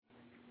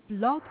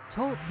Blog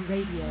Talk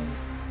Radio.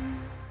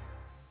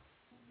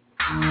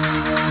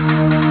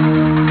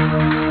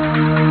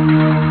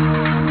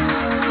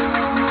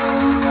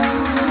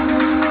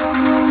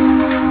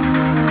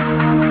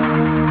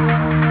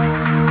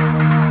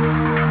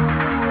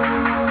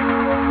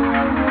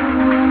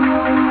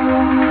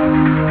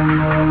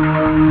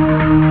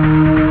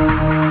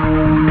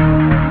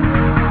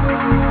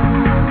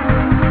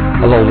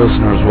 Hello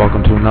listeners,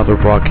 welcome to another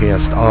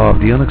broadcast of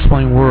The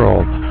Unexplained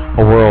World,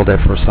 a world that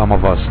for some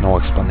of us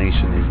no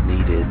explanation is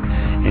needed,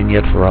 and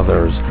yet for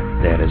others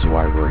that is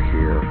why we're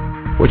here.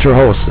 With your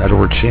host,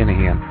 Edward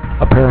Shanahan,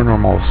 a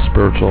paranormal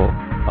spiritual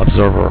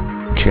observer,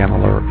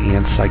 channeler,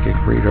 and psychic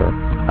reader.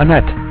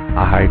 Annette,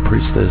 a high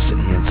priestess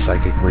and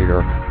psychic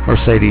reader.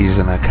 Mercedes,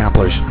 an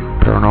accomplished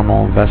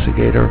paranormal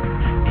investigator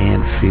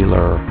and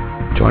feeler.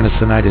 Join us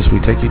tonight as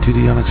we take you to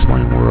the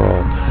unexplained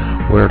world,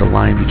 where the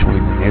line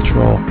between the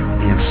natural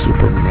and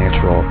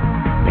supernatural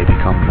may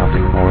become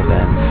nothing more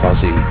than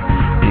fuzzy.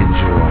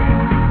 Enjoy.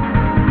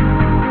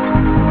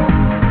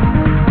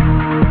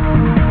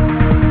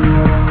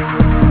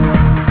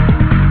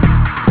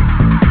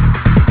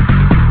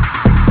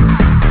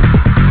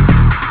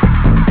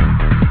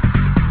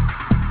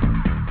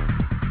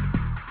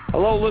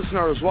 Hello,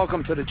 listeners.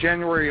 Welcome to the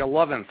January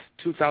 11th,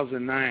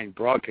 2009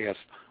 broadcast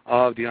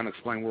of The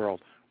Unexplained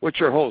World. With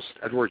your host,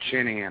 Edward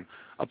Shanahan,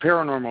 a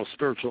paranormal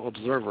spiritual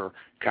observer,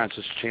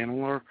 conscious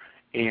channeler,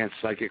 and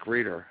psychic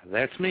reader.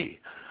 That's me.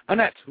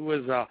 Annette, who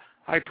is a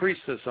high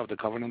priestess of the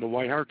Covenant of the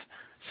White Heart,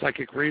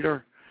 psychic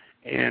reader,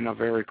 and a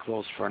very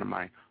close friend of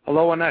mine.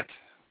 Hello, Annette.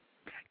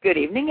 Good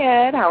evening,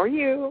 Ed. How are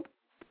you?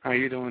 How are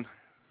you doing?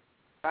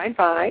 Fine,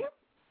 fine.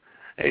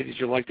 Hey, did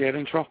you like that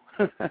intro?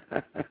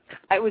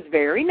 It was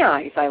very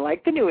nice. I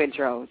like the new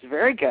intro. It's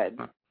very good.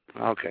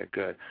 Okay,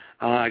 good.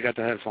 I got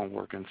the headphone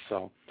working,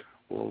 so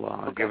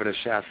we'll give it a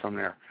shot from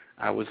there.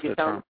 You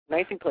sound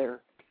nice and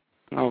clear.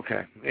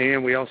 Okay,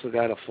 and we also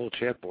got a full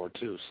chat board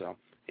too, so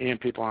and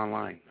people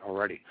online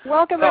already.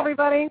 Welcome,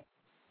 everybody.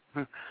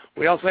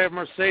 We also have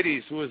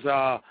Mercedes, who is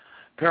a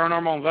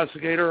paranormal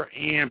investigator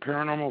and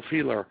paranormal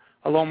feeler.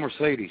 Hello,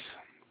 Mercedes.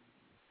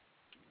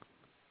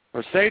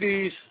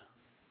 Mercedes.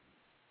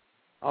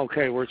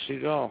 Okay, where'd she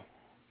go?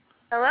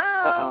 Hello.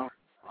 Uh-oh.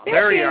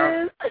 There you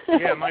are.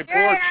 Yeah, my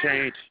board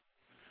changed.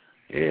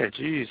 Yeah,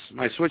 geez,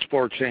 my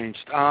switchboard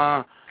changed.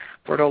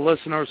 For the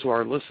listeners who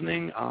are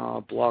listening,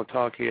 Blog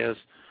Talk has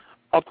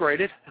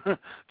upgraded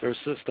their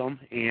system,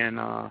 and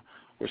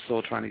we're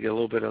still trying to get a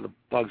little bit of the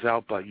bugs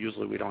out, but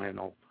usually we don't have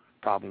no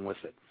problem with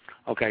it.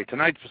 Okay,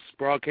 tonight's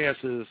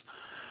broadcast is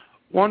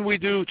one we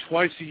do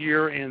twice a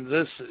year, and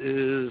this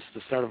is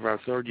the start of our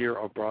third year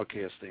of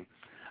broadcasting.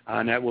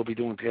 And that will be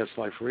doing past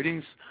life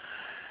readings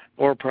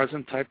or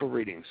present type of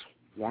readings,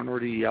 one or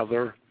the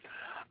other.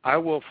 I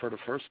will, for the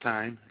first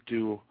time,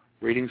 do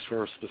readings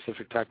for a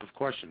specific type of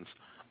questions.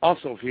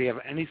 Also, if you have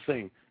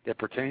anything that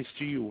pertains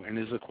to you and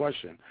is a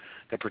question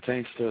that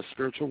pertains to the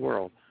spiritual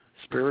world,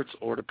 spirits,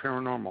 or the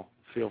paranormal,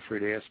 feel free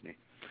to ask me.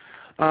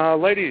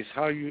 Ladies,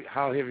 how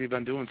have you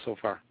been doing so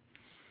far?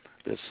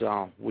 This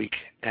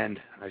weekend,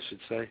 I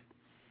should say.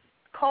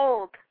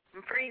 Cold.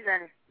 I'm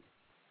freezing.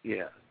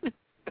 Yeah.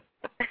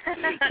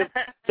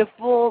 The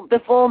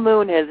full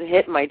moon has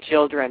hit my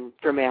children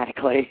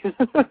dramatically.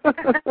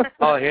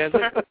 Oh, has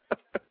it?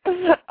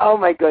 Oh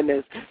my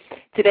goodness.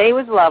 Today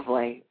was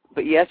lovely,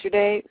 but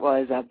yesterday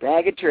was a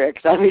bag of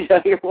tricks. Let me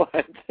tell you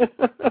what. Are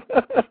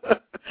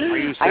you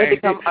saying? I had to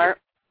come.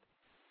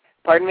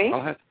 Pardon me?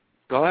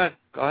 Go ahead.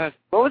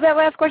 What was that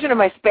last question?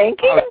 Am I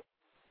spanking?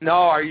 No,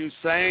 are you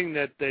saying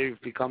that they've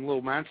become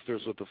little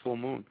monsters with the full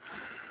moon?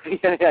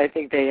 Yeah, I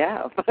think they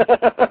have.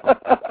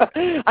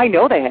 I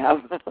know they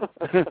have.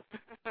 Okay.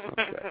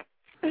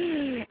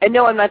 And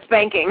no, I'm not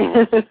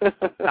spanking.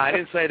 No, I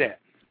didn't say that.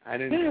 I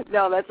didn't.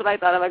 No, that's what I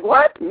thought. I'm like,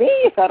 what? Me?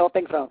 I don't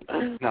think so.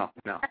 No.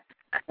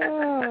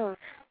 Oh.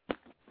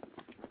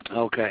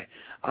 Okay.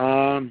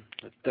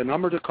 The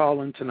number to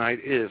call in tonight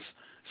is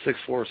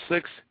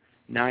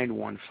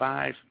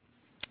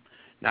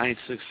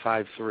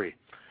 646-915-9653.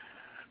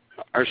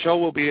 Our show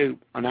will be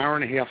an hour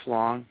and a half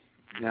long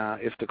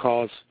if the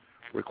calls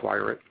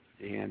require it.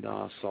 And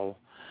so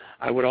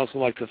I would also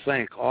like to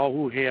thank all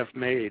who have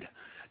made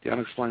the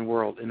Unexplained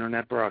World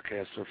Internet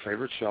broadcast their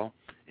favorite show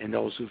and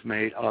those who've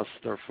made us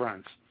their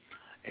friends.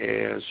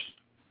 As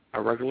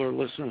our regular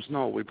listeners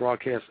know, we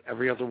broadcast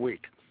every other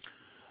week.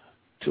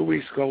 2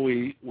 weeks ago,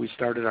 we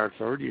started our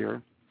third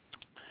year,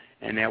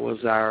 and that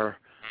was our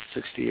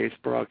 68th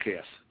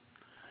broadcast.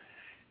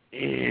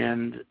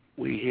 And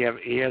we have,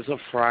 as of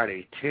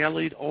Friday,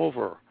 tallied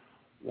over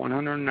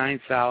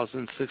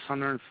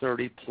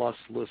 109,630 plus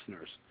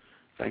listeners.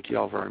 Thank you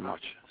all very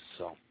much.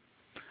 So,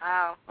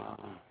 Wow.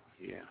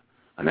 Yeah.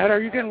 Annette,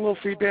 are you getting a little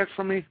feedback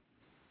from me?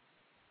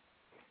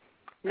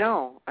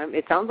 No,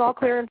 it sounds all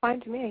clear and fine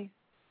to me.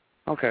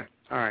 Okay.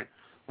 All right.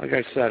 Like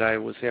I said, I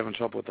was having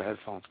trouble with the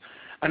headphones.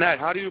 Annette,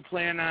 how do you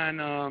plan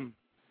on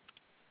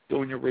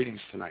doing your readings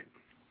tonight?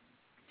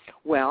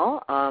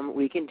 Well,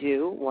 we can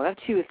do one of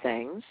two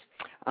things.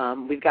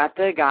 We've got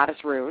the goddess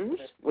runes,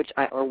 witch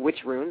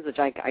runes, which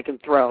I can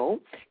throw,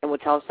 and we'll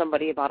tell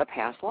somebody about a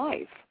past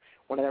life,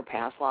 one of their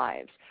past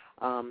lives.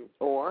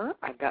 Or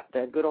I've got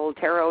the good old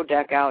tarot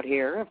deck out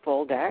here, a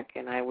full deck,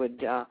 and I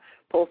would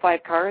pull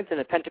 5 cards and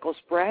a pentacle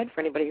spread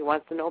for anybody who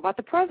wants to know about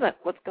the present,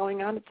 what's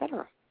going on,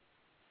 etc.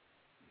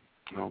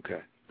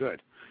 Okay,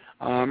 good.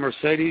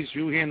 Mercedes,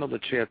 you handle the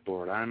chat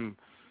board. I'm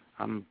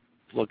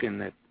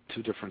looking at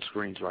 2 different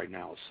screens right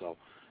now, so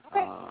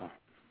okay.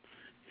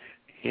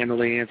 Handle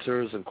the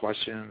answers and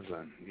questions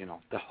and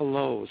the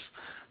hellos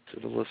to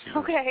the listeners.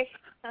 Okay.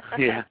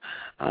 Yeah.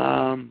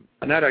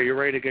 Annette, are you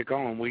ready to get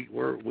going? We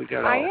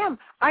got. I am.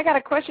 I got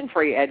a question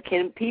for you, Ed.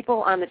 Can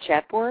people on the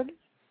chat board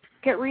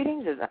get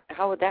readings?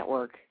 How would that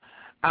work?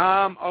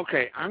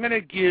 Okay, I'm going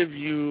to give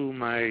you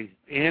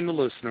and the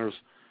listeners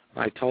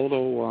my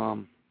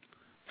total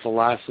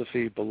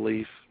philosophy,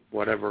 belief,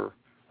 whatever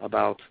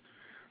about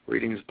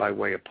readings by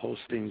way of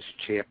postings,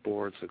 chat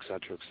boards,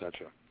 etc.,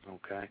 etc.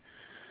 Okay.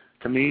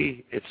 To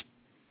me, it's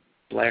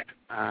black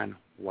on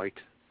white.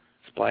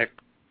 It's black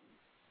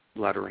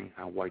lettering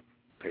on white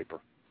paper,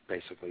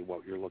 basically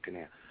what you're looking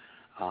at.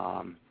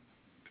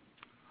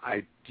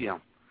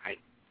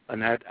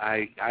 Annette,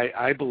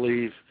 I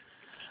believe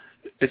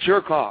it's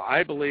your call.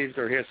 I believe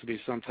there has to be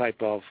some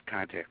type of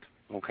contact.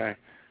 Okay.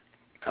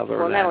 Not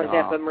only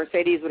that, but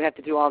Mercedes would have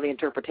to do all the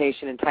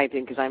interpretation and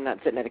typing because I'm not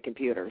sitting at a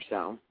computer.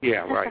 So.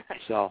 Yeah. Right.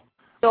 So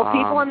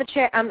people on the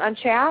chat, on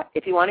chat,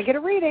 if you want to get a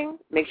reading,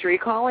 make sure you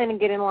call in and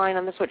get in line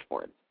on the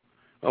switchboard.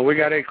 Well, we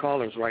got 8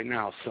 callers right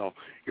now, so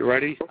you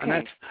ready, okay.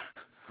 Annette?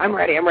 I'm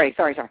ready.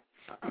 Sorry. All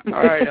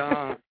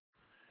right.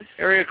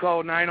 Area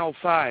code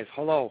 905.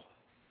 Hello.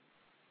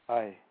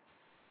 Hi.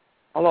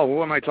 Hello.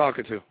 Who am I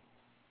talking to?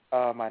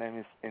 My name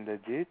is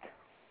Inderjeet.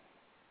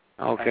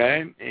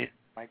 Okay.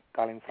 I'm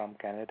calling from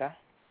Canada.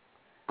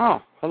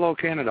 Oh, hello,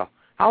 Canada.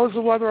 How is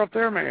the weather up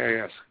there, may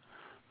I ask?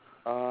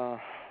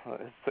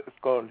 It's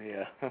cold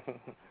here.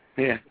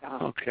 Yeah.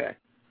 Okay.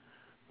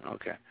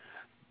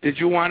 Did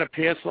you want a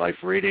past life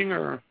reading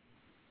or?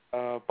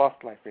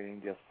 Past life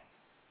reading, yes.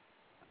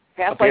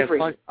 Past life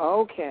reading.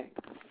 Okay.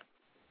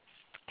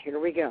 Here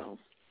we go.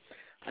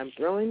 I'm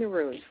throwing the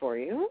runes for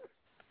you.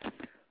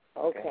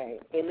 Okay.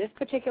 In this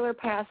particular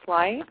past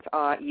life,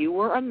 you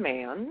were a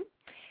man,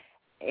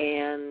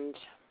 and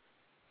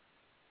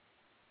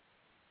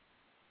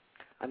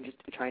I'm just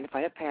trying to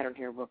find a pattern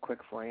here real quick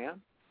for you.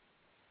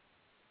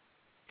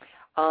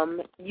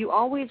 You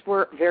always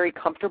were very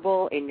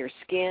comfortable in your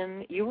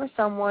skin. You were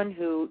someone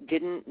who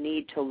didn't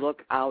need to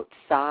look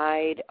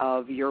outside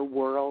of your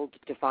world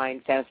to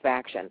find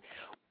satisfaction.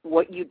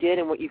 What you did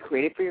and what you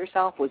created for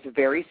yourself was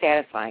very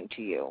satisfying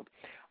to you.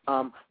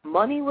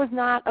 Money was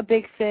not a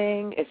big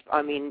thing.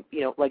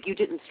 You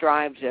didn't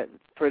strive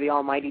for the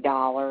almighty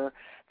dollar.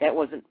 That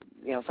wasn't,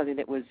 something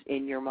that was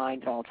in your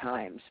mind at all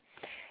times.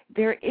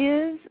 There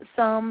is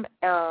some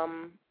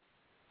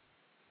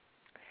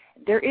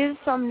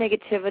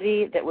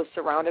negativity that was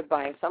surrounded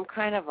by some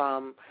kind of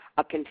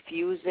a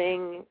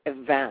confusing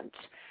event,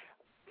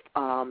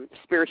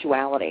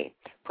 spirituality.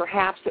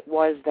 Perhaps it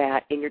was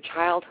that in your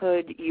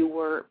childhood you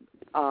were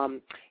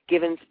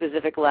given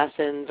specific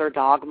lessons or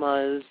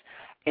dogmas,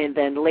 and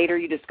then later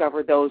you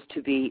discovered those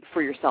to be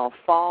for yourself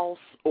false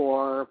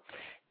or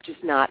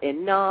just not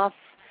enough.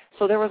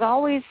 So there was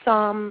always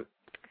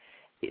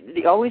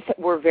they always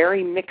were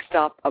very mixed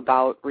up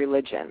about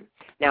religion.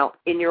 Now,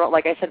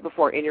 like I said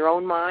before, in your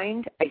own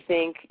mind, I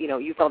think,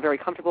 you felt very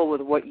comfortable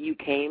with what you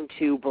came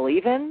to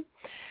believe in.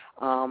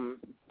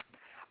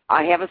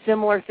 I have a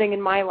similar thing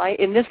in my life,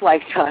 in this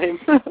lifetime.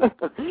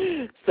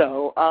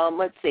 So,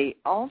 let's see.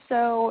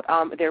 Also,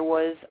 there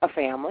was a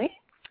family.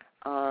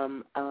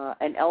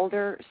 An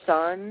elder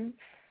son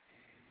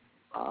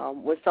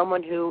was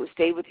someone who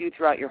stayed with you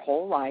throughout your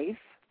whole life.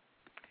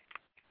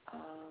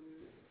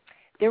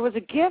 There was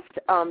a gift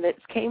that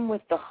came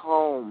with the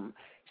home.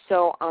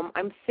 So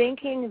I'm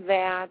thinking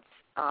that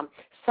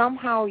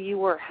somehow you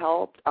were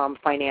helped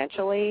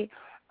financially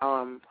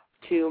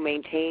to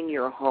maintain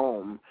your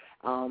home.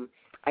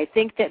 I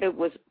think that it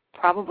was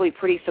probably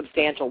pretty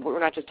substantial. We're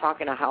not just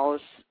talking a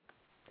house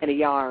and a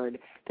yard.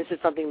 This is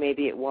something,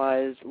 maybe it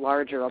was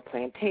larger, a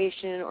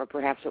plantation, or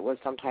perhaps it was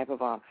some type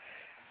of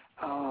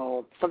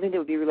something that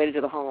would be related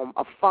to the home,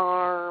 a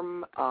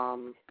farm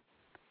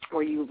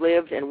where you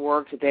lived and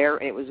worked there,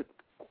 and it was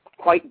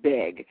quite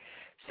big.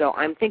 So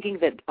I'm thinking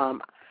that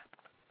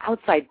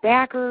outside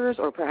backers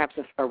or perhaps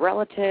a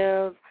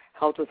relative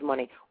helped with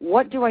money.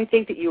 What do I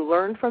think that you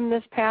learned from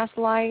this past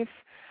life?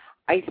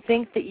 I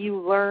think that you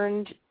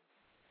learned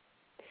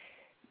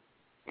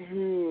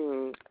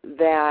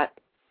that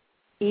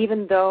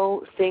even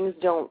though things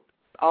don't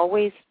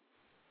always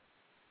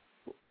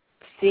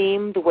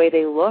seem the way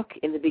they look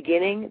in the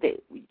beginning,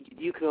 that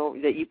you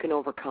can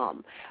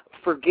overcome.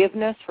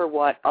 Forgiveness for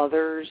what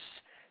others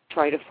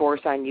try to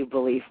force on you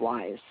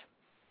belief-wise.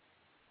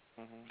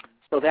 Mm-hmm.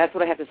 So that's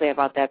what I have to say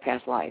about that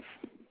past life.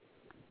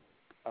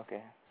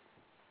 Okay.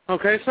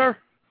 Okay, sir.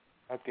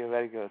 Okay,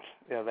 very good.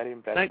 Yeah, very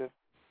impressive.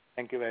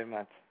 Thank you very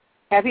much.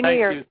 Happy New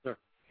Year. Thank you, sir.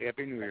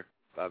 Happy New Year.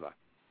 Bye-bye.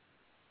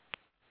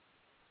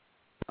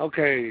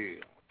 Okay,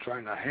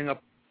 trying to hang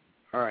up.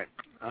 All right.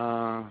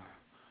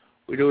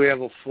 We do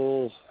have a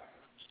full...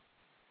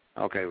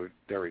 Okay,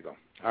 there we go.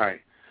 All right.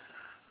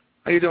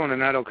 How you doing,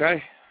 Annette?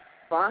 Okay?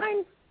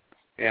 Fine.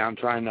 Yeah, I'm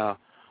trying to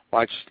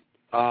watch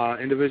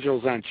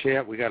individuals on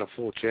chat. We got a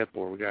full chat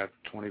board. We got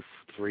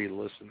 23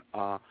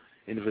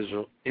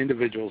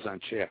 individuals on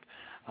chat.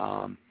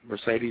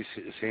 Mercedes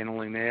is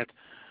handling that.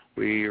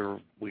 We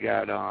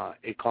got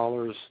 8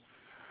 callers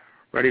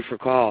ready for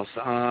calls.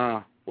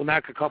 We'll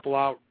knock a couple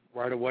out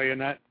right away,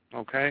 Annette.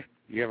 Okay?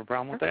 You have a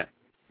problem with that?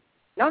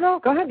 No,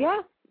 go ahead,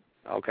 yeah.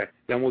 Okay.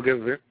 Then we'll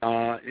give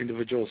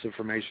individuals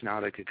information how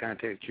they can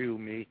contact you,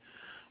 me,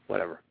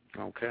 whatever.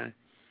 Okay?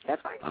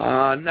 That's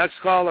fine. Next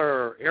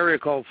caller, area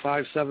code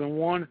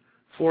 571-431.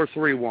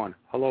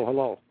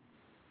 Hello.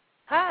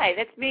 Hi,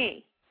 that's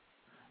me.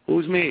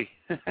 Who's me?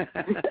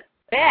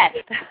 Beth.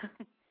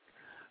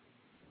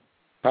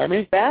 Pardon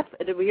me? Beth?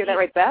 Did we hear that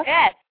right, Beth?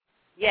 Beth.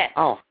 Yes.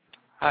 Oh,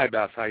 hi,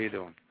 Beth. How you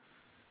doing?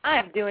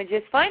 I'm doing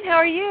just fine. How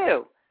are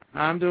you?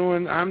 I'm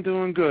doing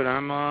good.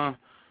 I'm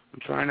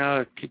trying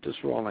to keep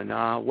this rolling.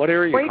 What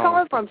area Where are you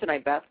calling from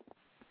tonight, Beth?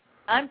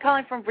 I'm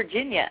calling from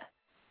Virginia.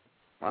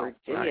 Wow,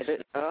 Virginia. nice.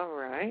 All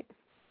right.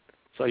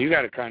 So you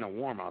got it kind of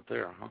warm out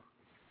there, huh?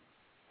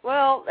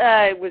 Well,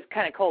 it was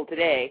kind of cold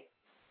today.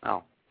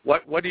 Oh,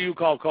 what do you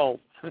call cold?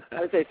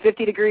 I would say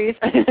 50 degrees.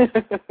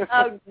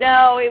 Oh,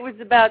 no, it was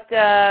about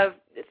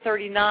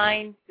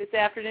 39 this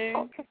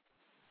afternoon.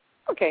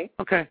 Okay.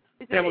 Okay.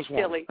 That was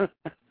warm. chilly.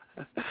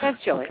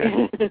 That's chilly.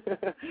 Okay.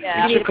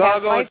 Yeah. You need Chicago.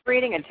 a past life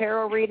reading, a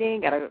tarot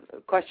reading, got a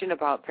question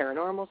about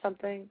paranormal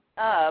something?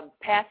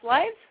 Past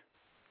lives?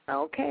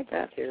 Okay,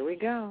 Beth, here we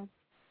go.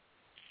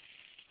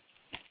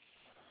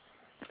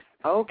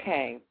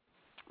 Okay.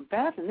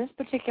 Beth, in this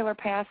particular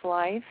past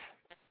life,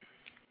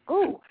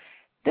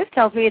 this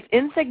tells me it's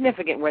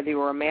insignificant whether you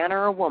were a man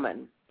or a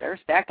woman. They're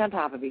stacked on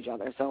top of each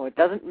other, so it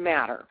doesn't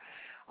matter.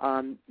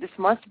 This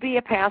must be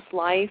a past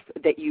life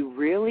that you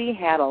really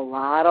had a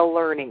lot of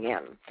learning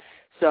in.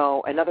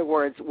 So, in other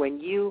words, when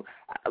you,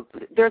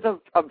 there's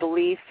a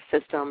belief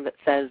system that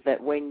says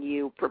that when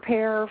you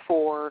prepare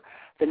for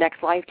the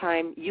next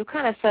lifetime, you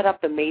kind of set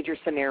up the major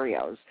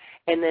scenarios.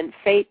 And then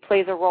fate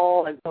plays a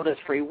role, and so does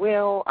free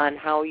will, on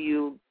how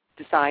you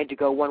decide to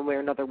go one way or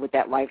another with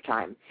that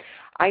lifetime.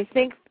 I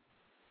think,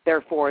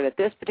 therefore, that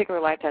this particular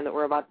lifetime that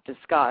we're about to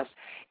discuss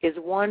is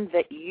one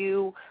that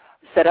you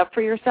set up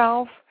for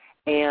yourself,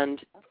 and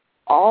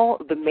all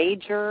the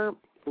major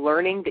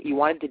learning that you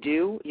wanted to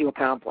do, you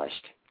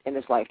accomplished in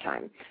this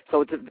lifetime.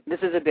 So this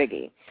is a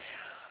biggie.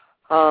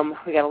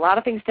 We got a lot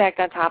of things stacked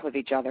on top of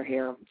each other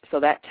here. So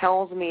that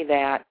tells me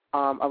that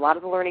a lot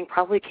of the learning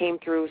probably came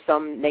through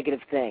some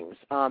negative things.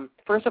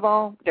 First of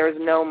all, there's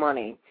no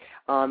money.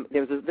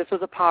 This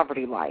was a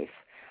poverty life.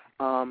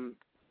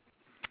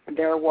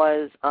 There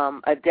was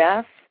a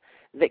death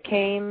that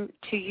came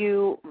to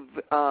you,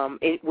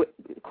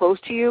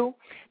 close to you,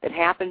 that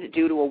happened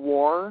due to a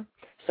war.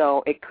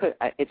 So it's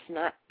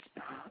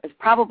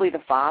probably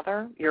the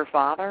father, your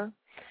father.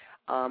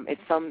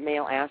 It's some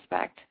male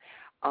aspect.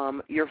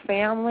 Your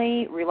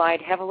family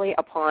relied heavily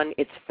upon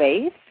its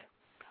faith,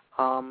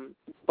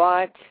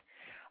 but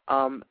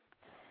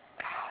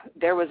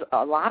there was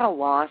a lot of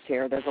loss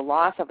here. There's a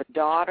loss of a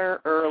daughter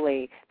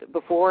early,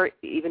 before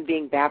even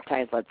being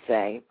baptized, let's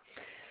say,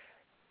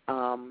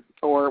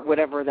 or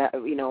whatever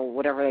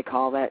they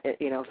call that,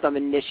 some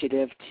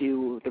initiative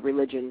to the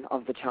religion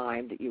of the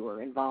time that you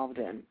were involved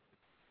in.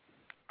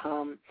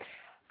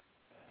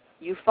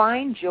 You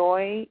find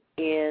joy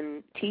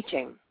in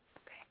teaching,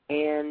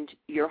 and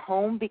your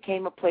home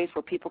became a place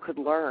where people could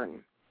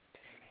learn.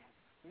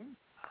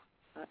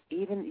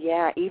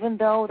 Even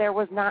though there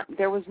was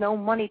no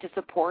money to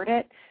support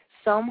it,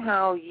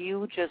 somehow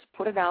you just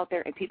put it out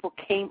there, and people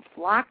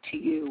flocked to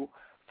you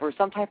for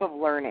some type of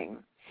learning.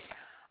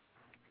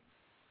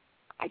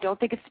 I don't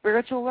think it's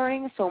spiritual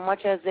learning so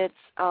much as it's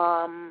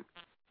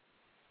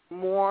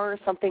more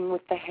something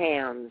with the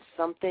hands,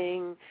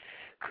 something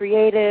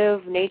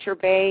creative,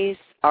 nature-based,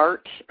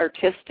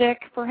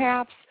 artistic,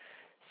 perhaps,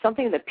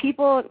 something that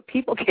people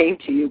came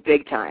to you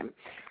big time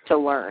to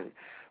learn.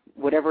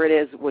 Whatever it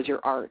is was your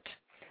art.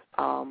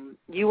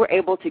 You were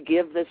able to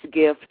give this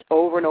gift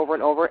over and over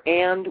and over,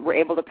 and were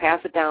able to pass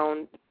it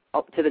down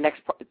up to the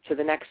next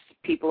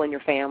people in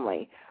your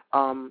family,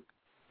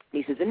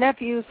 nieces and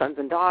nephews, sons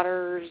and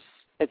daughters,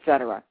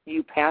 etc.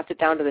 You passed it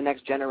down to the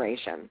next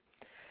generation.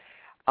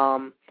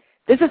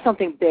 This is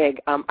something big.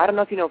 I don't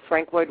know if you know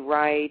Frank Lloyd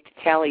Wright.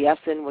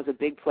 Taliesin was a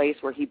big place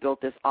where he built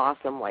this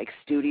awesome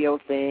studio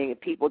thing, and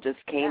people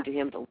just came to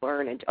him to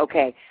learn. And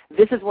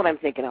this is what I'm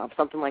thinking of,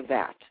 something like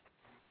that.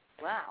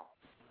 Wow.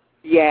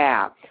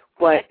 Yeah,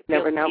 but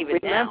never even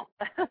now.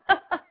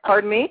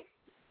 Pardon me?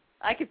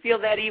 I can feel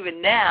that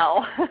even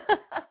now.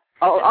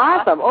 Oh,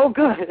 awesome. Oh,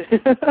 good.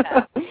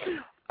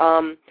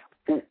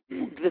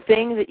 The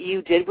thing that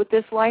you did with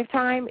this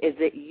lifetime is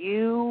that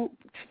you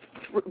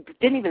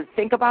didn't even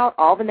think about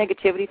all the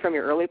negativity from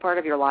your early part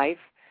of your life,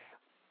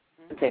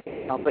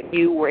 but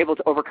you were able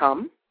to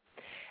overcome.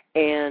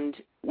 And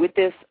with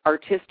this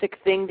artistic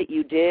thing that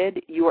you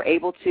did, you were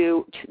able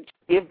to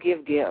give.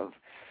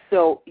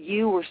 So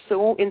you were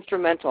so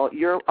instrumental.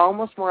 You're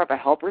almost more of a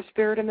helper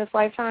spirit in this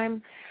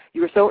lifetime.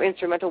 You were so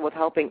instrumental with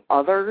helping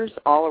others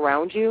all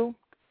around you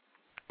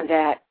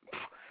that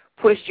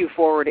pushed you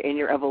forward in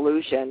your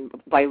evolution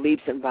by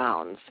leaps and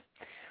bounds.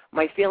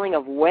 My feeling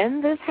of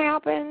when this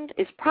happened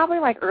is probably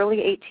like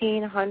early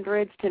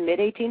 1800s to mid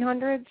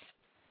 1800s.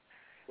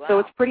 Wow. So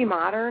it's pretty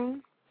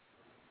modern.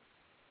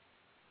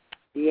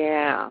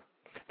 Yeah.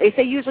 They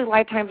say usually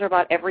lifetimes are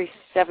about every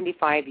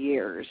 75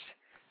 years.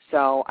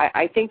 So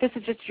I think this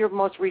is just your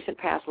most recent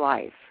past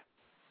life.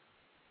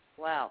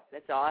 Wow,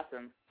 that's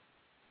awesome.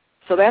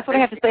 So that's what I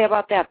have to say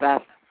about that,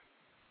 Beth.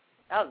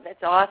 Oh,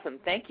 that's awesome.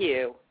 Thank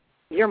you.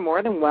 You're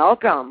more than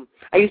welcome.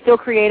 Are you still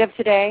creative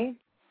today?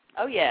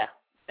 Oh, yeah.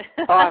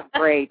 Oh,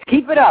 great.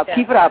 Keep it up. Yeah,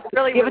 Keep it up. I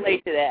really Give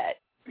relate to that.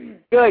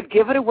 Good.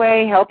 Give it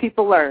away. Help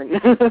people learn.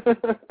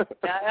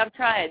 I'm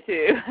trying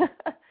to.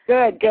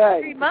 Good. Thank you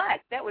very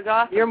much. That was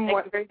awesome. You're Thank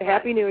more you very much.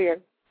 Happy New Year.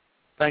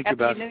 Thank you,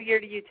 Beth. Happy New Year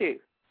to you, too.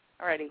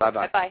 All righty.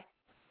 Bye-bye. Bye-bye.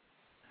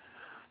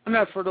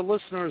 Annette, for the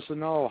listeners to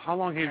know, how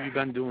long have you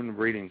been doing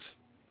readings?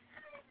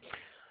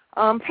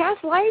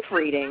 Past life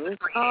readings.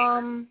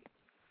 Oh,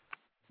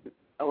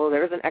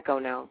 there's an echo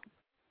now.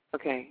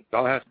 Okay.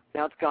 Go ahead.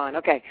 Now it's gone.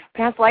 Okay.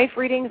 Past life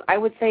readings, I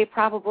would say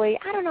probably,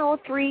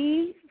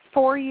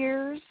 3-4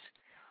 years.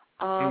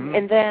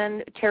 And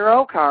then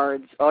tarot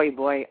cards, oh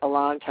boy, a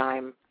long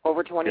time.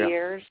 Over 20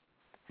 years.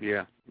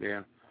 Yeah.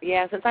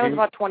 Yeah, since I was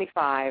about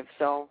 25,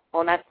 so,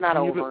 well, that's not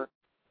over.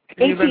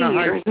 18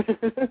 years.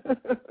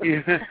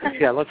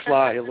 Yeah, let's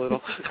lie a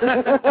little.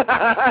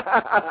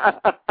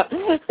 I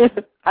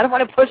don't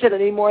want to push it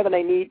any more than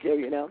I need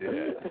to,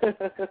 Yeah.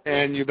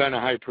 And you've been a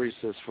high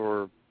priestess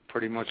for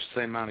pretty much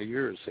the same amount of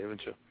years,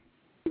 haven't you?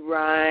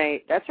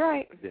 Right. That's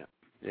right.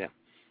 Yeah.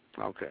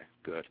 Okay,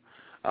 good.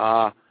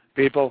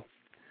 People,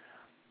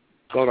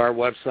 go to our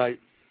website,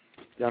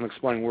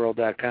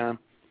 unexplainedworld.com.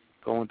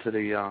 Go into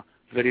the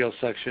video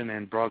section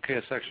and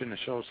broadcast section, the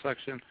show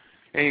section,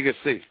 and you can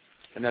see.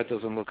 And that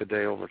doesn't look a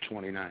day over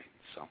 29.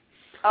 So.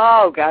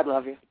 Oh, God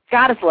love you.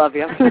 Goddess love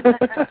you.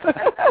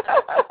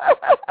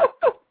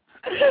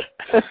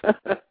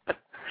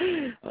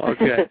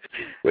 Okay.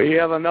 We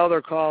have another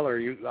caller.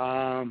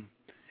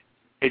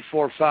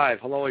 845.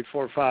 Hello,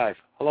 845.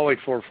 Hello,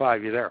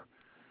 845. You there?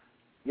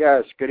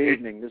 Yes. Good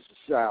evening. This is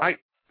Sal. Hi.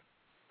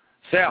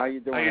 Sal. How you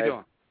doing? How you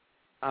doing?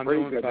 I'm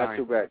Pretty doing good. fine. Not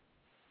too bad.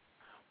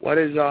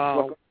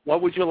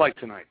 What would you like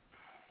tonight?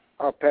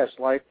 Past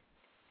life.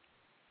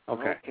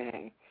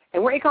 Okay.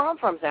 And where are you calling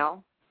from,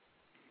 Sal?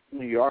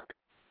 New York.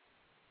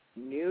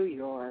 New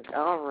York.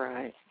 All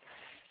right.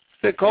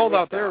 It's a bit cold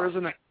out there,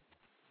 isn't it?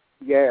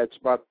 Yeah, it's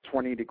about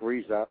 20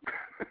 degrees out.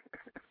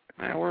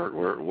 Yeah,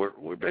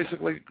 we're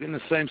basically in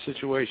the same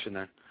situation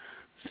then.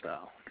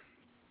 So.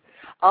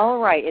 All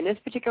right. In this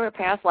particular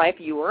past life,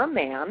 you were a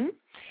man,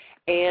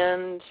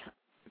 and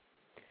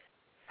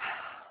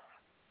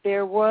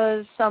there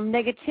was some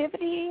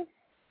negativity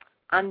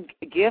on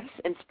gifts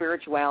and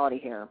spirituality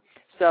here.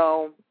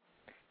 So,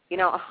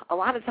 a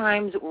lot of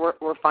times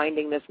we're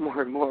finding this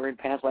more and more in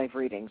past life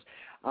readings.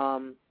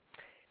 I'm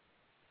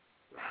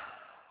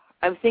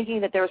thinking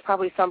that there was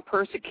probably some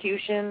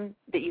persecution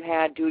that you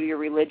had due to your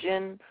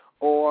religion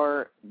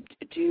or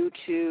due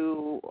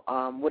to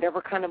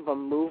whatever kind of a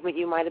movement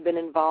you might have been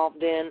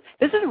involved in.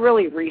 This is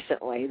really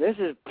recently. This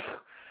is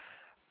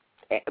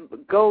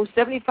go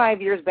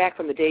 75 years back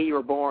from the day you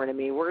were born. I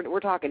mean, we're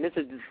talking, this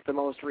is the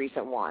most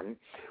recent one.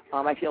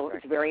 I feel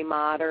it's very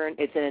modern.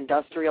 It's an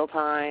industrial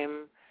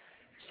time.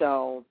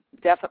 So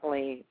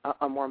definitely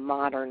a more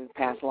modern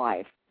past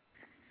life.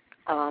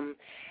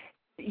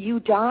 You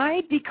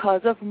died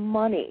because of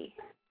money.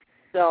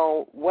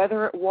 So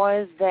whether it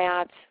was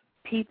that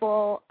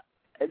people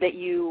that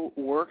you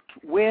worked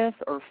with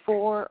or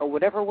for or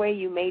whatever way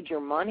you made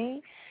your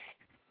money,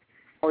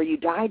 or you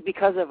died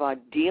because of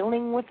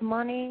dealing with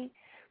money,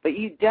 but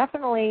you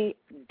definitely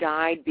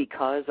died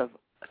because of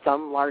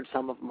some large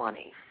sum of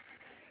money.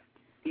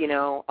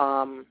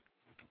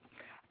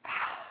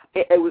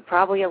 It was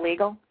probably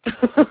illegal,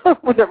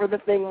 whatever the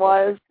thing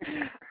was.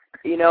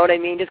 You know what I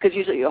mean? Just because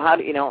usually,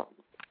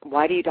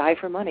 why do you die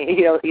for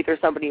money? Either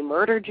somebody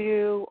murdered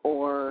you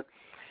or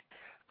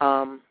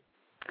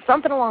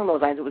something along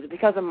those lines. It was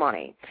because of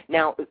money.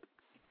 Now,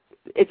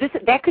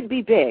 that could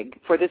be big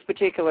for this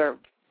particular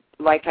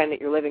lifetime that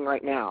you're living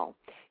right now.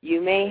 You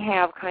may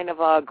have kind of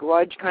a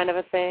grudge kind of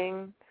a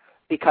thing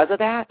because of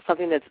that,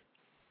 something that's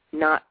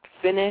not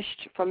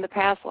finished from the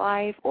past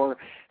life, or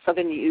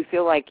something that you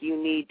feel like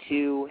you need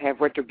to have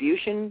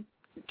retribution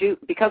do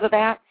because of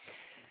that.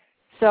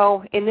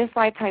 So in this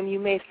lifetime, you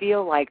may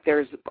feel like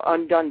there's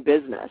undone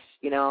business,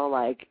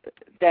 like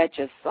that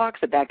just sucks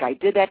that guy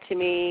did that to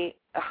me,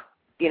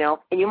 and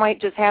you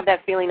might just have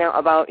that feeling now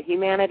about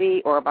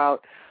humanity or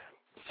about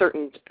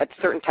a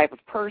certain type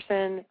of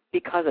person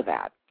because of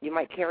that. You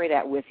might carry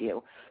that with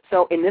you.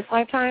 So in this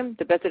lifetime,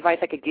 the best advice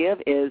I could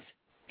give is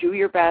do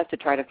your best to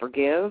try to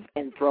forgive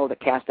and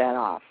cast that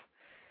off,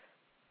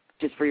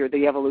 just for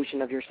the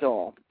evolution of your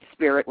soul.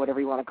 spirit, whatever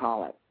you want to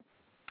call it.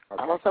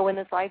 Okay. Also in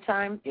this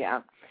lifetime,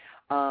 yeah.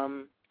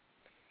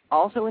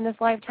 Also in this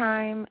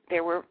lifetime,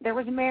 there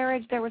was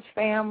marriage, there was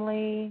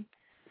family.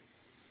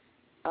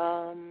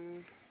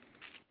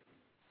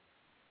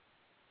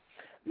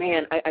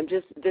 Man, I'm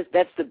just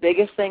that's the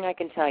biggest thing I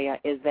can tell you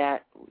is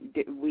that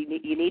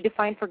you need to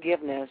find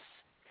forgiveness.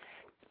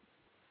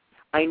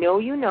 I know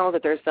you know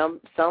that there's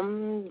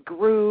some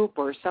group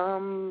or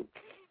some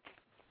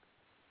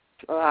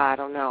I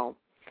don't know,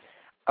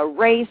 a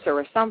race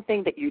or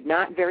something that you're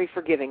not very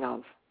forgiving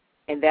of,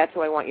 and that's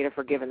who I want you to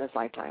forgive in this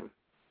lifetime.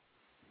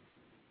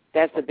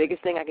 That's the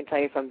biggest thing I can tell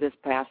you from this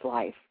past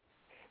life,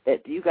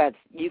 that you got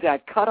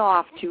cut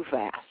off too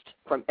fast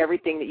from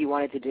everything that you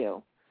wanted to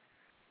do.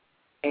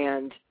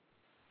 And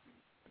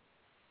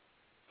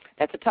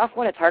that's a tough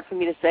one. It's hard for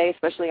me to say,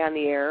 especially on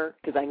the air,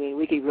 because, I mean,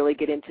 we could really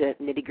get into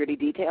nitty-gritty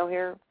detail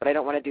here, but I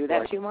don't want to do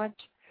that too much.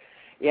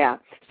 Yeah.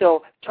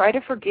 So try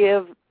to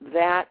forgive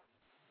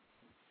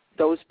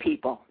those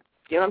people.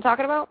 Do you know what I'm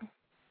talking about?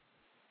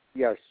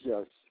 Yes.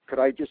 Could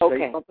I just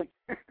say something?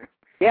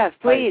 Yes,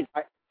 please.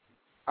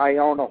 I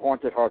own a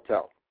haunted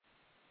hotel,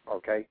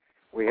 okay?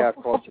 We have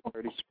close to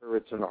 30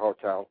 spirits in the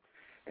hotel,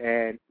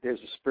 and there's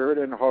a spirit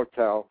in the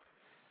hotel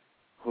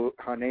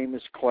her name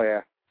is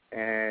Claire,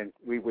 and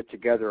we were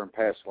together in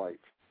past life.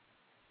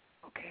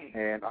 Okay.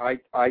 And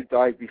I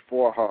died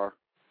before her,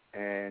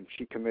 and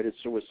she committed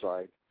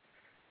suicide.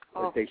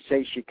 Oh. They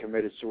say she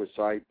committed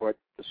suicide, but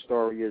the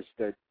story is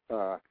that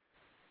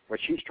what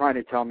she's trying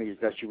to tell me is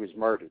that she was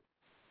murdered,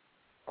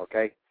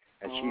 okay?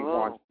 And she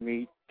wants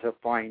me to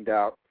find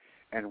out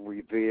and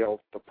reveal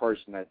the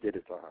person that did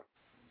it to her.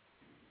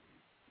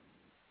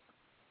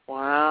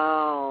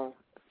 Wow.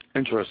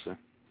 Interesting.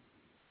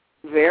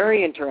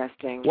 Very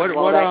interesting.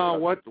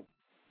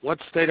 What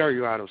state are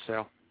you out of,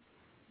 Sal?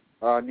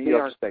 New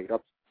York State,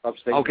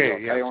 upstate okay,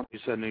 New York.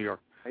 Yes, you said New York.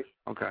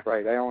 Okay.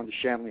 Right, I own the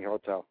Shanley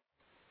Hotel.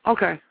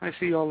 Okay, I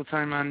see you all the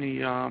time on the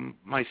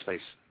MySpace.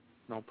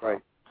 No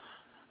problem.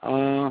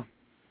 Right.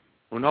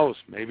 Who knows?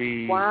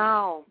 Maybe.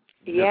 Wow.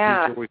 In the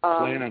future we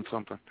plan on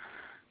something.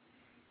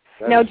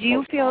 Now, do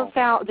you feel,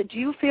 Sal? Do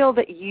you feel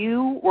that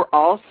you were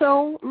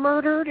also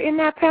murdered in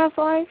that past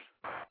life?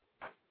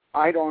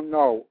 I don't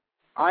know.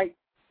 I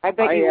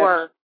bet you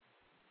were.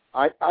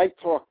 I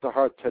talked to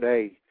her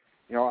today.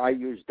 You know, I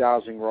use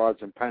dowsing rods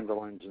and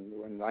pendulums,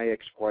 and I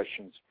asked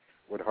questions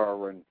with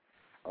her, and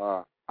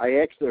I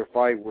asked her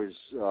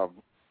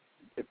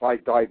if I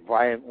died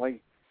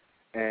violently,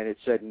 and it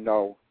said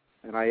no.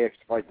 And I asked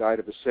if I died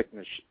of a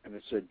sickness, and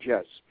it said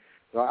yes.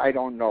 So I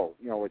don't know.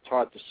 You know, it's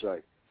hard to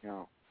say. You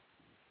know.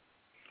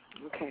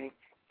 Okay.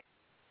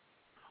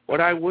 What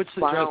I would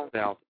suggest,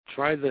 Al,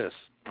 try this.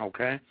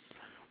 Okay,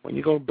 when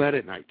you go to bed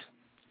at night,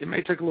 it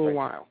may take a little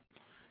while.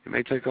 It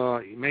may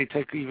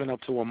take even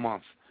up to a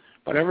month.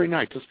 But every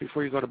night, just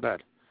before you go to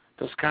bed,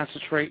 just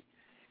concentrate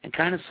and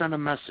kind of send a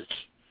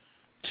message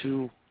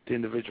to the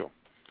individual,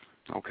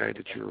 okay,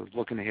 that you're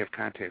looking to have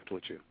contact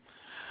with you.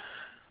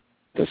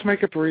 Just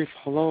make it brief.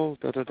 Hello,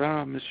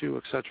 miss you,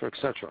 etc.,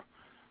 etc.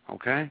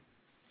 Okay?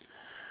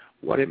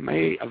 What it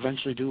may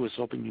eventually do is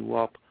open you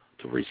up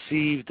to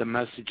receive the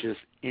messages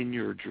in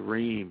your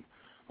dream,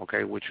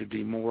 okay, which would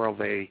be more of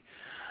a,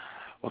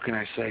 what can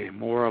I say,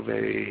 more of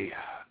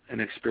an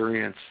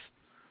experience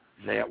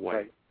that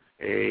way,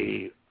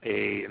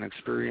 an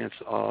experience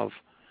of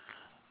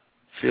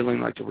feeling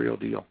like the real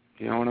deal.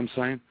 You know what I'm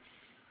saying?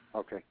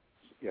 Okay.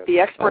 Yes. The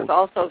experts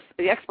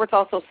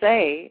also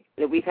say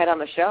that we've had on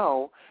the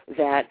show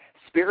that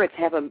spirits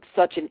have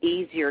such an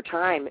easier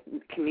time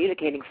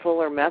communicating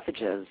fuller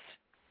messages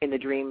in the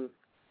dream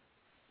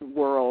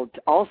world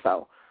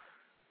also.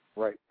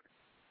 Right.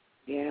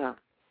 Yeah.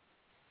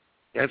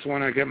 That's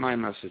when I get my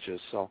messages.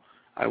 So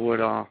I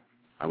would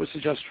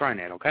suggest trying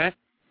that, okay?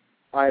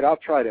 All right, I'll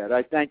try that.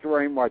 I thank you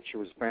very much. It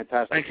was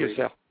fantastic. Thank you,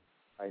 Sal.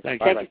 Right.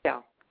 Thank you,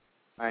 Sal.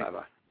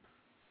 Bye-bye.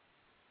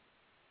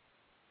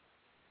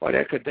 Well,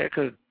 that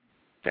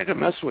could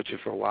mess with you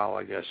for a while,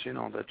 I guess. You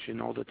know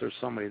that there's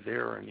somebody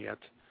there, and yet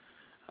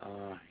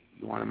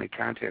you want to make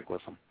contact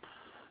with them.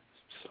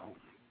 So.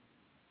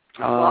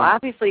 Well,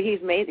 obviously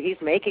he's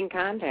making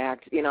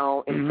contact, you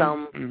know, in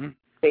some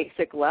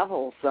basic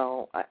level.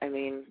 So I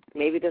mean,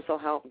 maybe this will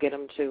help get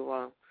him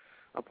to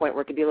a point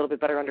where it can be a little bit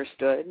better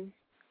understood.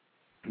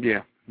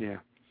 Yeah,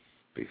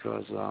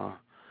 because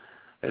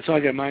that's how I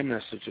get my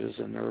messages,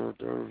 and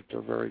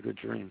they're very good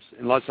dreams.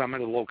 Unless I'm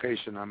at a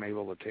location I'm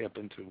able to tap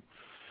into,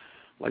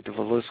 like the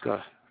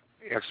Velisca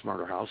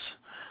ex-murder house,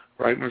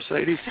 right,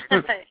 Mercedes?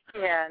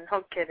 Yeah,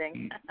 no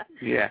kidding.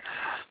 Yeah.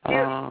 You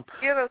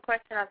have a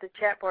question off the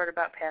chat board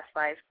about past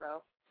lives,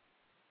 though.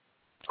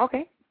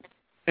 Okay.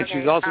 And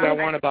she's also got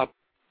one about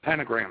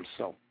pentagrams.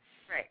 So.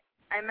 Right.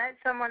 I met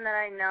someone that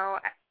I know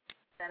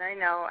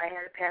I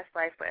had a past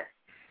life with.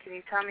 Can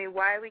you tell me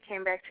why we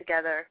came back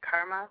together?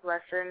 Karma,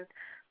 lesson,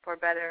 for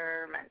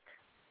betterment,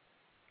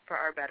 for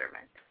our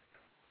betterment.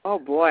 Oh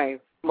boy,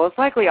 most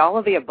likely all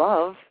of the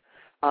above.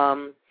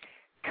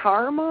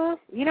 Karma,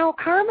 you know,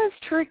 karma's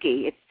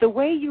tricky. It's the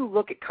way you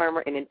look at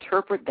karma and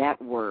interpret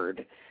that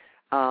word.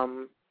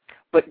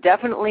 But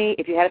definitely,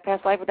 if you had a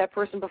past life with that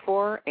person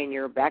before and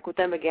you're back with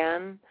them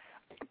again,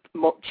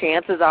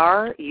 chances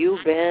are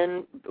you've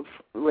been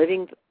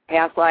living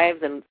past lives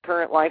and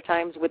current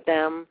lifetimes with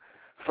them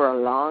for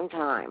a long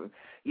time.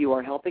 You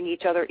are helping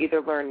each other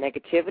either learn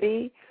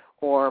negativity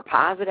or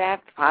positive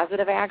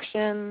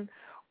action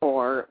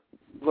or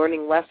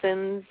learning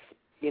lessons.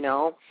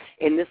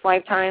 In this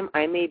lifetime,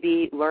 I may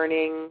be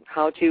learning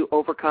how to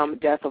overcome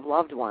death of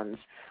loved ones,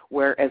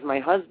 whereas my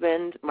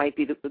husband might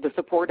be the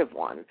supportive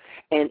one.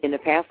 And in the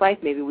past life,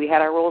 maybe we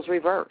had our roles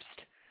reversed.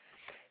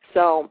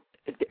 So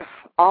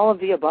all of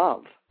the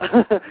above.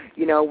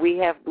 We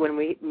have, when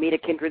we meet a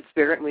kindred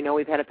spirit and we know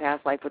we've had a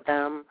past life with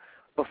them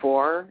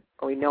before,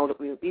 or we know that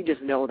you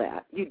just know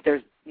that. You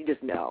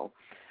just know.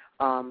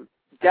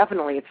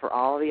 Definitely it's for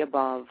all of the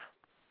above.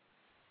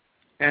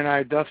 And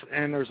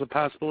and there's a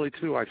possibility,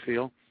 too, I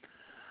feel,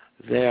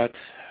 that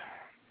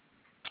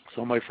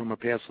somebody from a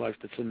past life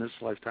that's in this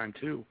lifetime,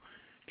 too,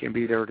 can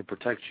be there to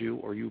protect you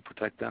or you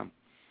protect them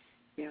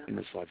in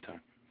this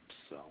lifetime.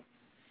 So,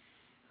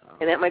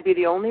 and that might be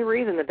the only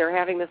reason that they're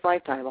having this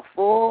lifetime, a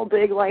full,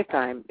 big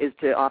lifetime, is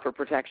to offer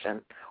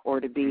protection or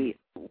to be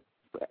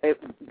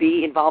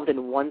involved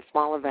in one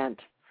small event.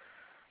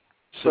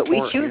 Support, but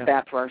we choose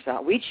that for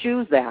ourselves. We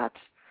choose that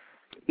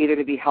either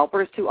to be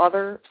helpers to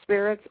other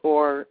spirits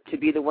or to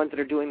be the ones that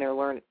are doing the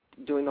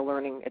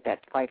learning at that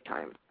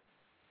lifetime.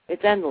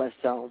 It's endless,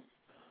 so.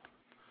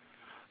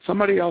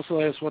 Somebody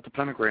also asked what the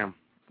pentagram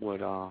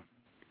would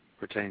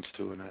pertains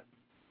to in it.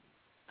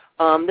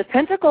 The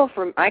pentacle,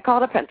 I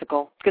call it a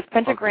pentacle, because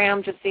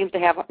pentagram just seems to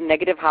have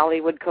negative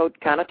Hollywood code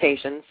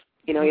connotations.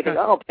 You think,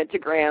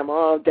 pentagram,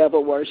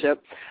 devil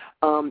worship.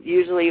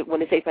 Usually when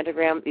they say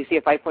pentagram, you see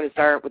a 5-pointed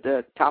star with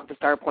the top of the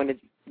star pointed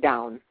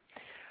down.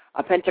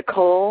 A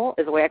pentacle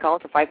is the way I call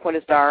it, it's a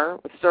 5-pointed star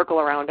with a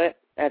circle around it.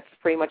 That's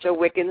pretty much a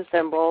Wiccan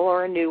symbol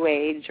or a New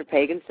Age or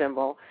pagan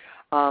symbol.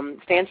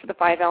 Stands for the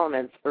 5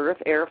 elements,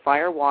 earth, air,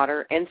 fire,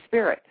 water, and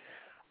spirit,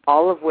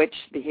 all of which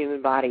the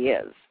human body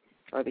is,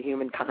 or the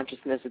human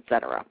consciousness,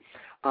 etc.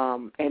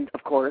 And,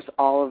 of course,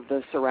 all of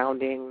the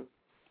surrounding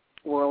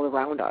world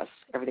around us.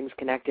 Everything's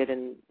connected,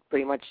 and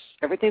pretty much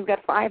everything's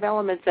got 5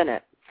 elements in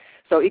it.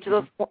 So each of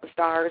those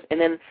stars, and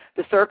then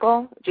the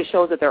circle just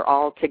shows that they're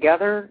all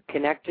together,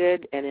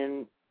 connected, and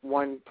in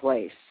one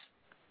place.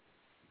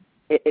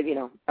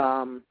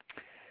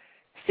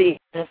 Seeing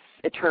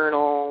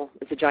eternal,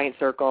 it's a giant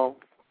circle.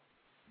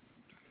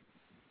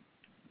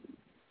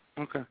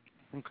 Okay.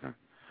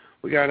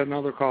 We got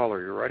another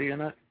caller. You ready,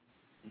 Annette?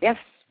 Yes.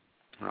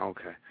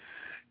 Okay.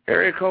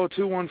 Area code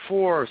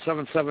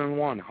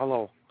 214-771.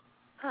 Hello.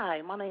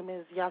 Hi, my name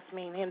is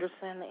Yasmin Henderson,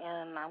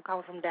 and I'm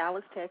calling from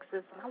Dallas,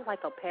 Texas, and I would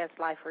like a past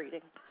life reading.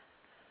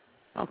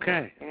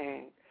 Okay.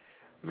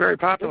 Very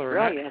popular,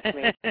 right?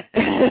 Yasmin.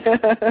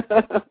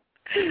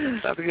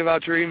 I'll have to give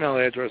out your email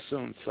address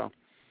soon, so.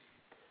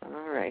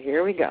 All right,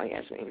 here we go,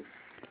 Yasmin.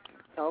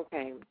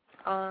 Okay.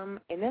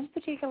 In this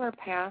particular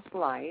past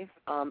life,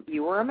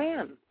 you were a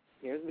man.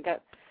 We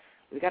got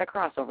a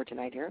crossover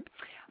tonight here.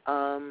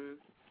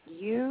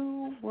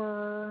 You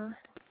were.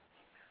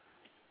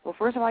 Well,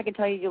 first of all, I can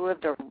tell you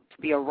lived to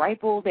be a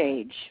ripe old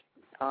age.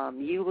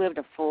 You lived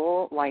a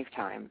full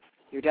lifetime.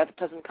 Your death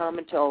doesn't come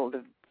until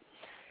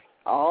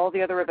all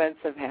the other events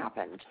have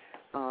happened.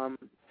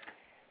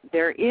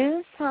 There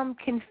is some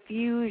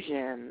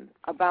confusion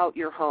about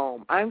your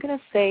home. I'm going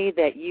to say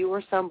that you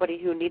were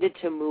somebody who needed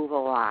to move a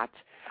lot,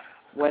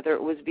 whether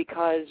it was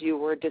because you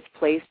were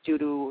displaced due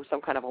to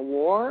some kind of a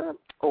war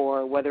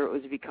or whether it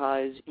was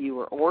because you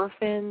were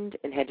orphaned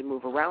and had to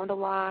move around a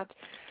lot.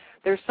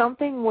 There's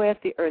something with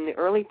in the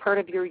early part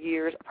of your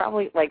years,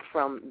 probably like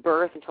from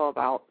birth until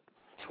about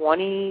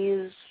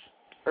 20s,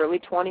 early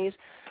 20s,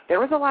 there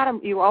was a lot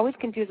of, you were always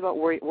confused about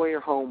where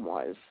your home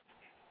was.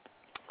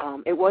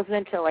 It wasn't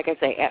until, like I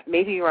say,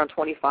 maybe around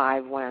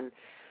 25 when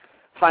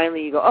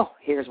finally you go, oh,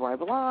 here's where I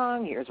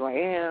belong, here's where I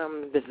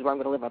am, this is where I'm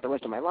going to live out the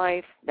rest of my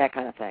life, that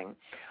kind of thing.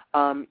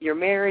 Your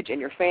marriage and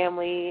your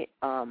family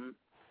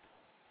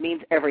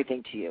means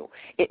everything to you.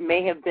 It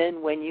may have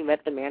been when you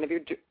met the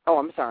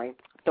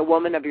the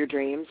woman of your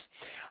dreams,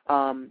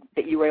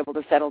 that you were able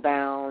to settle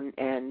down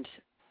and,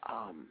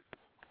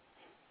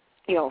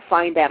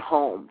 find that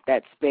home,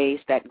 that space,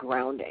 that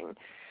grounding.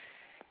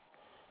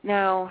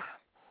 Now,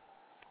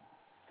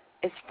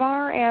 as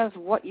far as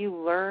what you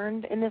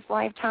learned in this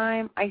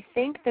lifetime, I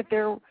think that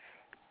the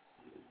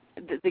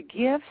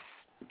gifts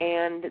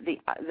and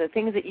the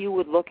things that you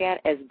would look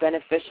at as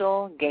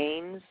beneficial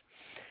gains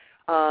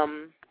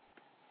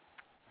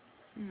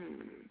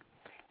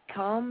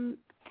come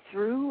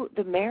through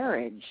the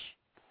marriage.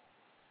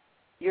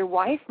 Your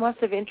wife must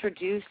have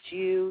introduced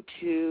you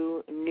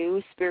to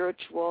new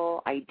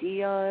spiritual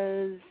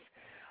ideas,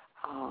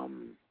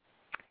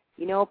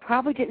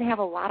 probably didn't have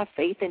a lot of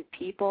faith in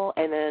people,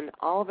 and then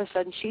all of a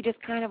sudden she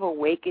just kind of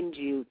awakened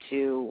you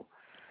to,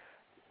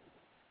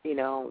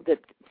 that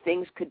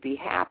things could be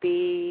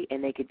happy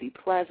and they could be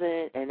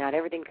pleasant and not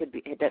everything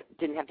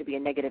didn't have to be a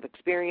negative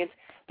experience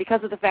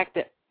because of the fact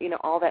that,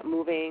 all that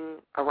moving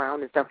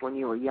around and stuff when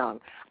you were young.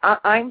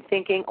 I'm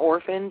thinking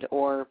orphaned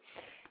or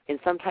in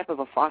some type of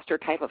a foster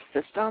type of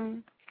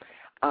system.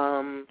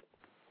 You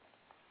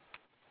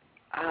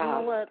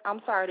know what?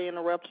 I'm sorry to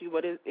interrupt you,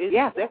 but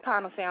that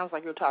kind of sounds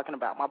like you're talking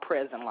about my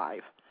present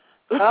life.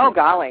 Oh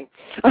golly.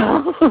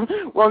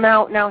 Well,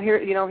 now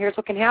here's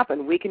what can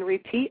happen. We can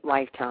repeat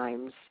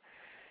lifetimes.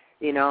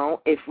 You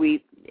know, if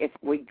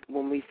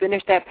when we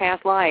finish that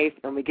past life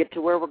and we get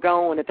to where we're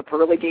going at the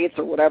pearly gates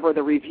or whatever,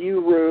 the review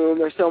room,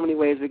 there's so many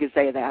ways we could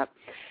say that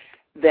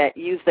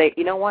you say,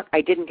 you know what, I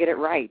didn't get it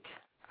right.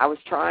 I was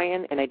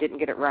trying and I didn't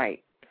get it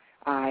right.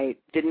 I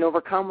didn't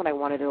overcome what I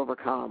wanted to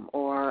overcome,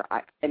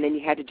 and then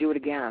you had to do it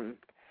again,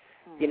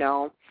 you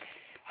know.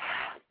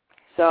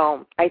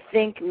 So I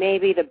think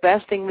maybe the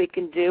best thing we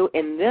can do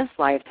in this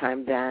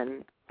lifetime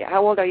then,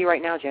 how old are you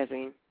right now,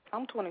 Jasmine?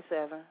 I'm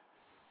 27.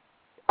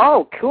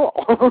 Oh, cool.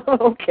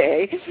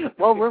 Okay.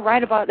 Well, we're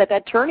right about at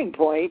that turning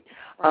point.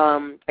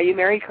 Are you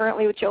married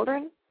currently with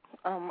children?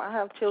 I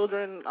have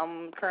children.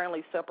 I'm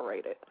currently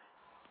separated.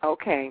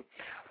 Okay.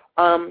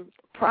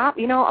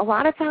 You know, a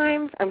lot of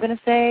times I'm going to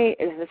say,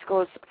 and this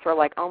goes for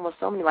like almost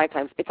so many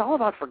lifetimes, it's all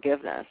about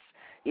forgiveness.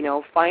 You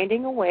know,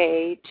 finding a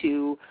way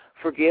to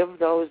forgive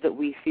those that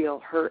we feel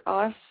hurt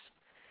us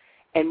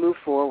and move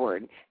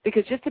forward.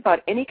 Because just about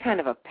any kind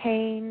of a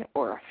pain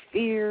or a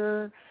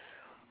fear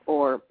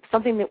or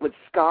something that would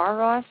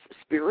scar us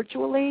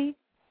spiritually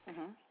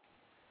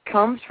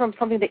comes from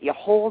something that you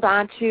hold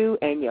on to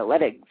and you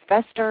let it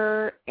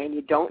fester and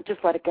you don't just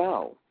let it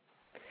go.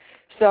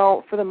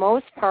 So for the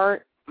most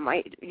part,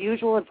 my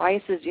usual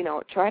advice is, you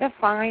know, try to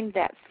find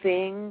that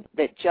thing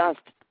that just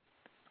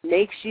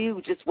makes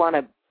you just want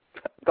to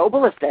go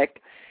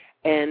ballistic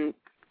and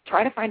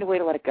try to find a way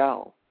to let it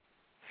go.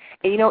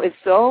 And, you know, it's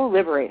so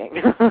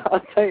liberating.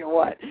 I'll tell you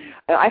what.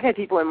 I've had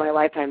people in my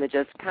lifetime that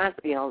just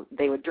constantly, you know,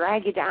 they would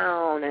drag you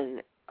down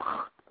and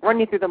run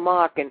you through the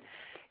muck. And,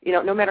 you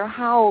know, no matter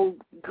how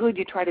good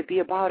you try to be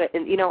about it,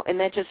 and, you know, and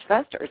that just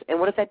festers. And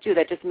what does that do?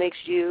 That just makes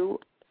you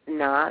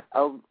not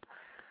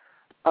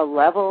a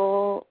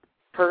level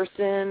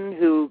person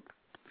who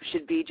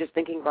should be just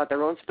thinking about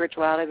their own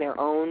spirituality, their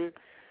own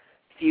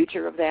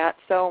future of that.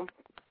 So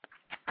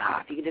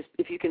do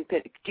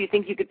you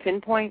think you could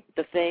pinpoint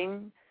the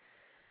thing?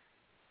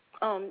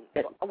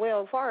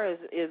 Well, as far as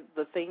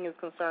the thing is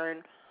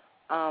concerned,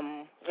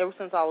 ever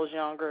since I was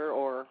younger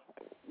or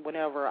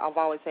whenever, I've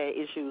always had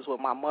issues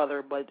with my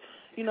mother. But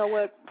you know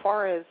what? As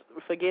far as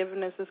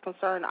forgiveness is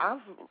concerned,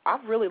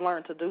 I've really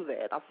learned to do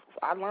that.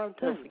 I learned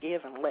to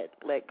forgive and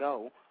let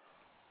go.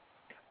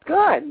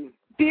 Good,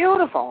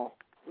 beautiful.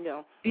 You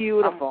know,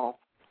 beautiful.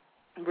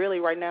 Really,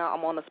 right now,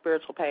 I'm on a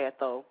spiritual path,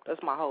 though.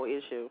 That's my whole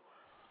issue.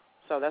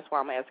 So that's why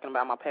I'm asking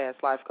about my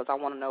past life, because I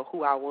want to know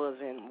who I was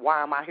and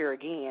why am I here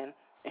again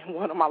and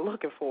what am I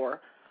looking for.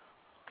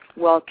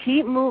 Well,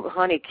 keep moving,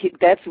 honey.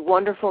 That's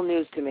wonderful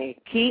news to me.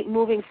 Keep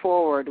moving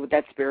forward with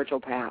that spiritual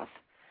path.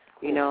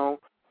 Cool. You know,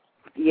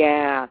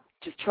 yeah.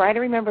 Just try to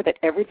remember that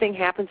everything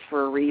happens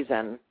for a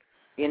reason.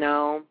 You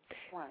know,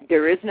 right.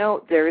 There is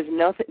no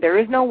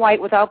white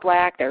without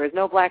black. There is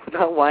no black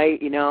without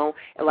white. You know,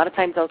 a lot of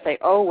times they'll say,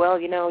 "Oh, well,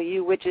 you know,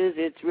 you witches,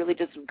 it's really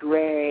just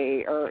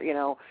gray," or you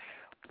know,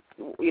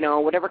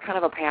 whatever kind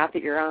of a path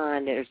that you're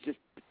on. There's just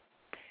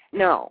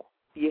no.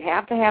 You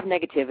have to have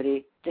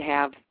negativity to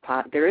have.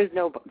 There is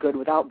no good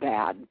without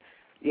bad.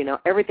 You know,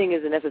 everything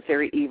is a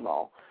necessary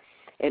evil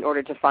in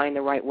order to find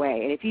the right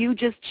way. And if you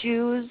just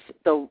choose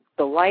the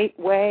light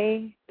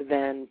way,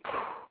 then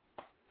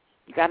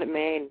you got it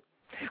made.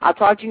 I'll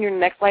talk to you in your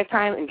next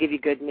lifetime and give you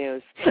good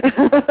news.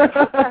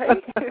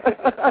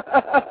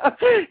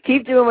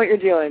 Keep doing what you're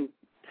doing.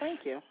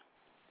 Thank you.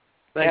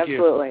 Thank you.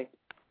 Absolutely.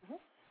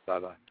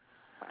 Bye-bye.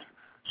 Bye.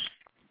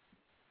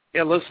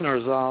 Yeah,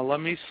 listeners, let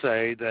me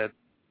say that,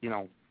 you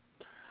know,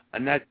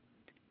 Annette,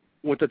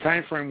 with the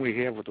time frame we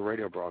have with the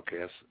radio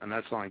broadcast, and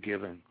that's only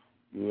given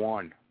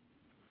one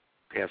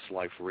past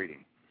life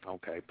reading,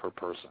 okay, per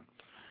person.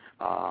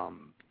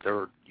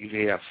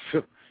 You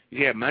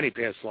have many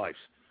past lives.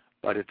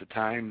 But at the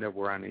time that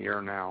we're on the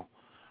air now,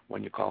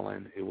 when you call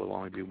in, it will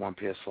only be one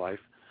past life.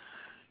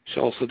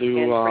 She'll also do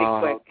pretty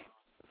quick.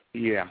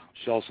 Yeah,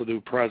 she'll also do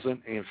present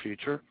and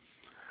future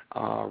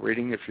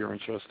reading if you're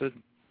interested.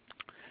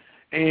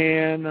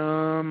 And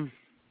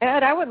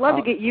Ed, I would love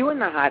to get you in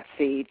the hot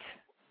seat.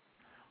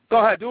 Go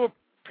ahead, do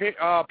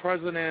a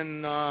present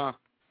and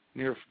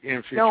near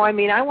and future. No, I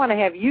mean I want to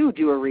have you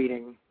do a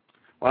reading.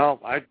 Well,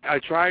 I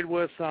tried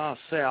with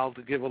Sal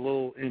to give a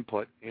little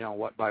input, you know,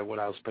 what I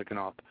was picking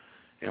up.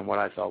 And what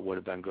I thought would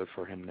have been good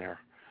for him there.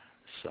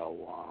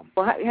 So.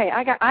 Well, hey,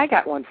 I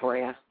got one for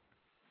you.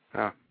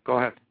 Go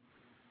ahead.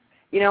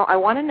 You know, I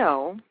want to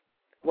know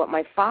what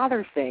my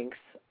father thinks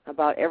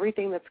about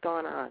everything that's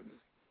gone on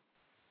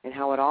and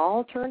how it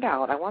all turned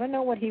out. I want to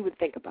know what he would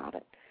think about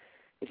it,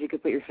 if you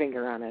could put your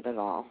finger on it at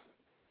all.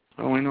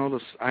 Oh, I know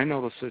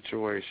the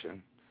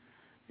situation.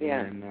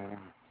 Yeah. And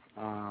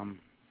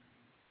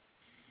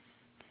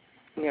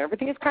you know,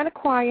 everything is kind of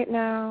quiet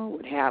now.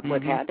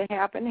 What had to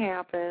happen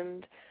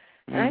happened.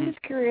 And I'm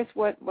just curious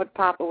what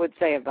Papa would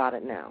say about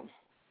it now.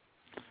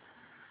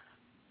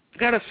 I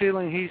got a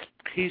feeling he's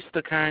he's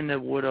the kind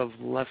that would have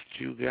left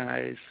you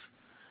guys.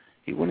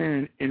 He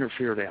wouldn't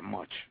interfere that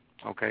much,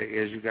 okay,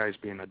 as you guys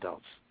being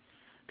adults,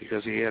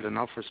 because he had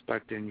enough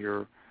respect in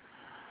your,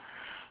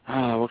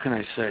 what can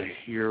I say,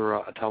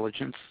 your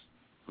intelligence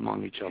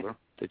among each other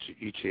that you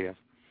each have.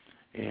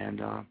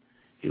 And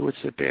he would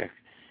sit back.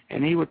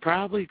 And he would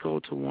probably go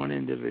to one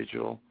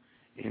individual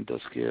and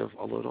just give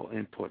a little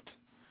input.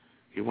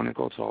 He wouldn't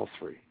go to all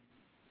three,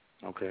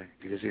 okay,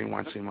 because he didn't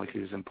want to seem like he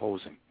was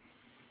imposing.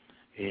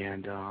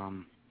 And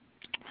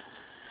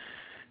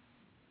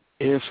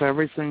if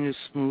everything is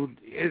smooth,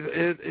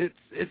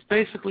 it's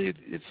basically,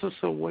 it's just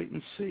a wait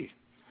and see.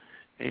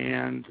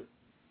 And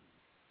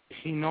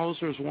he knows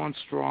there's one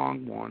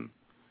strong one,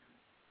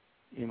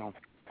 you know,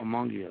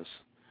 among us.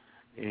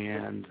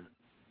 And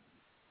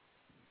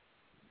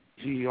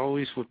he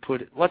always would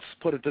put it, let's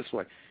put it this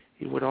way,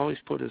 he would always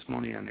put his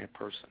money on that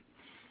person.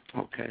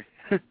 Okay.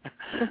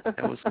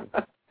 That was good.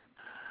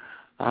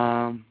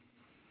 How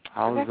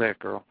was that,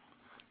 girl?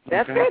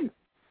 That's okay. good.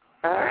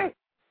 All right.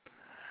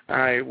 All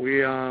right,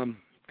 we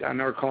got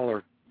another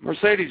caller.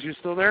 Mercedes, you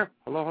still there?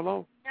 Hello,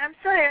 hello? I'm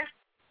still here.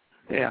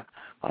 Yeah.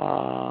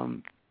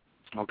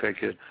 Okay,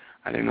 kid.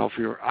 I didn't know if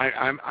you were,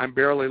 I'm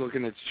barely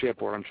looking at the chat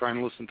board. I'm trying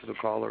to listen to the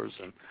callers,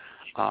 and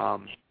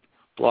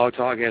Blog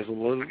Talk has a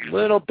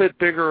little bit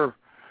bigger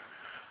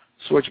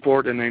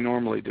switchboard than they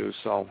normally do,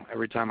 so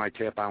every time I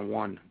tap on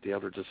one, the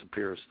other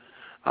disappears.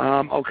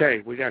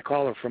 Okay, we got a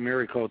caller from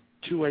area code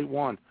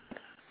 281.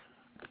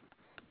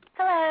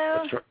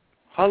 Hello.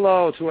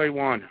 Hello,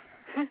 281.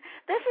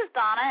 This is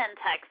Donna in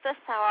Texas.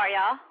 How are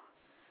y'all?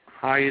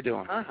 How you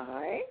doing?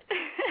 Hi.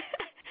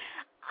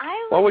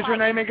 What was your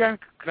name again?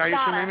 Could I use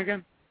your Donna. name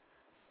again?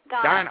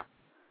 Donna.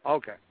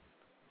 Okay.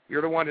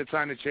 You're the one that's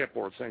on the chat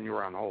board saying you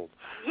were on hold.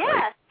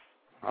 Yes.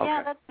 Right? Yeah,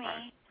 Okay. that's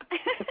me.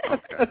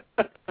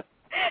 Okay.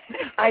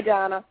 Hi,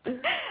 Donna.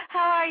 How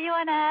are you,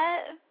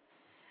 Annette?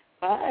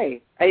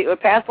 Hi. Are you a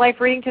past life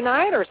reading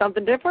tonight or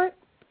something different?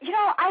 You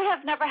know, I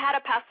have never had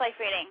a past life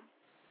reading.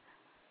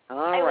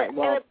 All right. I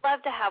Well, would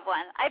love to have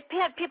one. I've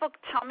had people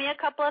tell me a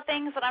couple of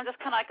things, and I'm just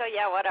kind of like, oh,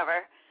 yeah,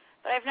 whatever.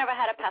 But I've never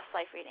had a past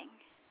life reading.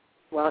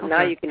 well,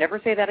 now you can never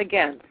say that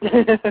again.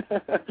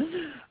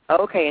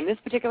 Okay, in this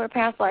particular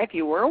past life,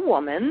 you were a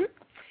woman,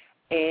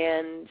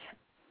 and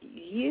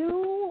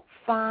you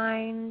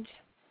find,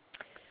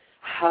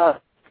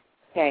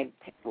 okay,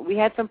 we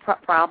had some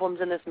problems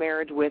in this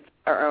marriage with,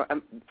 or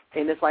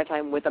in this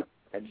lifetime with a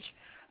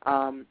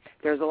marriage.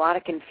 There's a lot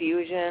of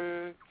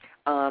confusion.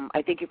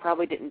 I think you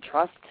probably didn't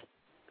trust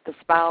the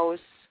spouse.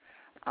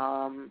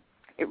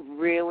 It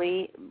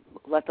really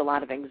left a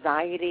lot of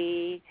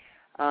anxiety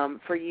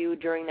for you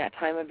during that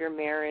time of your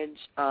marriage.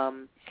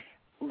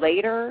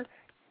 Later,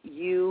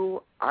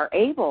 you are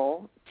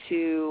able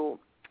to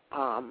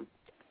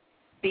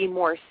be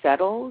more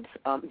settled.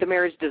 The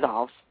marriage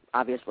dissolves,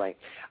 obviously.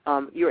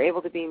 You're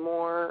able to be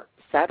more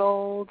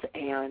settled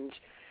and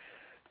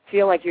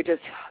feel like you're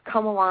just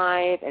come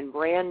alive and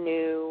brand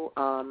new.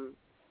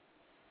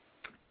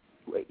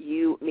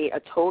 You meet a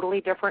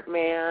totally different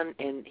man,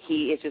 and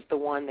he is just the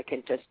one that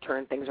can just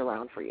turn things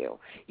around for you.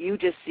 You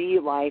just see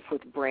life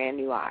with brand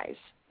new eyes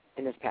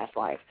in this past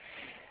life.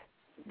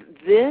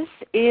 This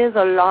is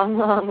a long,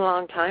 long,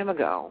 long time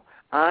ago.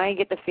 I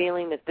get the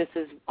feeling that this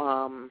is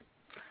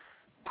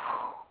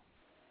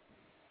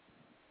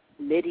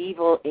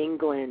medieval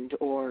England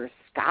or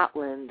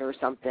Scotland or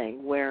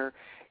something where,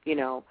 you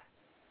know,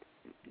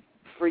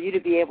 for you to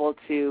be able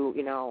to,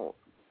 you know,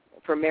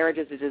 for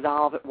marriages to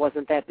dissolve, it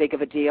wasn't that big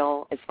of a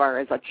deal as far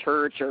as a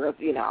church or,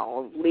 you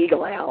know,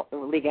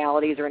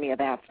 legalities or any of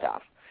that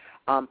stuff.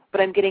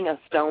 But I'm getting a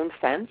stone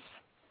fence.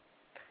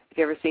 Have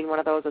you ever seen one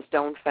of those, a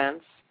stone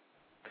fence?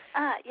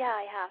 Yeah,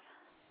 I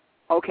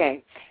have.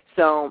 Okay.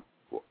 So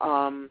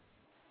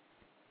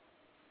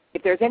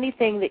if there's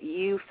anything that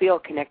you feel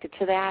connected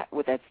to that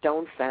with that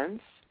stone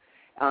fence,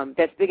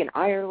 that's big in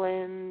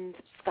Ireland,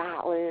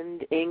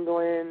 Scotland,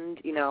 England,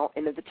 you know,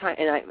 and at the time,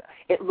 and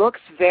it looks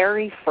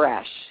very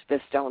fresh, this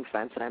stone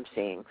fence that I'm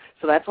seeing.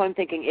 So that's why I'm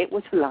thinking it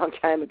was a long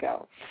time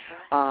ago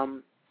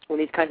when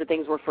these kinds of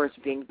things were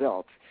first being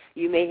built.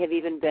 You may have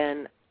even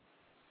been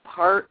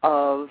part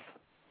of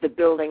the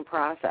building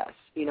process.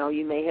 You know,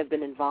 you may have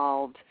been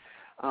involved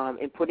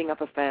in putting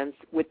up a fence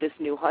with this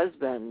new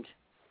husband,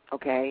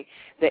 okay,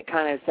 that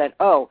kind of said,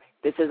 oh,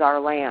 this is our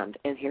land,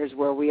 and here's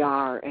where we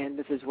are, and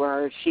this is where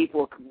our sheep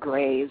will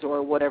graze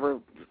or whatever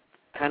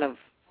kind of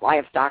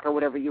livestock or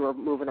whatever you were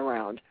moving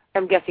around.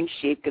 I'm guessing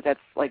sheep because that's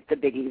like the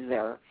biggies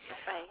there.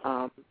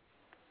 Right.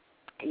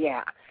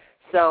 Yeah.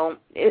 So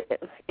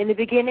in the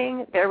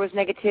beginning, there was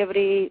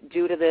negativity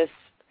due to this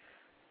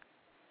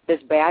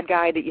bad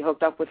guy that you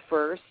hooked up with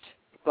first,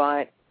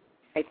 but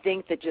I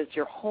think that just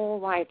your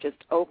whole life just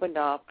opened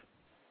up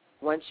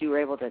once you were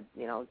able to,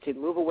 you know, to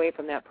move away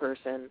from that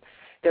person.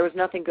 There was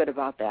nothing good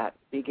about that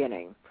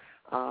beginning.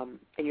 And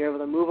you're able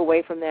to move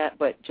away from that,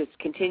 but just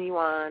continue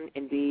on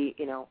and be,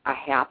 you know, a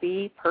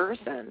happy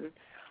person.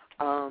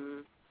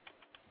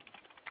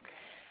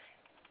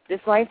 This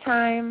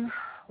lifetime,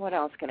 what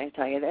else can I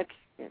tell you? That's,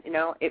 you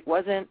know, it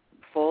wasn't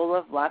full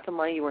of lots of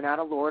money. You were not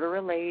a lord or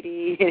a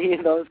lady, any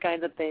of those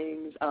kinds of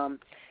things.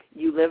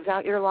 You lived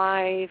out your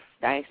life.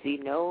 I see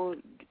no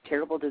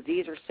terrible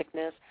disease or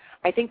sickness.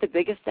 I think the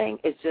biggest thing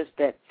is just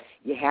that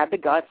you had the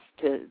guts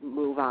to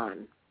move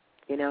on.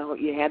 You know,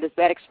 you had this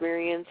bad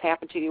experience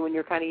happen to you when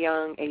you're kind of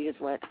young, and you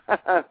just went,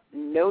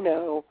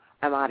 no,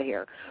 I'm out of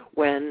here.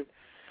 When,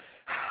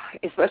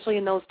 especially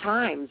in those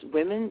times,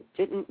 women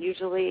didn't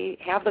usually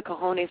have the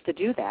cojones to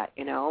do that,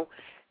 you know,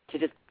 to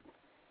just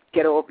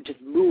get over, just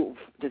move,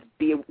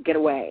 get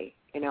away,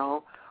 you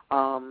know.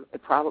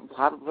 It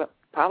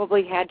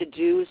probably had to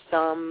do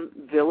some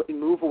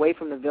move away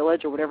from the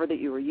village or whatever that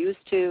you were used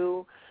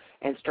to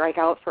and strike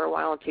out for a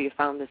while until you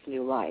found this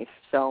new life.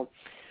 So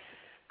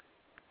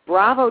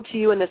bravo to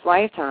you in this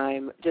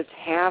lifetime, just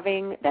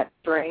having that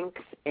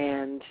strength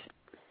and,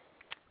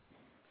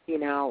 you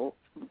know,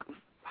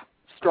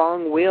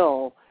 strong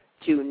will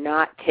to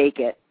not take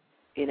it,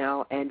 you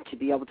know, and to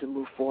be able to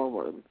move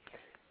forward.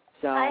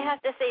 So I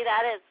have to say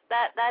that is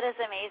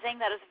amazing.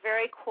 That is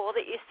very cool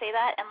that you say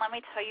that, and let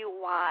me tell you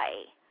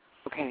why.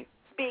 Okay.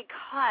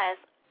 Because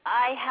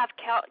I have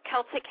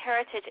Celtic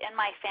heritage in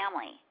my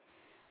family,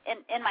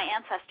 in my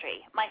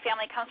ancestry. My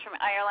family comes from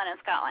Ireland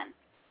and Scotland.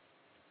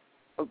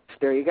 Oh,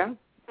 there you go.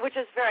 Which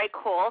is very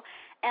cool.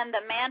 And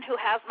the man who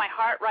has my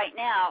heart right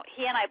now,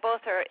 he and I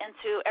both are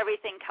into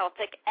everything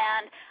Celtic.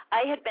 And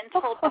I had been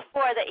told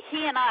before that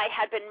he and I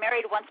had been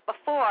married once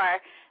before,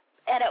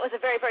 and it was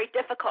a very, very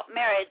difficult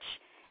marriage.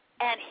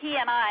 And he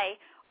and I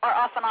are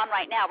off and on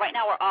right now. Right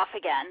now we're off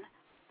again.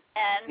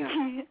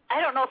 And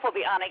I don't know if we'll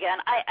be on again.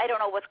 I don't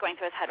know what's going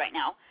through his head right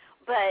now.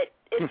 But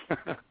it's...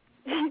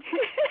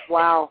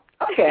 Wow.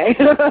 Okay. Which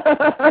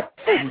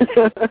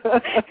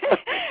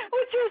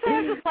was,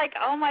 I was just like,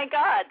 oh my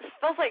God, this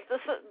feels like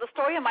this is the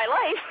story of my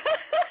life.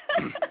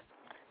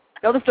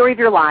 No, the story of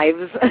your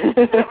lives. Right,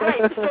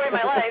 the story of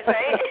my life,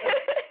 right?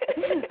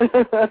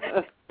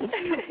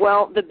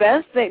 Well, the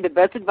best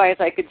advice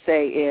I could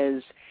say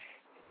is,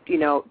 you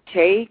know,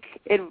 take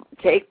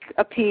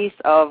a piece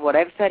of what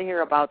I've said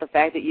here about the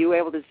fact that you were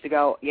able to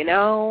go, you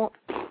know,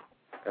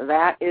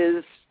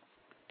 there's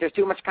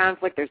too much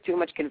conflict, there's too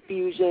much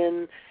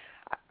confusion.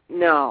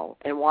 No,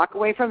 and walk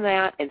away from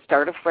that and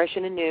start afresh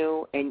and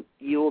anew, and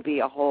you will be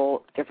a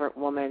whole different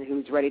woman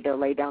who's ready to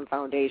lay down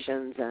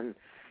foundations and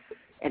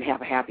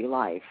have a happy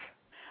life.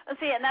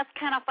 See, and that's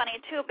kind of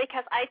funny, too,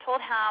 because I told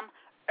him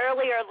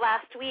earlier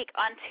last week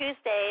on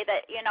Tuesday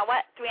that, you know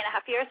what,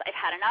 3.5 years, I've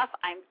had enough,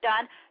 I'm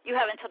done. You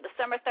have until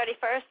December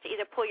 31st to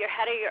either pull your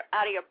head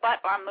out of your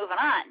butt or I'm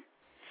moving on.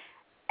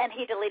 And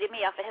he deleted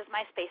me off of his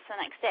MySpace the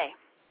next day.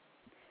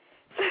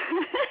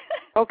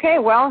 Okay,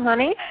 well,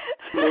 honey,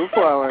 move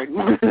forward.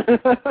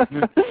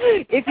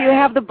 If you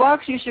have the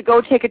bucks, you should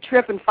go take a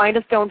trip and find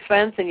a stone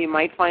fence, and you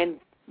might find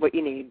what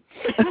you need.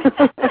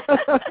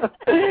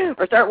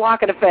 Or start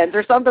walking a fence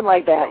or something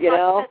like that, you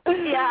know?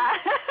 Yeah.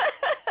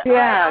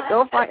 Yeah,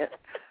 go find it.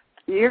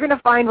 You're going to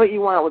find what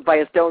you want by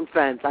a stone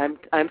fence, I'm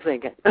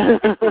thinking. Great.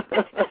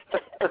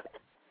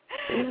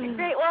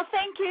 Well,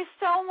 thank you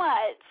so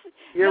much.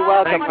 You're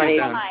welcome, honey.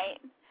 Night.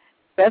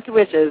 Best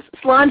wishes.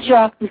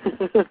 Sláinte.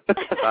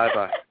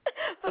 Bye-bye.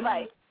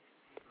 Bye-bye.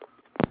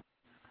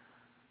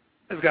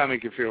 It's got to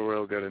make you feel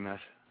real good, Annette.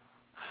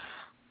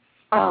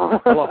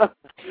 Oh. Hello.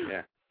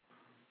 Yeah.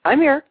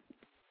 I'm here.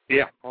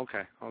 Yeah,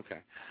 okay.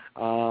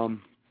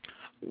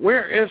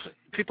 Where, if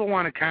people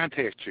want to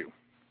contact you,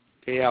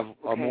 they have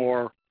a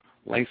more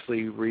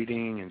lengthy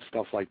reading and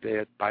stuff like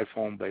that, by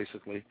phone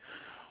basically,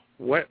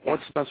 what's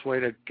the best way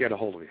to get a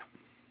hold of you?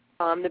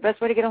 The best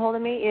way to get a hold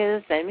of me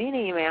is send me an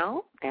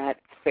email at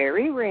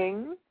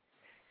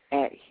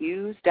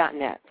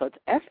fairyring@hughes.net. So it's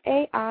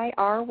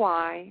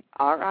FAIRYRING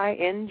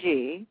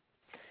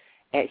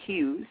at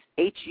Hughes,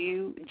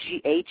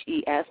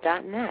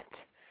 HUGHES.net.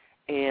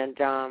 And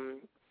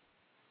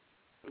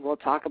we'll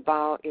talk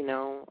about, you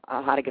know,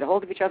 how to get a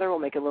hold of each other. We'll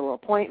make a little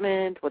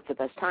appointment, what's the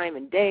best time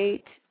and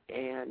date,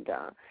 and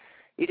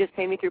you just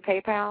pay me through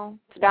PayPal.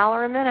 It's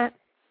 $1 a minute.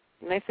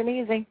 Nice and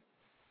easy.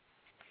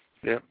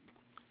 Yep.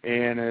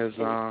 And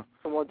and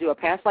we'll do a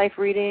past life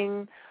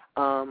reading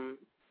to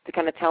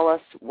kind of tell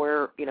us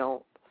where, you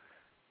know,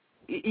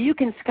 you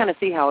can kind of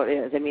see how it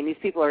is. I mean, these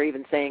people are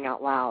even saying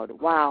out loud,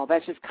 wow,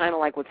 that's just kind of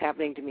like what's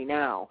happening to me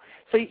now.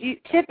 So you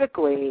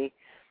typically,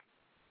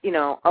 you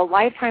know, a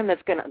lifetime that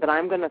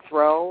I'm going to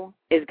throw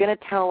is going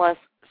to tell us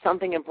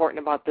something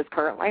important about this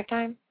current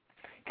lifetime,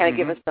 kind of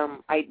give us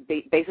some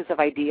basis of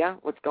idea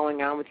what's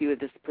going on with you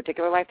at this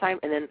particular lifetime.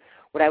 And then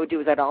what I would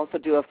do is I'd also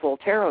do a full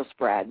tarot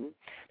spread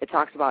that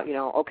talks about, you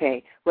know,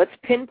 okay, let's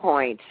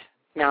pinpoint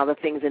now the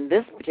things in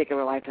this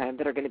particular lifetime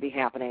that are going to be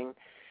happening,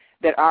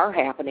 that are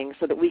happening,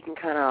 so that we can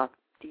kind of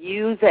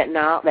use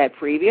that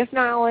previous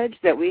knowledge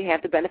that we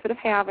have the benefit of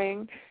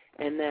having,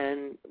 and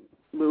then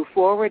move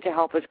forward to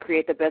help us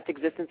create the best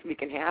existence we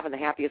can have and the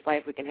happiest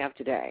life we can have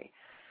today.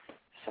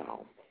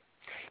 So,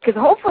 because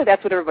hopefully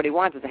that's what everybody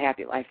wants, is a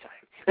happy lifetime.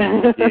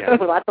 Yeah.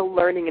 With lots of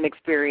learning and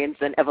experience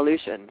and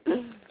evolution.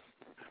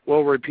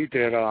 We'll repeat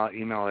that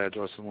email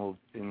address in a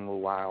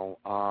little while.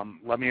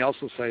 Let me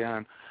also say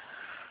on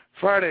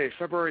Friday,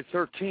 February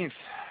 13th.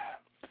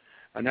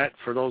 Annette,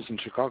 for those in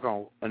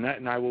Chicago, Annette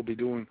and I will be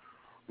doing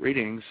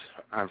readings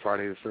on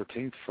Friday the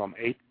 13th from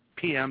 8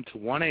 p.m. to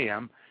 1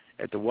 a.m.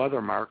 at the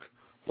Weathermark,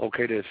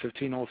 located at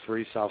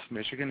 1503 South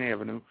Michigan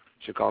Avenue,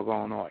 Chicago,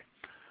 Illinois.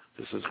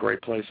 This is a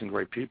great place and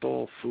great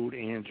people, food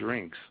and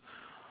drinks.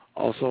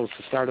 Also, it's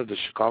the start of the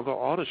Chicago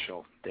Auto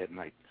Show that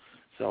night.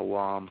 So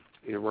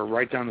we're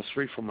right down the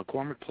street from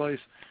McCormick Place.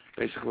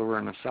 Basically, we're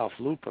in the South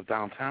Loop of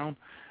downtown.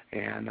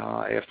 And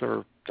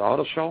after the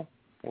auto show,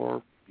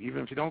 or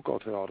even if you don't go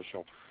to the auto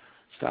show,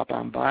 stop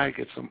on by,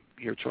 get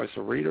your choice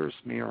of readers,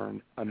 me or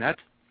Annette.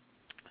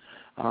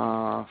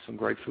 Some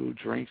great food,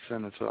 drinks,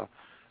 and it's a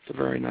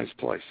very nice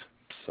place.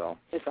 So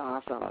it's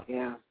awesome.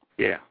 Yeah.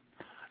 Yeah,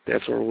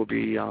 that's where we'll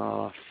be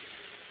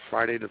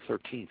Friday the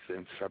 13th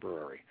in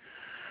February.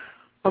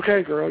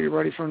 Okay, girl, you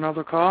ready for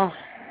another call?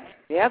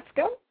 Yeah, let's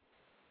go.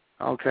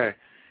 Okay,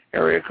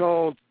 area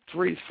code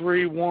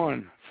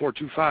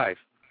 331-425.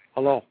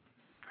 Hello.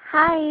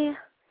 Hi.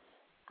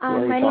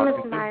 My name is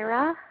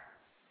Myra.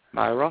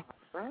 Myra?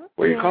 Where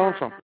are you calling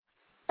from?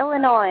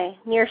 Illinois,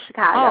 near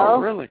Chicago.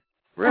 Oh, really?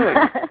 Really?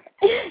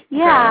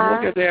 Yeah.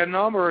 Okay, look at that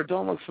number. It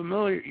don't look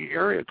familiar.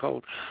 Area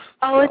code.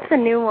 Oh, it's a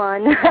new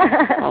one.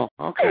 Oh,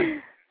 okay.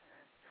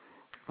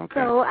 Okay.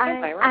 So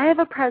I have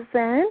a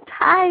present.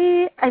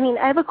 I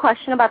have a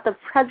question about the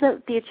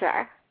present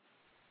future.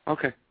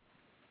 Okay.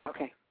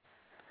 Okay.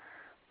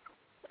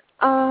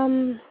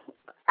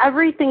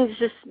 Everything's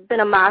just been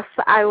a mess.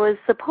 I was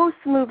supposed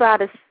to move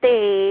out of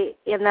state,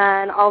 and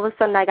then all of a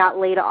sudden I got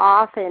laid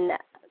off, and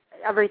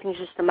everything's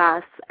just a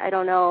mess. I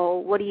don't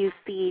know. What do you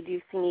see? Do you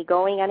see me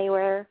going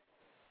anywhere?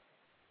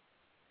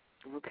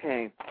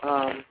 Okay.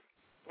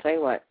 Tell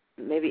you what,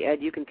 maybe, Ed,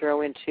 you can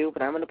throw in too,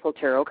 but I'm going to pull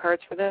tarot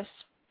cards for this.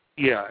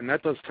 Yeah, and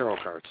that does tarot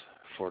cards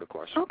for the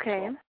question.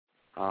 Okay.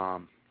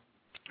 So,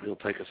 it'll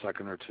take a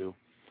second or two.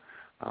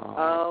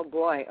 Oh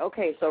boy.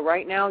 Okay, so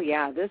right now,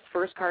 yeah, this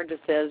first card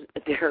just says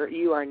this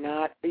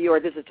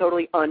is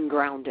totally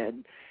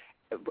ungrounded.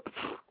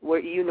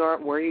 Where you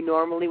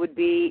normally would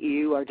be,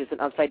 you are just an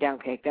upside down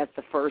cake. That's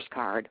the first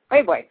card.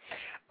 Hey boy.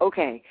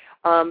 Okay.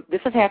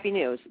 This is happy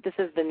news. This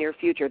is the near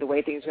future, the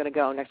way things are going to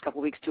go next couple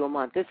of weeks to a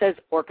month. This says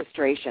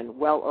orchestration,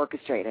 well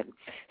orchestrated.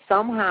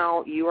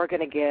 Somehow you are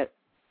going to get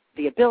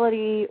the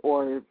ability,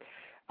 or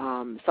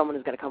someone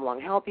is going to come along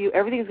and help you.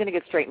 Everything's going to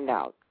get straightened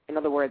out. In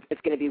other words,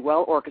 it's going to be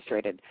well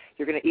orchestrated.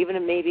 You're going to,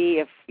 even maybe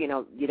if you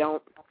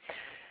don't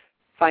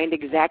find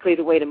exactly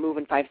the way to move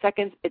in 5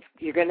 seconds,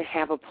 you're going to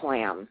have a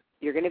plan.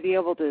 You're going to be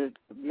able to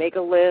make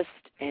a list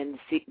and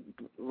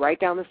write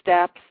down the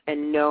steps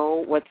and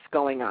know what's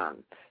going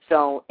on.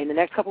 So in the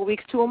next couple of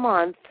weeks to a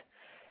month,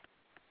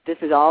 this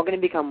is all going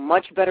to become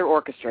much better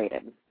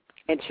orchestrated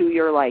and to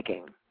your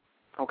liking.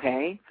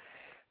 Okay?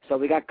 So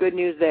we got good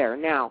news there.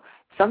 Now,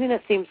 something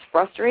that seems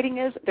frustrating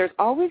is there's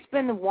always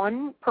been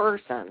one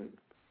person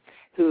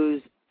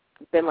who's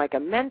been like a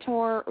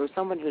mentor or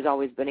someone who's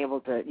always been able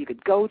to, you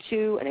could go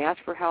to and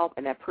ask for help,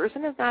 and that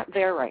person is not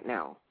there right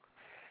now.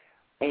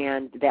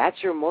 And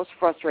that's your most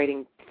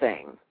frustrating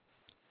thing,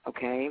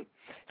 okay?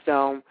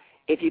 So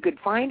if you could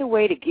find a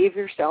way to give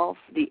yourself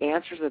the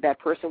answers that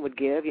person would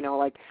give,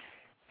 like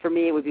for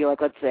me it would be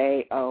like, let's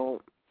say, one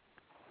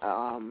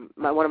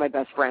of my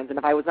best friends, and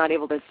if I was not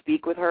able to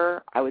speak with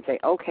her, I would say,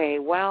 okay,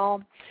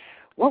 well,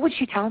 what would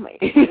she tell me?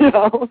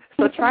 So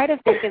try to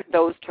think in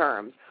those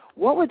terms.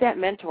 What would that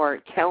mentor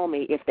tell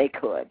me if they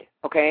could,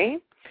 okay?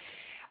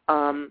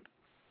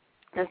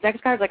 This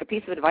next card is like a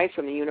piece of advice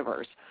from the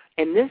universe.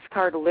 And this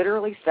card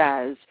literally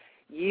says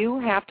you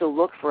have to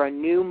look for a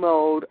new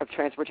mode of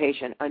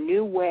transportation, a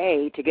new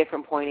way to get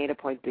from point A to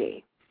point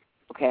B,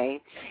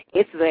 okay?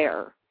 It's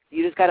there.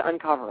 You just got to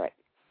uncover it.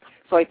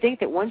 So I think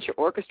that once you're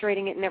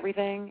orchestrating it and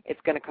everything,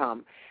 it's going to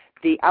come.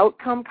 The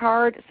outcome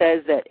card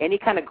says that any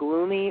kind of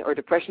gloomy or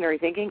depressionary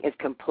thinking is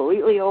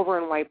completely over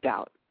and wiped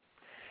out.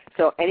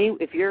 So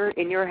if you're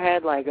in your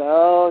head like,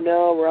 oh,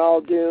 no, we're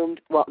all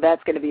doomed, well,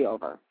 that's going to be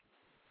over,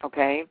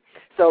 okay?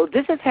 So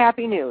this is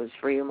happy news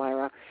for you,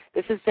 Myra.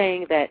 This is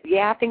saying that,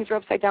 yeah, things are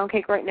upside down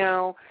cake right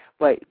now,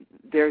 but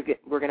we're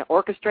going to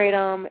orchestrate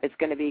them. It's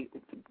going to be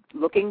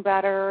looking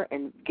better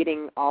and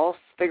getting all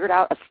figured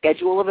out. A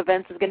schedule of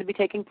events is going to be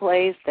taking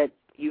place that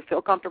you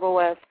feel comfortable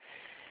with.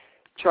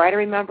 Try to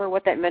remember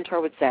what that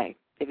mentor would say.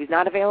 If he's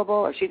not available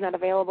or she's not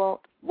available,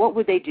 what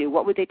would they do?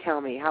 What would they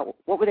tell me?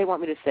 What would they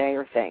want me to say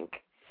or think?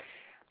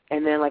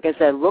 And then, like I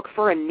said, look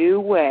for a new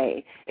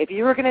way. If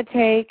you were going to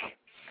take,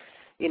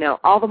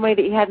 all the money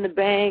that you had in the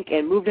bank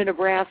and move to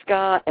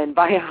Nebraska and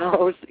buy a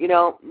house,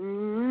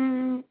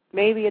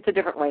 maybe it's a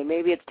different way.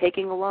 Maybe it's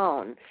taking a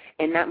loan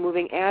and not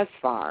moving as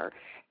far,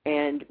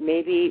 and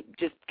maybe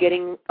just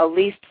getting at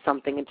least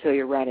something until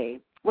you're ready,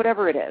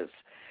 whatever it is.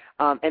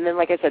 And then,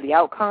 like I said, the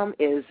outcome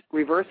is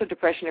reverse of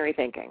depressionary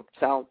thinking.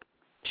 So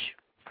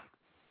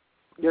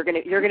you're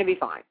gonna be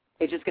fine.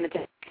 It's just going to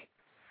take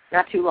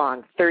not too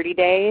long, 30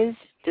 days,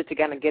 just to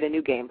kind of get a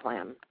new game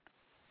plan.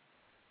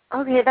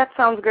 Okay, that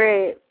sounds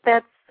great.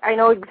 I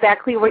know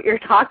exactly what you're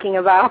talking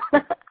about.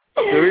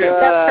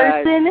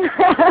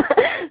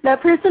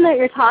 That person that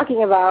you're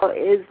talking about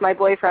is my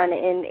boyfriend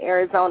in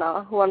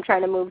Arizona, who I'm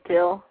trying to move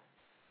to.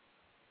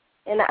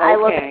 And I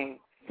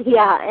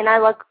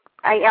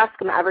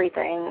ask him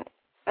everything.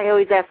 I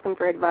always ask him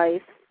for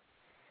advice.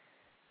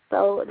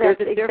 So that's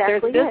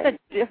exactly it.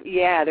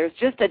 There's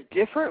just a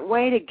different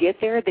way to get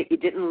there that you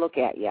didn't look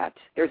at yet.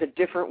 There's a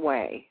different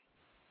way.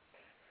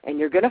 And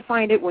you're going to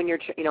find it when you're,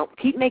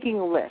 keep making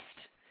a list,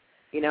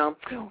 and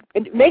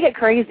make it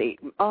crazy.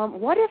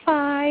 What if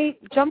I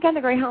jumped on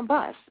the Greyhound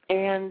bus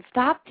and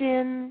stopped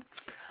in,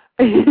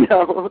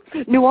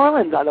 New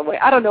Orleans on the way?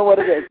 I don't know what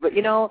it is, but,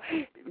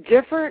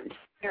 different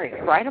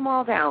areas. Write them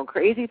all down,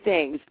 crazy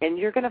things, and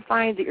you're going to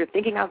find that you're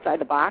thinking outside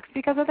the box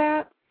because of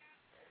that.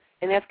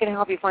 And that's going to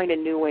help you find a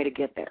new way to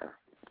get there.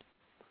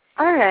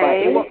 All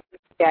right.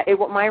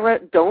 Myra,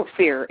 don't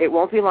fear. It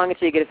won't be long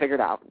until you get it figured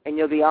out. And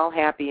you'll be all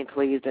happy and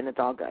pleased, and it's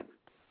all good.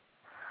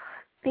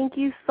 Thank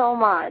you so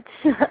much.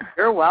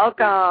 You're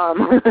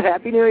welcome.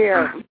 Happy New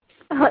Year.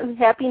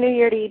 Happy New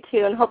Year to you,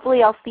 too. And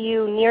hopefully I'll see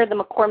you near the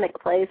McCormick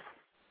place.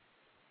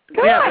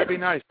 Good. Yeah, that'd be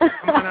nice. Come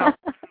on out.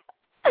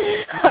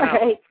 All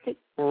right.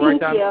 We're right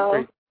down Thank you. the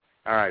street.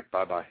 All right.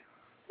 Bye-bye.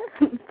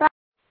 Bye.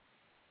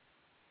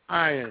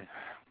 Hi.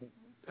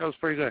 That was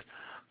pretty good.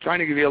 Trying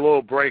to give you a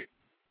little break,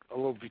 a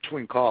little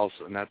between calls,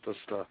 and that just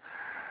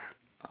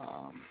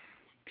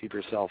keep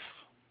yourself,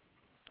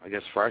 I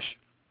guess, fresh.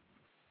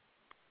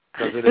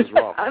 Because it is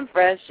rough. I'm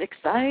fresh,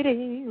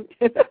 exciting.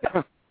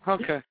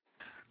 Okay.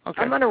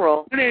 I'm on a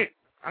roll. I'm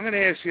going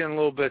to ask you in a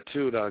little bit,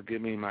 too, to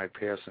give me my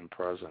past and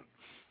present.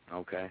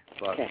 Okay?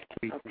 But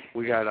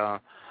we got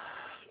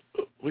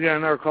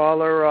another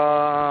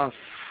caller,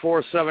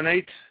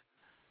 478,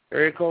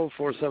 area code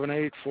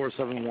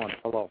 478-471.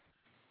 Hello.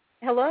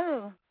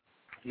 Hello.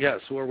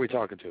 Yes, who are we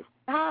talking to?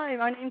 Hi,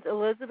 my name's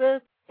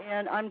Elizabeth,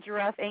 and I'm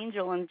Giraffe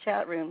Angel in the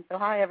chat room. So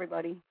hi,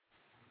 everybody.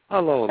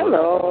 Hello. Elizabeth.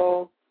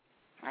 Hello.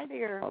 Hi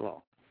there.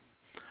 Hello.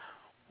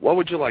 What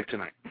would you like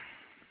tonight?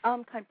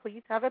 Can I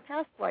please have a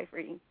past life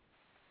reading?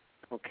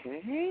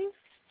 Okay.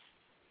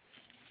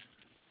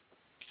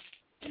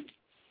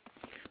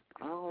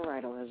 All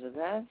right,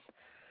 Elizabeth.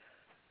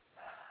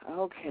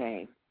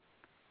 Okay.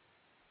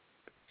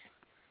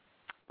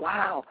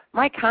 Wow,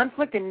 my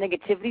conflict and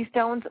negativity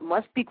stones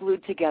must be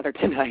glued together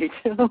tonight.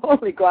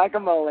 Holy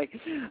guacamole.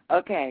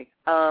 Okay,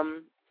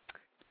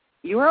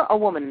 you were a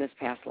woman in this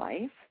past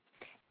life,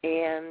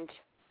 and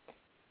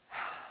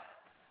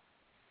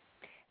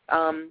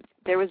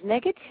there was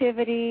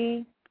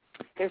negativity.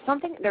 There's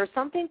something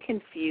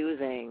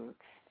confusing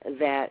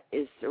that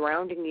is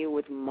surrounding you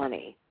with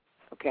money.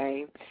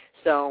 Okay,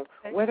 so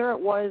whether it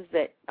was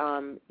that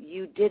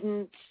you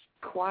didn't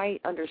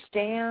quite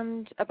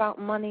understand about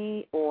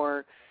money,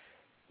 or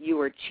you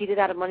were cheated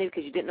out of money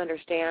because you didn't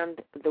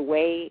understand the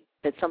way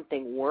that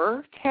something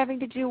worked having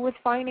to do with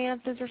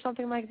finances or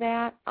something like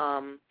that.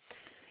 Some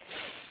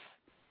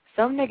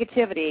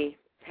negativity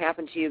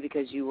happened to you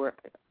because you were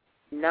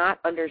not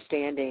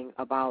understanding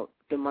about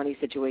the money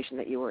situation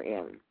that you were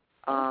in.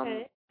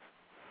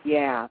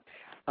 Yeah.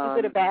 Is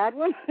it a bad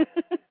one?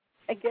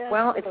 I guess.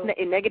 Well,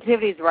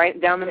 negativity is right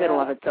down the middle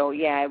of it, so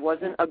yeah, it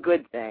wasn't a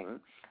good thing.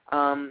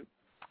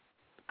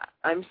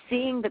 I'm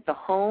seeing that the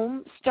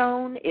home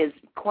stone is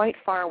quite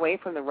far away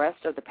from the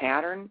rest of the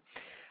pattern.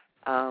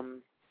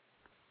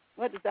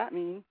 What does that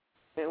mean?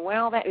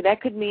 Well,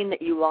 that could mean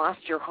that you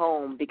lost your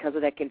home because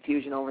of that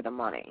confusion over the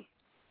money.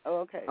 Oh,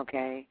 okay.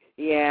 Okay.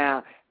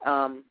 Yeah.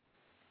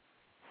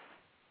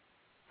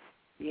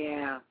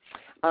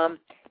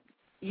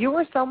 You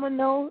were someone,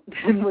 though,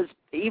 was,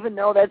 even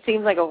though that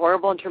seems like a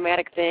horrible and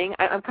traumatic thing,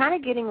 I'm kind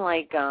of getting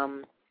like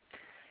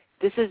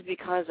this is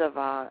because of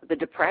the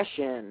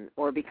Depression,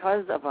 or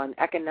because of an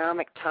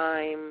economic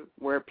time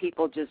where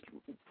people just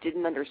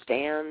didn't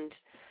understand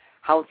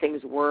how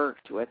things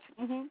worked with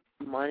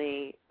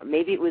money.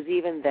 Maybe it was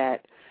even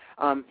that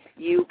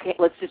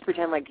let's just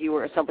pretend like you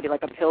were somebody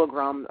like a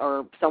pilgrim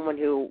or someone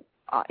who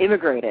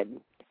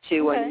immigrated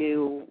to a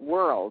new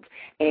world,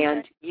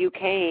 and you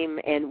came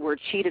and were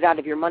cheated out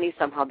of your money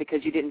somehow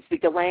because you didn't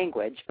speak the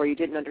language, or you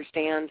didn't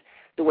understand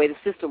the way the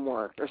system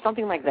worked, or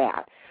something like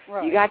that.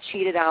 Right. You got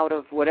cheated out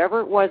of whatever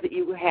it was that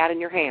you had in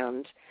your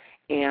hand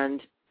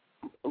and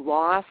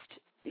lost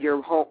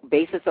your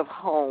basis of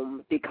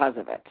home because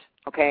of it,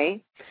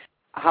 okay?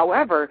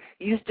 However,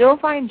 you still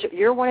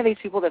you're one of these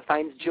people that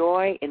finds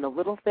joy in the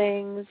little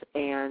things,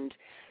 and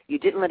you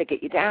didn't let it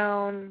get you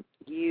down.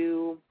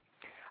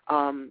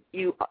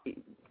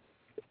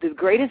 The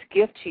greatest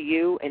gift to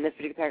you in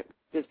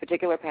this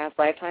particular past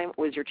lifetime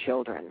was your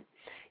children,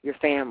 your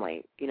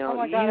family. Oh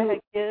my God, I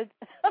had kids.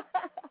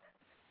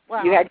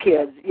 Wow. You had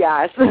kids,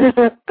 yes.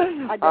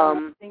 I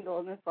am single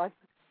in this life.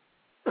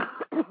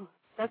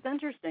 That's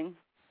interesting.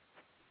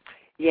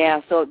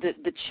 Yeah, so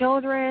the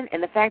children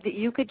and the fact that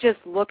you could just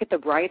look at the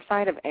bright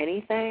side of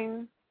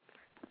anything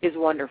is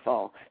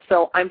wonderful.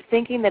 So I'm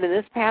thinking that in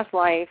this past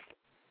life,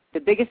 the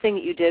biggest thing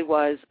that you did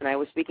was, and I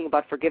was speaking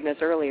about forgiveness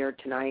earlier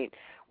tonight,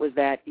 was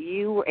that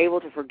you were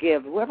able to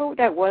forgive whoever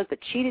that was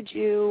that cheated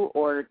you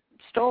or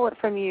stole it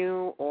from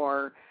you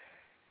or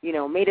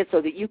made it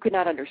so that you could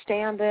not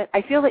understand it.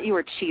 I feel that you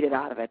were cheated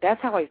out of it.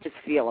 That's how I just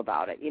feel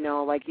about it.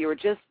 Like you were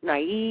just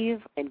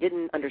naive and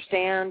didn't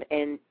understand,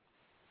 and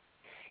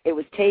it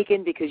was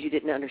taken because you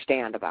didn't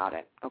understand about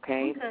it,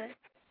 okay?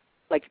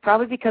 Like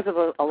probably because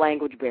of a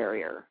language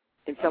barrier,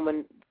 and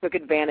someone took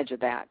advantage of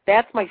that.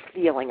 That's my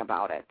feeling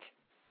about it.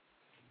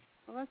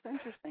 Well, that's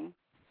interesting.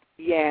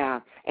 Yeah,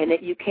 and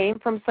that you came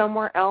from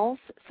somewhere else,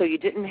 so you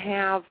didn't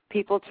have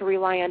people to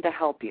rely on to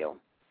help you.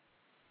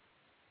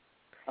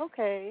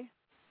 Okay.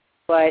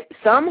 But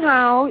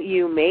somehow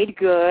you made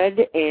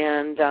good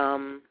and,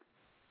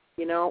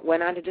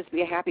 went on to just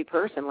be a happy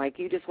person. Like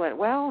you just went,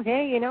 well,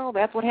 hey,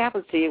 that's what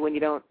happens to you when you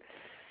don't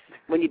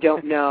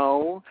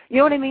know. You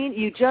know what I mean?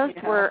 You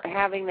just were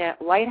having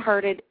that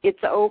lighthearted,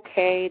 it's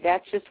okay,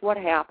 that's just what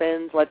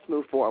happens, let's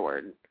move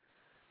forward.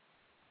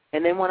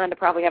 And then went on to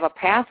probably have a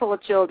past full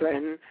of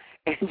children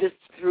and just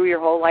threw your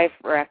whole life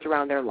wrapped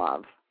around their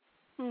love.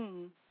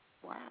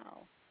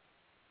 Wow.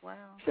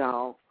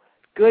 So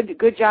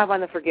good job on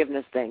the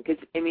forgiveness thing,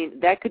 because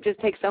that could just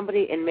take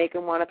somebody and make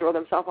them want to throw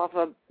themselves off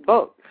a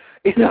boat.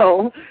 If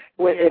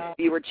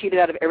you were cheated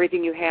out of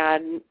everything you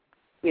had,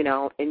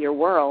 in your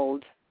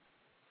world.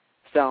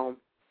 So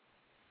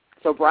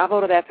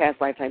bravo to that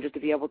past lifetime, just to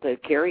be able to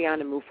carry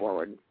on and move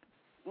forward.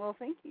 Well,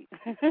 thank you.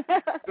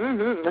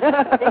 Mm-hmm.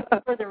 Thank you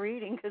for the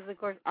reading, because of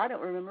course I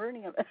don't remember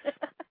any of it.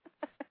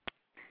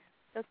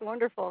 That's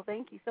wonderful.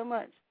 Thank you so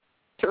much.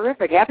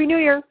 Terrific. Happy New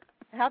Year.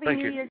 Happy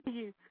New Year to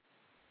you.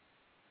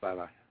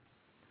 Bye-bye.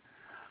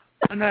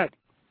 Annette,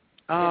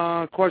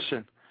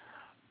 question.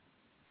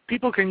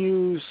 People can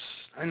use,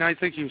 and I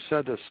think you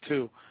said this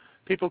too,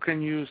 people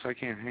can use, I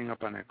can't hang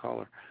up on that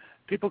caller,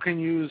 people can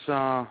use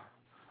a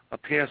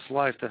past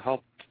life to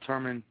help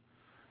determine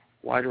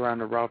why they're on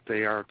the route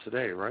they are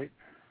today, right?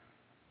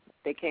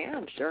 They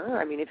can,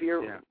 sure.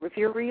 If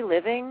you're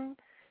reliving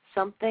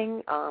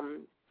something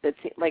that's,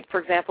 like, for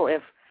example,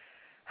 if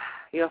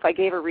I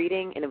gave a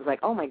reading and it was like,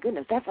 oh my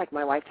goodness, that's like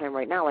my lifetime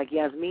right now, like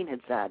Yasmin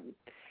had said.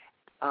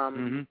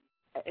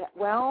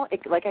 Well,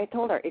 like I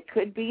told her, it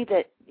could be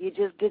that you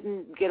just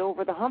didn't get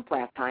over the hump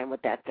last time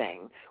with that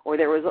thing, or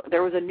there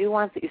was a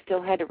nuance that you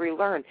still had to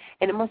relearn.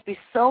 And it must be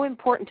so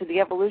important to the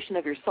evolution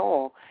of your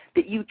soul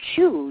that you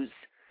choose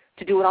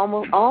to do it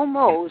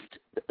almost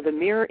the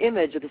mirror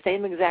image of the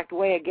same exact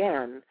way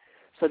again,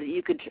 so that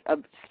you could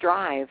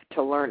strive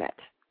to learn it.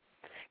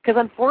 Because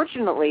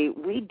unfortunately,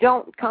 we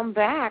don't come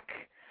back.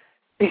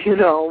 We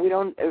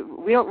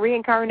don't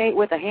reincarnate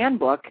with a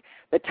handbook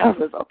that tells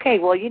us, okay,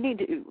 well, you need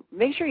to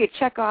make sure you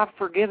check off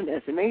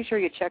forgiveness, and make sure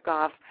you check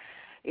off,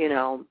 stay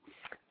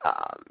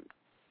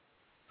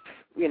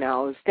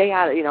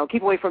out,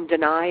 keep away from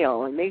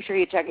denial, and make sure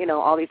you check,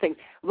 all these things.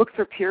 Look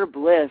for pure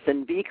bliss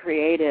and be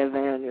creative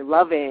and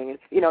loving.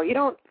 You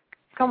don't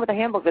come with a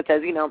handbook that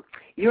says, you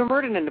were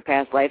murdered in the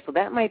past life, so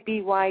that might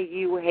be why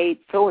you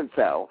hate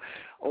so-and-so,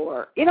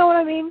 or, you know what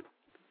I mean?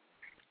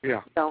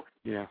 Yeah. So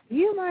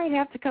you might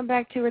have to come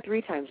back 2 or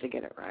 3 times to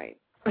get it right.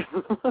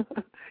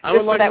 I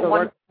would like that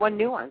to one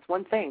nuance,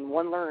 one thing,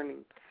 one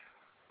learning.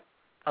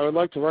 I would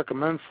like to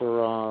recommend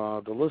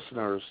for the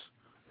listeners,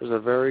 there's a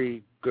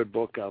very good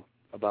book out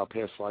about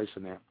past lives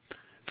in there.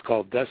 It's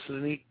called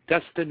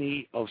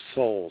Destiny of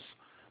Souls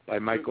by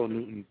Michael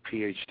Newton,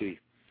 Ph.D.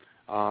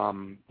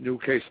 New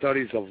case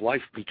studies of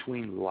life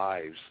between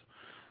lives.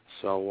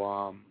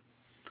 So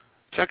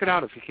check it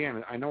out if you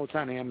can. I know it's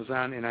on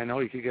Amazon, and I know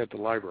you can get it at the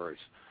libraries.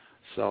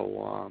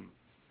 So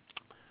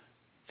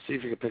see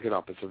if you can pick it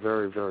up. It's a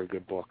very, very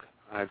good book.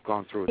 I've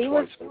gone through it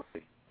twice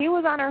already. He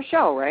was on our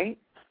show, right?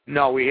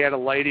 No, we had a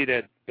lady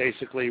that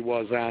basically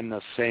was on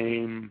the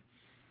same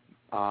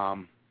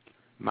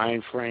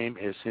mind frame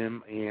as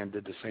him and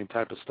did the same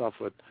type of stuff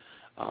with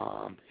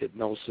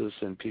hypnosis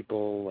and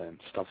people and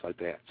stuff like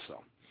that.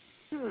 So.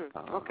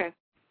 Okay.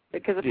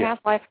 Because the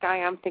past life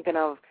guy I'm thinking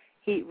of,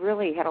 he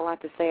really had a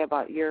lot to say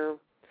about your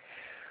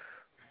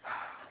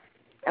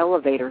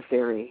elevator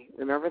theory.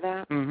 Remember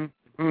that?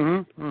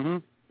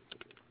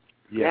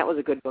 Yeah. That was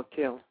a good book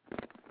too.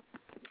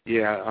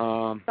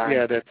 Yeah.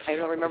 That's. I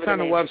don't remember. It's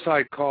on a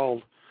website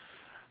called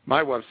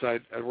my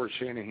website,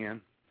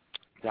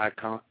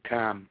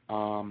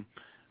 EdwardShanahan.com.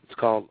 It's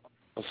called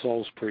A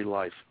Soul's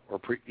Pre-Life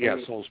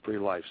Soul's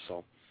Pre-Life.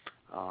 So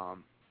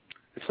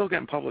it's still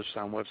getting published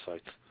on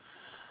websites.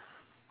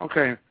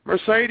 Okay,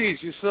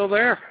 Mercedes, you still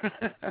there?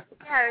 Yeah,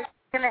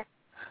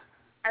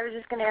 I was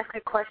just gonna ask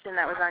a question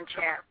that was on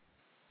chat.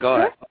 Go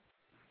ahead.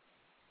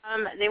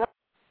 They want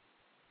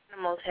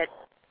animals had.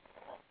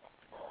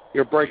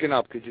 You're breaking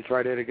up. Could you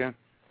try that again?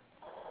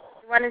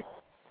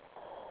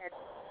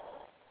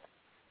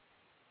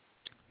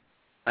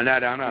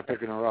 Annette, I'm not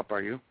picking her up.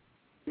 Are you?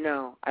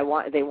 No,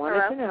 they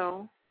wanted to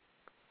know.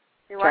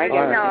 They wanted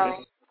to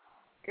know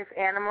if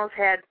animals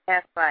had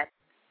passed by.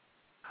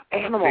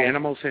 Animals. The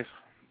animals have.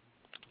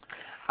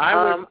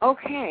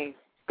 Okay.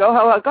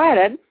 Go ahead,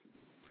 Ed.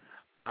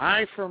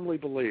 I firmly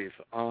believe,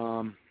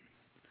 and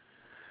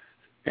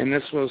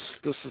this is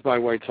by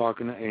way of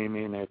talking to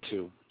Amy and that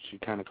too. She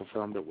kind of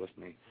confirmed it with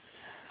me.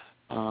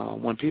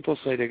 When people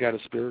say they got a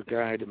spirit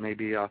guide, it may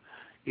be a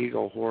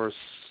eagle, horse,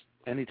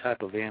 any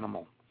type of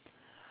animal.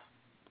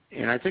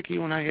 And I think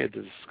you and I had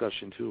the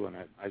discussion too, and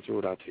I threw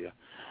it out to you.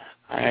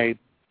 I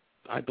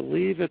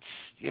believe it's,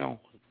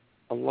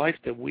 a life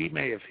that we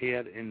may have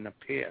had in the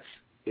past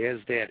as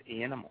that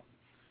animal,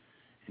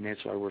 and that's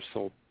why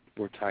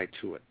we're tied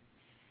to it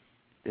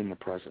in the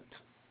present.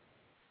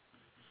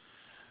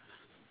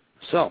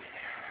 So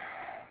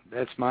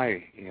that's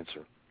my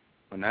answer.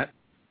 Annette?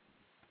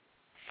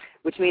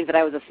 Which means that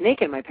I was a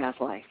snake in my past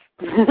life.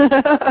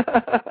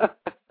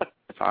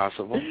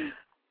 Possible.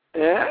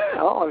 Yeah.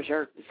 Oh, I'm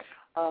sure.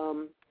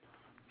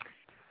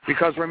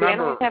 Because remember,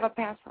 animals have a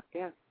past life.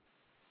 Yeah.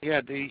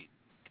 Yeah, the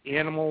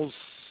animals,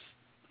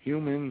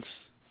 humans,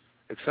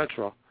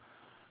 etc.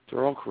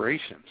 They're all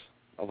creations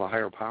of a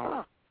higher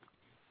power.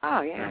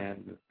 Oh yeah.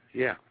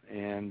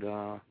 And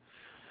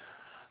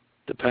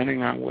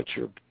depending on what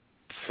your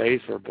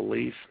faith or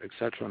belief,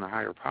 etc., in a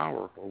higher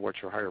power, or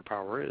what your higher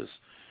power is,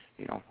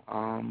 a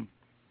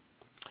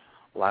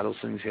lot of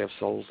those things have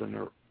souls in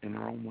their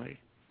own way,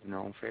 in their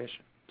own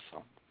fashion.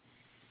 So.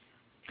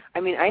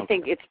 I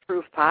think it's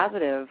proof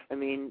positive.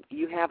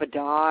 You have a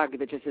dog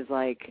that just is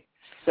like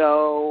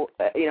so,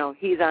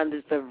 he's on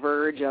the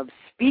verge of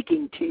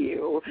speaking to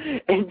you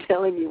and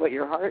telling you what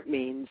your heart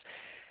means.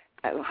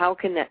 How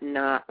can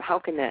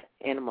that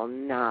animal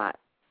not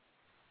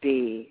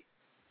be,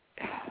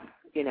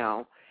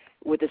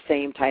 with the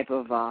same type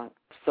of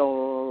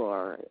soul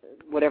or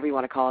whatever you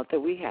want to call it that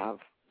we have?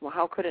 Well,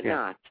 how could it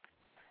not?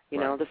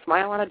 Right. The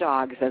smile on a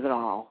dog says it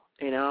all,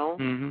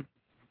 Mm-hmm.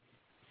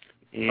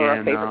 Or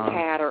a favorite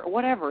cat, or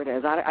whatever it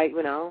is.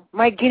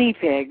 My guinea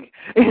pig,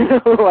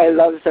 who I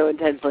love so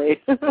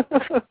intensely. Look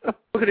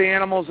at the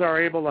animals that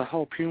are able to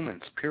help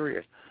humans,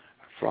 period.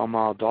 From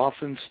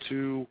dolphins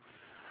to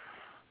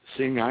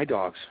seeing eye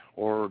dogs,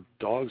 or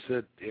dogs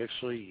that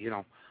actually,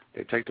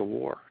 they take to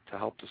war to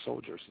help the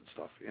soldiers and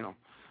stuff,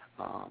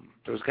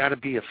 There's got to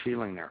be a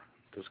feeling there.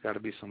 There's got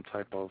to be some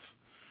type of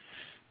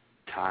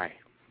tie.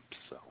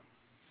 So,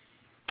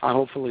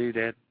 hopefully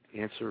that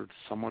answered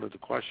somewhat of the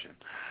question.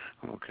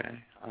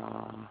 Okay.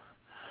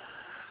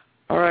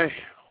 All right.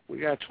 We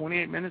got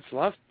 28 minutes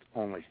left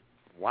only.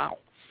 Wow.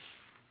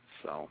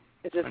 So.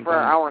 It's just for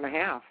an hour and a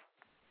half.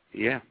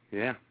 Yeah.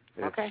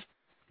 Okay.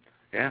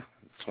 Yeah.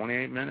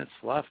 28 minutes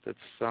left. It's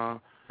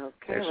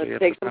okay. Let's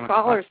take some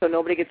callers so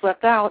nobody gets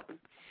left out.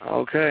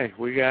 Okay.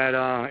 We got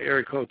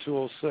area code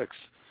 206.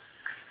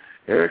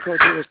 Area code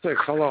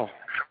 206. Hello.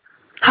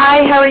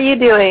 Hi. How are you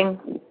doing?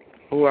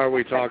 Who are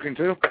we talking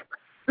to?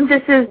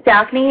 This is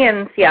Daphne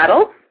in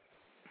Seattle.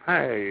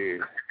 Hi.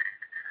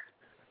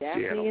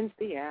 Daphne in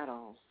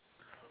Seattle.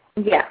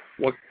 Yes.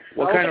 What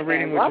kind of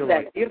reading would you like? I love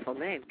that beautiful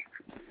name.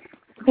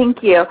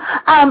 Thank you.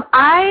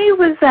 I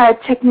was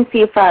checking to see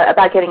if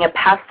about getting a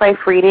past life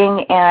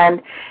reading,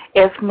 and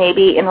if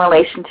maybe in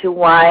relation to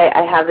why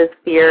I have this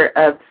fear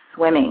of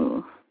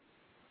swimming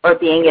or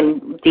being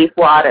in deep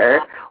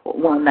water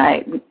when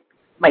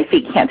my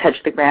feet can't touch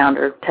the ground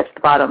or touch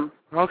the bottom.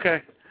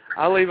 Okay.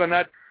 I'll leave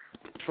Annette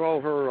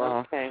control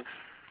her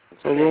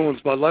ruins,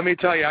 but let me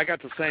tell you, I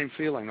got the same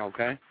feeling,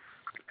 okay?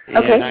 And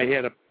okay. I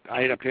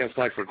had a past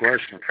life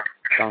regression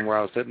down where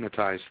I was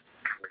hypnotized.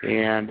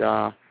 And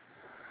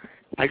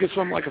I can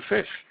swim like a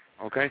fish,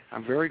 okay?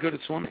 I'm very good at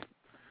swimming.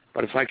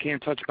 But if I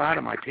can't touch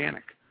bottom, I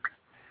panic.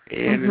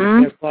 And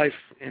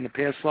in the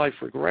past life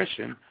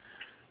regression,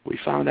 we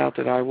found out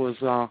that I was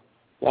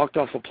walked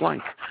off a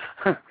plank,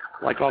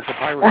 like off a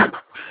pirate.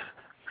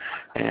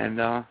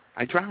 And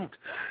I drowned.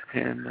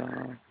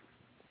 And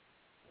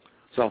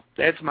so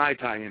that's my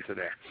tie into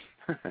that.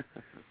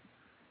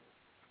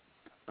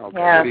 Okay,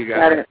 yeah, what do you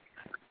got? It.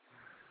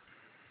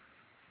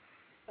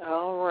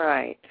 All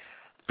right.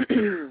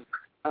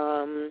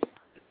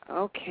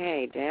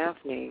 Okay,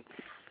 Daphne.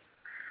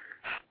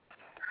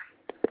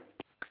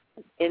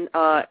 In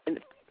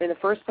the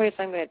first place,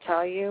 I'm going to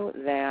tell you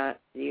that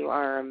you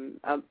are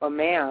a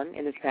man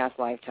in this past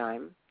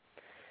lifetime.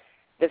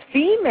 The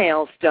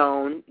female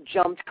stone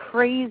jumped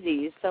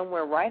crazy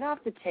somewhere right off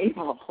the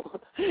table,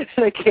 and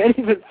I can't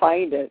even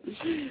find it.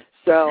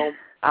 So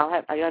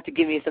you'll have to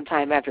give me some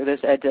time after this,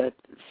 Ed, to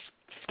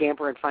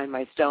scamper and find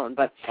my stone.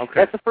 But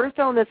that's the first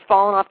stone that's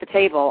fallen off the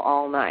table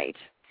all night.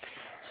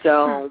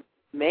 So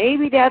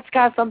maybe that's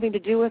got something to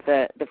do with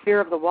it. The fear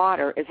of the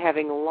water is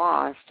having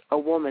lost a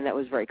woman that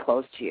was very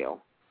close to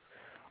you,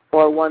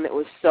 or one that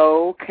was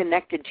so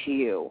connected to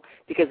you.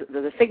 Because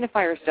the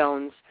signifier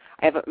stones,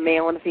 I have a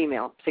male and a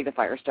female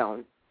signifier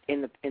stone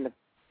in the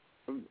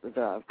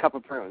cup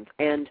of prunes,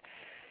 and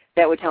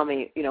that would tell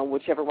me,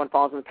 whichever one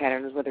falls in the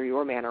pattern is whether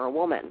you're a man or a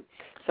woman.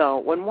 So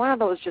when one of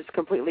those just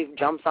completely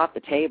jumps off the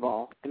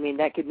table,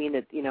 that could mean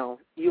that,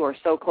 you are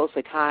so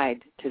closely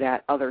tied to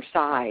that other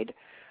side,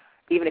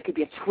 even it could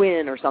be a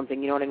twin or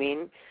something, you know what I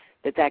mean,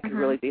 that could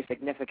really be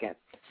significant.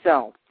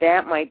 So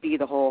that might be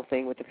the whole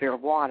thing with the fear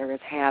of water, is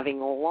having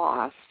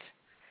lost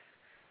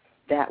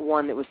that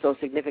one that was so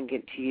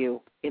significant to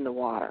you in the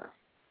water.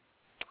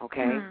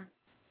 Okay?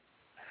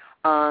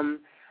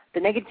 The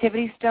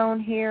negativity stone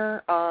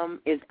here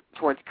is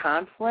towards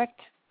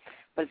conflict,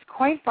 but it's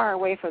quite far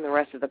away from the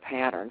rest of the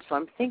pattern. So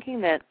I'm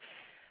thinking that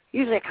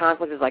usually a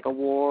conflict is like a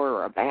war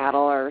or a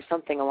battle or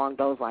something along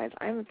those lines.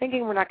 I'm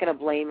thinking we're not going to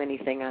blame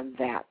anything on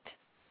that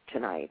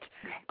tonight.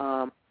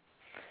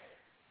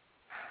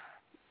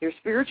 Your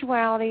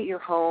spirituality, your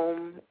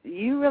home,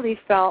 you really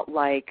felt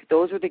like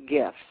those were the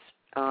gifts.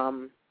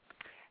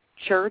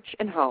 Church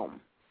and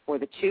home were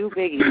the two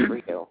biggies for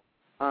you.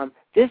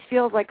 This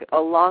feels like a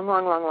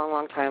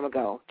long time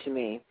ago to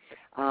me.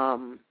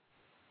 I'm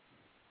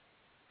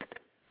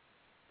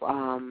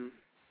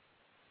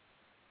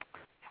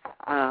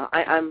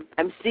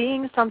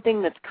seeing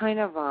something that's kind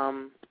of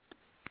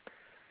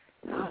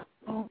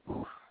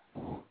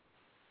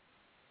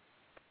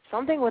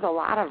something with a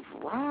lot of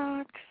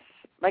rocks.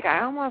 Like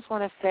I almost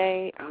want to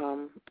say,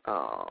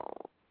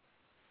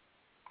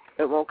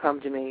 it won't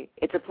come to me.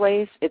 It's a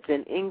place. It's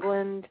in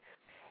England.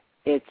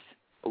 It's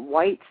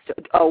White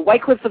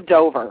Cliffs of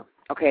Dover.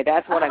 Okay,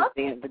 that's what I'm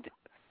seeing.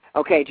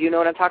 Okay, do you know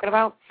what I'm talking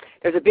about?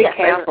 There's a big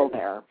castle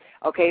there.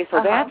 Okay,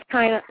 so that's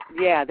kind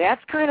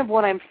of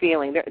what I'm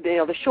feeling.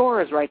 The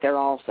shore is right there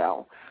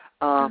also.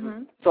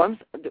 So I'm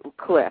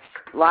cliffs,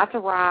 lots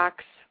of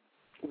rocks,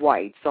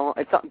 white. So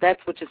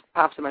that's what just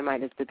pops in my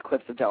mind is the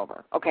Cliffs of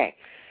Dover. Okay.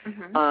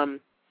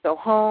 So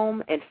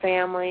home and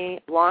family,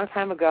 long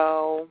time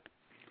ago,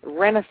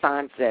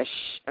 Renaissance-ish.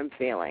 I'm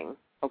feeling.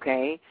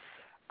 Okay.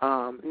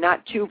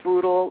 Not too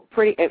brutal.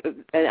 Pretty.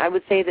 And I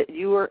would say that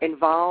you were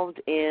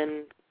involved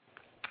in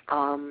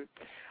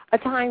a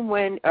time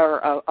when,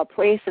 or a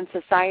place in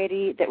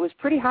society that was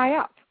pretty high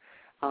up.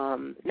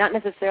 Not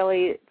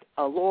necessarily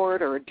a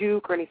lord or a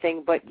duke or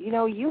anything, but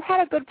you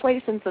had a good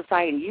place in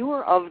society. You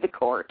were of the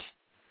court,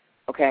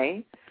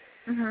 okay?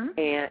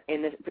 And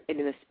in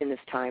this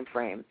time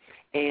frame,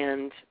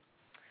 and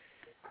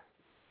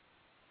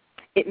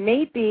it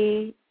may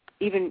be,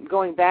 even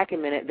going back a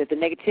minute, that the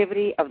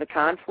negativity of the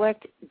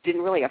conflict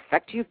didn't really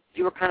affect you.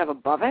 You were kind of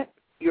above it.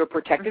 You were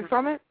protected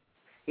from it.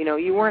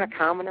 You weren't a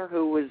commoner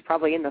who was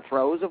probably in the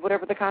throes of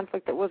whatever the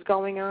conflict that was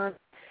going on.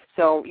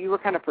 So you were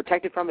kind of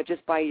protected from it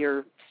just by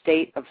your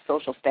state of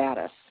social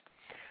status.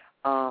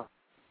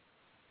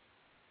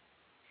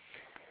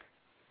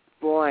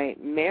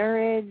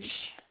 Marriage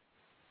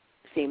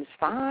seems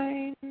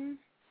fine.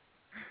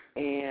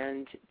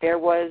 And there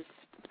was,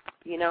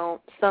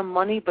 some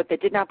money, but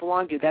that did not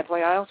belong to you. That's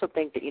why I also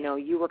think that,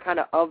 you were kind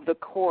of the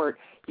court.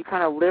 You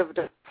kind of lived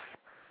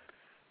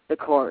the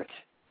court.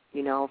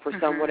 For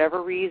some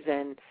whatever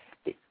reason,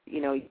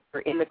 you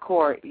were in the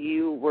court.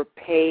 You were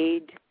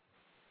paid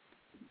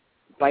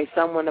by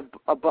someone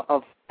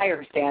of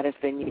higher status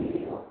than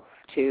you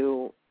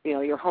to,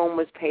 your home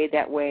was paid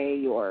that way,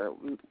 your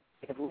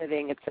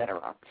living,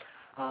 etc.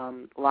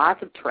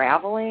 Lots of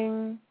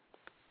traveling.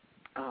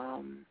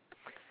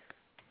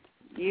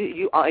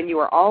 You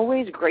are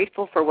always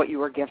grateful for what you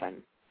were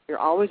given. You're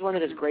always one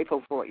that is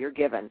grateful for what you're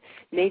given.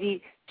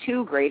 Maybe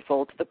too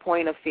grateful to the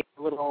point of feeling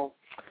a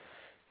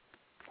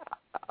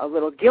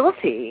little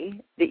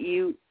guilty that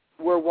you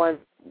were one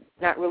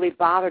not really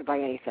bothered by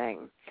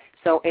anything.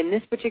 So in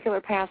this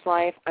particular past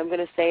life, I'm going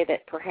to say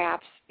that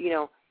perhaps,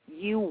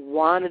 you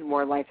wanted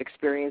more life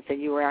experience than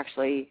you were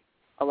actually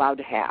allowed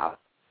to have.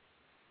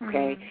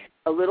 Okay?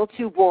 A little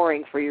too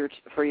boring for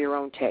your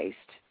own taste.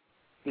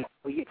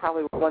 You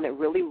probably were one that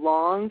really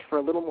longed for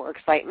a little more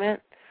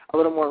excitement, a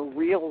little more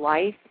real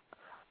life,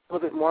 a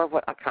little bit more of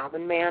what a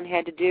common man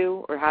had to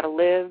do or how to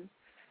live.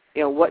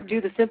 What do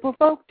the simple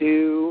folk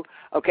do?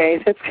 Okay,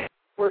 that's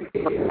where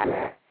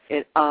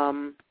it.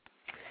 And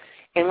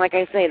like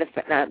I say,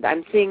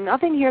 I'm seeing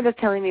nothing here that's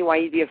telling me why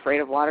you'd be afraid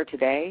of water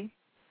today,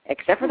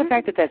 except for the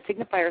fact that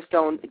signifier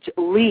stone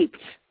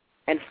leaped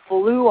and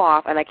flew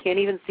off, and I can't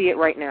even see it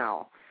right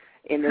now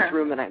in this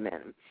room that I'm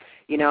in.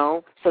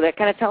 So that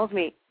kind of tells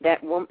me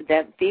that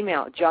that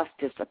female just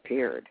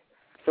disappeared.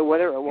 So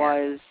whether it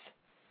was,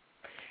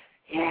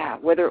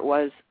 whether it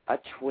was a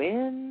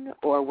twin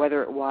or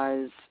whether it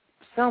was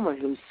someone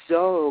who's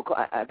so,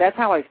 that's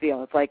how I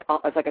feel. It's like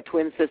a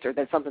twin sister.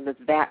 That's something that's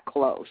that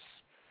close.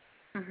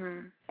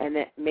 And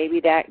that maybe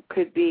that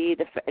could be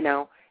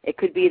it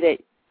could be that,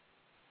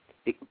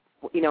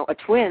 a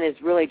twin is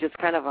really just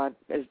kind of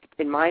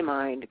in my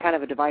mind, kind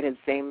of a divided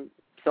same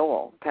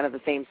soul, kind of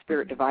the same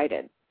spirit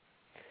divided.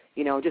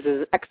 Just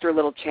an extra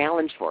little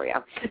challenge for you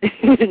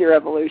in your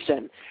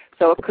evolution.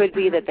 So it could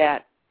be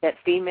that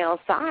female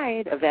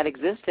side of that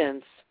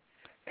existence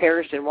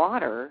perished in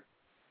water,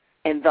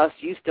 and thus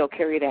you still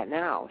carry that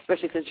now,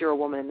 especially since you're a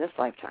woman in this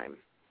lifetime.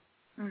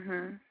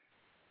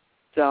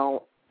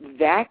 So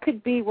that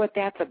could be what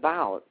that's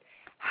about.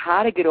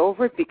 How to get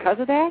over it because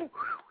of that?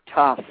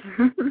 Tough.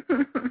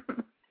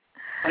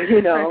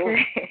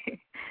 Okay.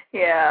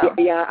 Yeah.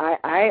 Yeah,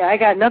 I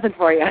got nothing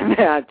for you on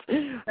that.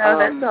 No,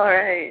 that's all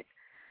right.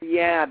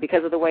 Yeah,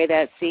 because of the way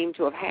that seemed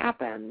to have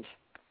happened.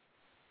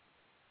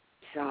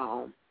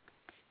 So,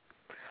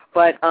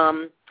 but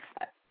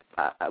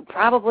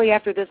probably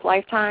after this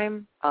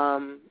lifetime,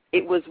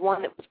 it was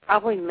one that was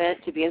probably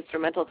meant to be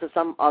instrumental to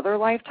some other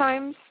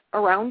lifetimes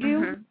around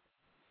you.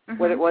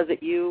 Whether it was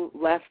that you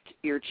left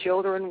your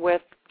children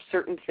with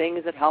certain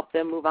things that helped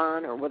them move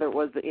on, or whether it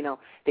was that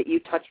that you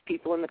touched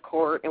people in the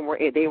court and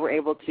they were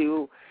able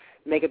to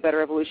make a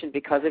better evolution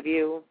because of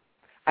you,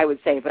 I would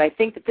say. But I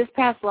think that this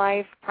past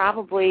life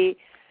probably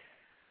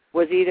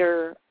was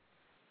either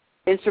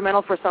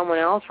instrumental for someone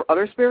else, for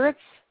other spirits,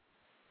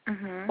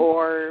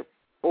 or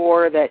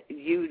that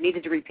you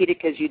needed to repeat it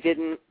because you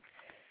didn't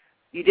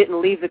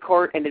leave the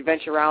court and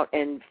adventure out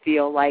and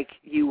feel like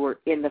you were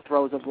in the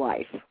throes of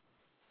life.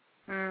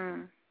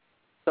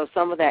 So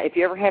some of that, if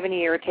you ever have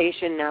any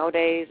irritation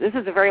nowadays, this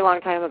is a very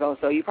long time ago,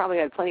 so you probably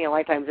had plenty of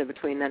lifetimes in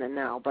between then and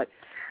now, but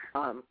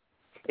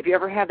if you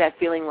ever have that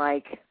feeling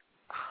like,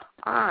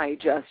 I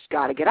just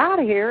got to get out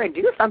of here and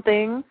do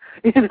something,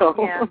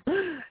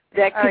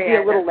 that could be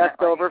a little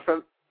left over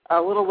from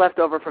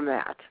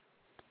that.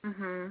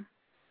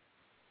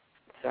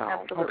 So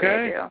Absolutely.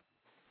 Okay.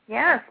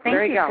 Yes,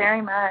 thank you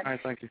very much. All right,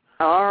 thank you.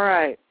 All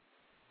right.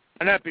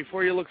 Annette,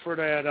 before you look for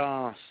that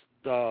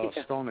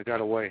stone that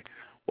got away,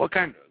 what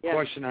kind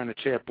question on the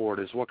chat board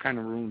is, what kind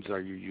of runes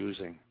are you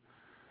using?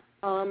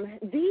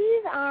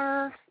 These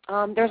are,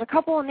 there's a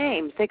couple of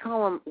names. They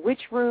call them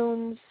witch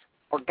runes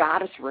or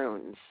goddess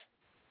runes.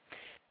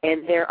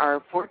 And there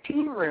are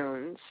 14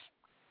 runes.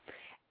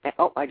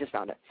 Oh, I just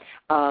found it.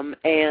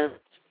 And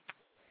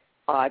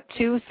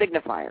 2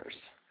 signifiers.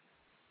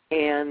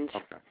 And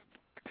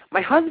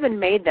my husband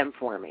made them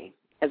for me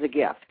as a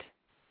gift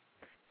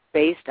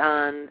based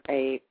on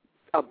a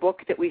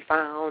book that we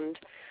found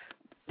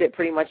that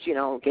pretty much,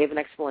 gave an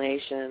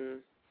explanation.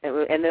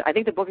 And I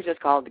think the book is just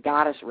called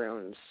Goddess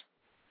Runes.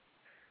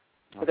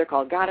 So they're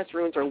called Goddess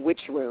Runes or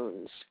Witch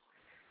Runes.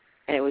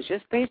 And it was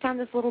just based on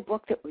this little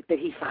book that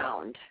he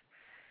found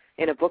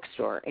in a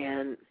bookstore.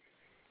 And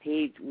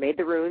he made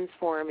the runes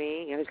for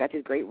me. He's got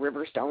these great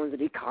river stones that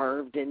he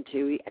carved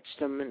into. He etched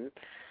them and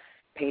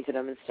painted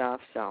them and stuff.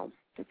 So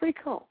they're pretty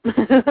cool.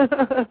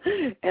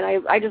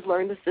 And I just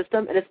learned the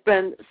system, and it's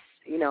been,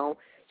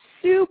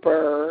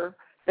 super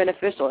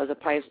beneficial as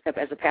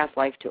a past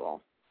life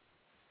tool.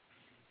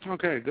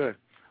 Okay, good.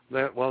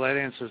 That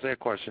answers that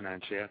question,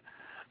 Chad.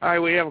 All right,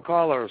 we have a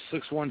caller,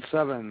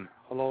 617.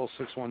 Hello,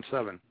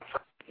 617.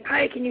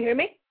 Hi, can you hear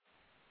me?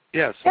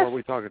 Yes, who are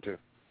we talking to?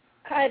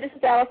 Hi, this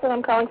is Allison.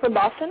 I'm calling from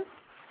Boston.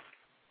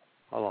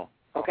 Hello.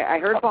 Okay, I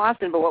heard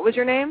Boston, but what was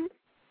your name?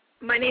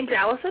 My name's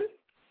Allison.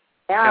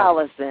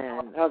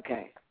 Allison,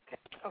 okay.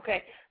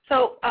 Okay,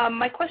 so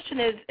my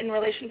question is in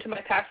relation to my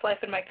past life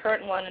and my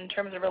current one in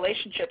terms of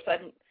relationships.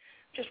 I'm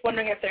just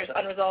wondering if there's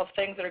unresolved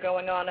things that are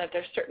going on, if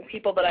there's certain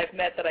people that I've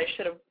met that I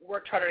should have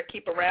worked harder to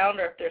keep around,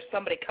 or if there's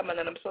somebody coming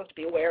that I'm supposed to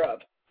be aware of.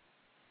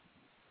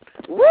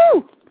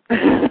 Woo!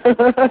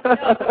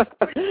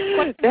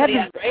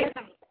 Right?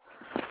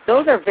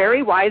 Those are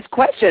very wise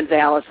questions,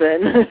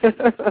 Allison.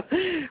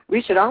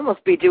 We should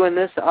almost be doing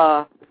this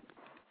off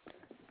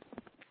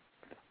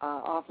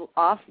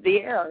the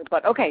air.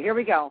 But, okay, here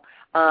we go.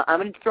 I'm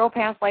going to throw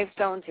past life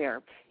stones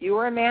here. You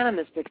were a man in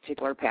this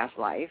particular past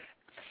life.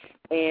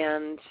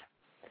 And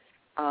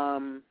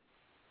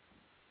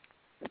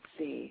let's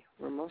see.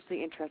 We're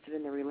mostly interested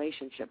in the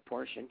relationship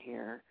portion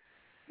here.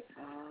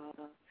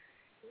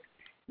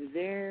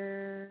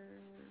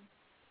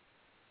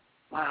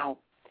 Wow.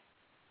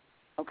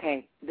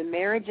 Okay, the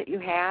marriage that you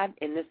had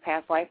in this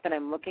past life that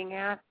I'm looking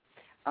at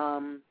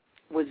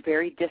was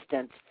very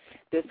distant.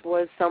 This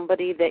was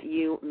somebody that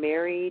you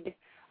married.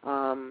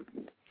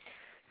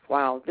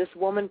 Wow, this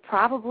woman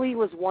probably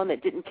was one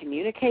that didn't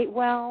communicate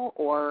well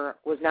or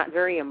was not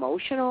very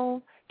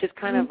emotional, just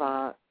kind of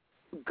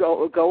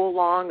go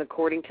along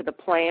according to the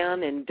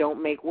plan and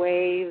don't make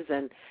waves,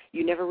 and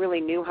you never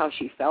really knew how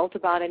she felt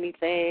about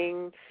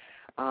anything.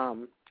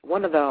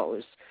 One of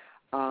those.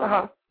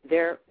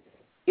 There.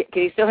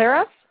 Can you still hear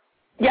us?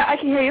 Yeah, I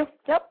can hear you.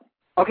 Yep.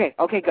 Okay,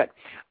 good.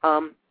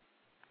 One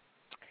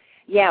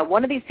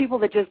of these people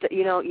that just,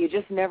 you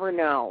just never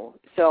know.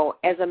 So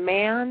as a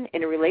man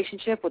in a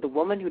relationship with a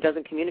woman who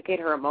doesn't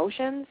communicate her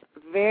emotions,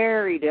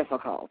 very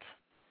difficult.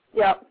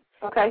 Yep.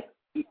 Okay.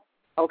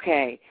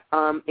 Okay.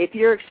 If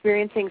you're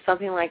experiencing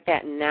something like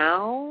that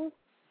now,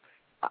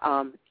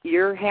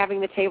 you're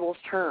having the tables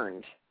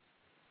turned.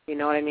 You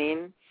know what I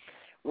mean?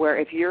 Where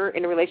if you're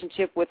in a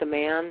relationship with a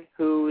man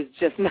who's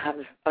just not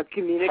a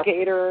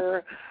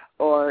communicator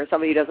or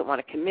somebody who doesn't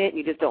want to commit,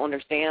 you just don't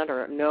understand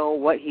or know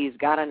what he's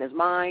got on his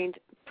mind,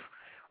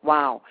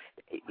 wow,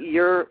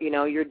 you're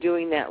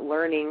doing that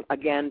learning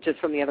again just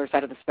from the other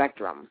side of the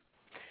spectrum.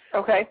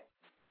 Okay.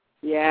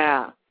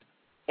 Yeah.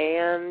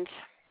 And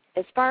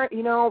as far,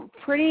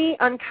 pretty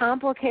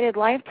uncomplicated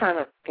lifetime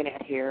I'm looking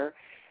at here.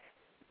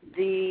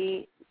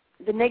 The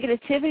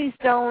negativity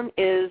stone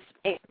is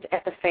aimed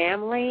at the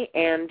family,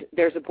 and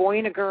there's a boy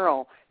and a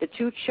girl. The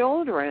 2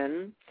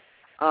 children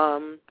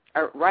are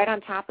right on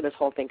top of this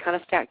whole thing, kind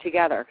of stacked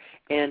together.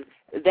 And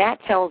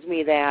that tells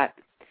me that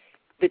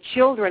the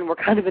children were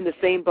kind of in the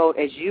same boat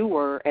as you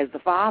were as the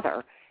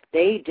father.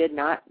 They did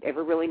not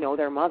ever really know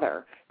their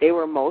mother. They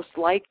were most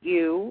like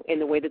you in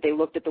the way that they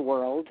looked at the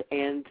world,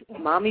 and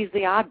Mommy's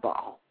the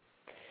oddball.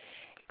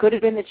 Could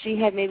have been that she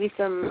had maybe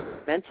some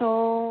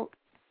mental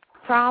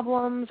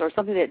problems or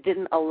something that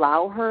didn't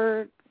allow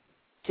her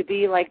to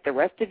be like the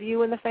rest of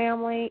you in the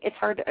family. It's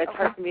hard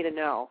for me to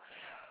know.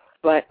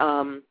 But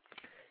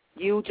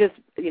you just,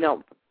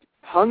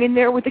 hung in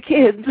there with the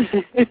kids.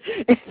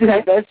 It's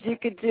the best you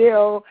could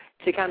do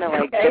to kind of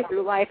like get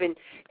through life, and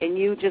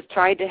you just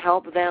tried to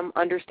help them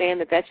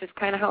understand that that's just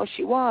kind of how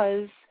she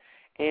was,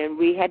 and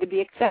we had to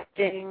be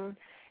accepting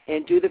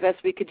and do the best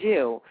we could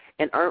do.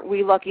 And aren't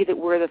we lucky that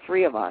we're the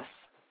three of us?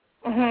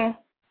 Mhm.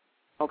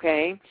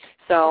 Okay?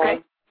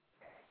 So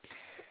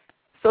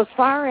as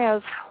far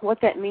as what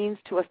that means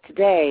to us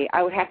today,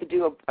 I would have to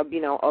do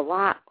a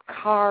lot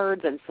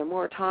cards and some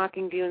more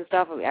talking to you and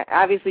stuff.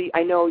 Obviously,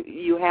 I know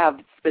you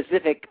have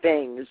specific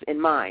things in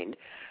mind.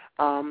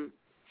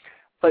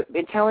 But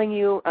in telling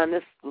you on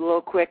this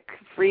little quick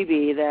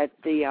freebie that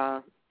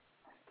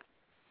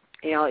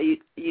you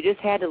just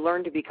had to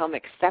learn to become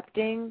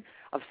accepting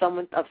of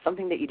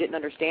something that you didn't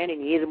understand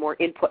and you needed more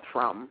input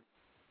from.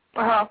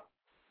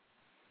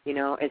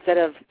 Instead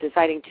of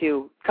deciding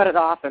to cut it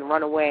off and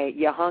run away,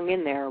 you hung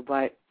in there,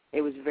 but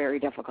it was very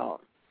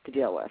difficult to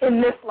deal with.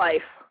 In this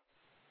life?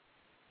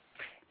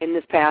 In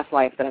this past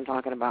life that I'm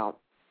talking about.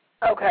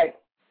 Okay.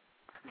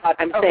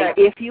 I'm saying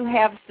if you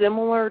have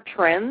similar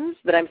trends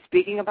that I'm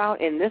speaking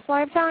about in this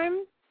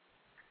lifetime,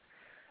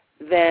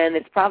 then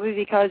it's probably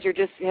because you're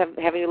just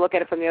having to look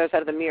at it from the other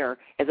side of the mirror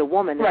as a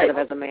woman instead of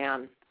as a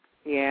man.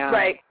 Yeah.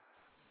 Right.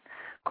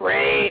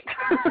 Great.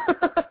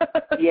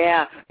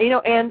 Yeah.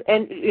 And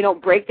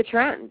break the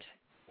trend.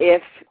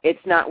 If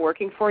it's not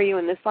working for you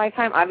in this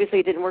lifetime, obviously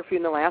it didn't work for you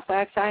in the last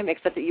lifetime,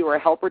 except that you were a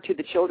helper to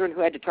the children who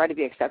had to try to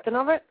be accepting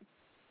of it.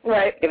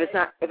 Right.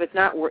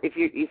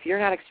 If you're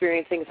not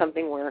experiencing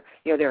something where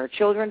there are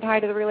children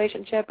tied to the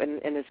relationship,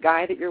 and this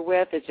guy that you're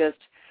with is just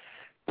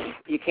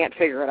you can't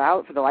figure it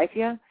out for the life of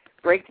you,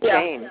 break the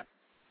chain.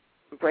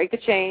 Break the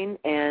chain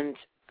and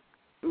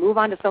move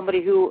on to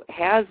somebody who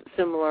has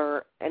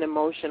similar and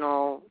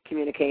emotional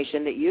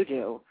communication that you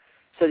do,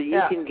 so that you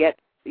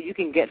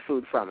can get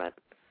food from it.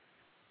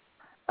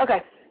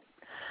 Okay.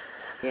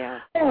 Yeah.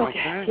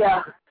 Okay.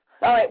 Yeah.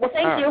 All right. Well,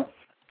 thank you.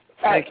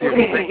 Thank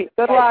you.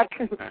 Good luck.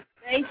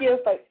 Thank you.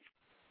 Bye.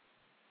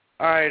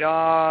 All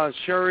right,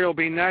 Sherry will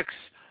be next,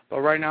 but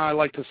right now I'd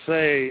like to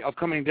say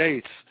upcoming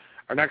dates.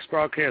 Our next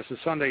broadcast is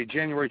Sunday,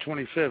 January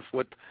 25th,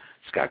 with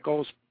Scott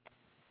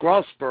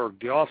Grossberg,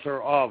 the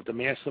author of The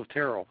Mask of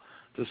Tarot.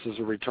 This is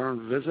a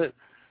return visit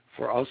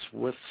for us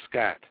with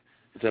Scott.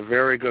 It's a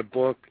very good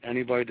book.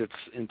 Anybody that's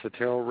into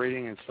tarot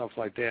reading and stuff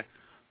like that,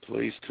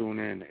 please tune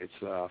in. It's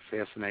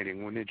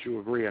fascinating. Wouldn't you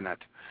agree,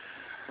 Annette?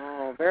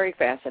 Oh, very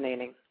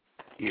fascinating.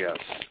 Yes.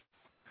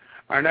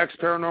 Our next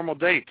paranormal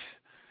date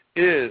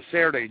is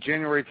Saturday,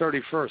 January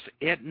 31st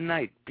at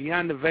night,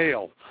 Beyond the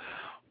Veil,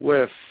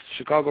 with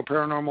Chicago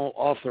paranormal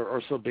author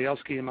Ursula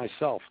Bielski and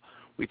myself.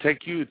 We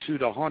take you to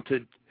the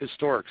haunted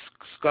historic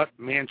Scott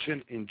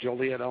Mansion in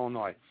Joliet,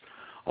 Illinois.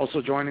 Also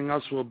joining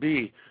us will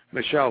be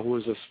Michelle, who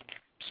is a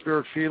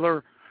spirit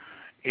feeler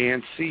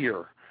and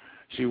seer.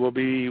 She will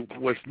be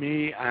with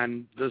me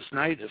on this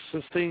night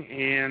assisting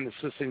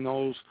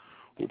those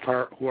who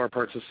are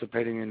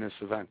participating in this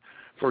event.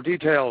 For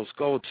details,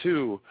 go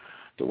to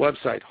the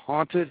website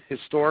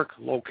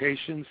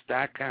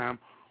hauntedhistoriclocations.com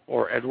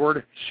or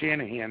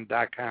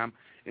edwardshanahan.com,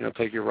 and it'll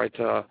take you right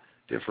to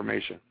the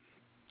information.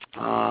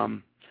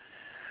 And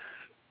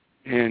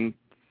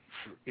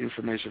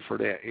information for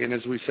that. And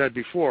as we said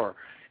before,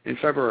 on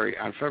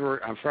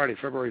Friday,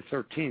 February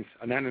 13th,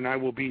 Annette and I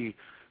will be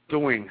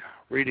doing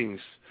readings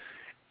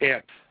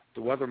at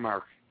the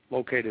Weathermark,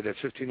 located at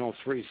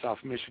 1503 South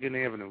Michigan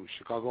Avenue,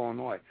 Chicago,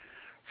 Illinois,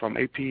 from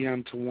 8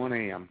 p.m. to 1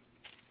 a.m.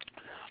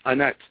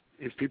 Annette,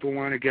 if people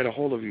want to get a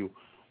hold of you,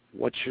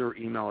 what's your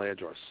email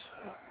address?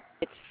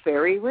 It's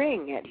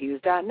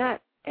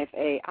fairyring@hughes.net,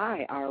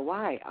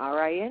 FAIRYRING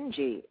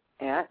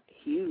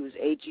 @Hughes,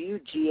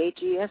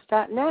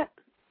 HUGHES.net.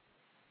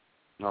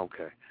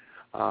 Okay.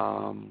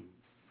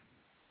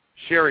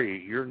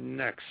 Sherry, you're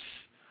next.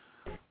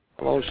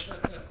 Hello.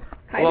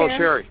 Hello, there.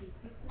 Sherry.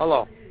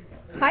 Hello.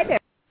 Hi there.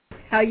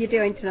 How are you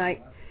doing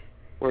tonight?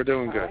 We're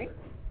doing good. Right.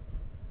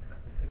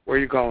 Where are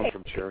you calling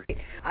from, Sherry?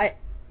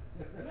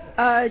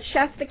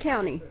 Shasta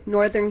County,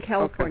 Northern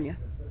California.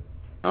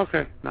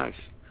 Okay, nice.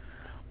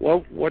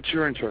 Well, what's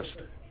your interest?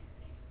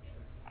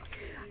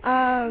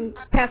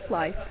 Past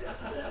life.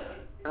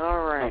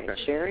 All right,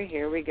 Okay. Sherry,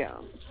 here we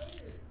go.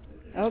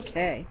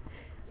 Okay.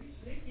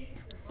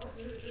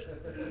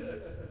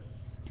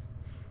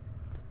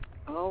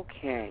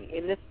 Okay.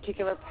 In this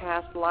particular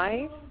past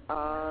life,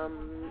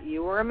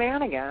 you were a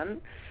man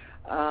again.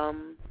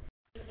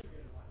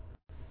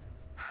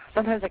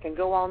 Sometimes I can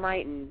go all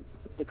night and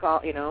call,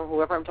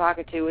 whoever I'm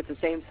talking to, it's the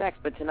same sex.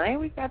 But tonight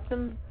we've got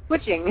some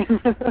switching,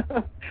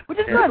 which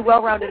is good.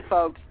 Well-rounded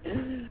folks.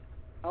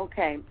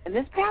 Okay. In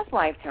this past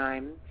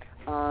lifetime,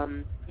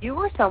 you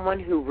were someone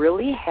who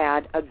really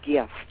had a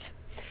gift.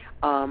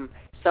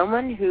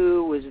 Someone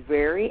who was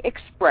very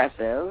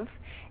expressive.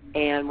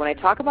 And when I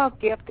talk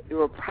about gift, you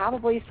were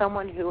probably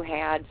someone who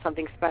had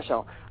something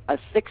special, a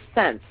sixth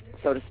sense,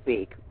 so to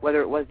speak, whether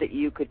it was that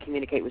you could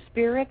communicate with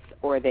spirits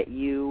or that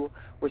you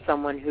were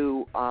someone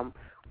who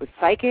was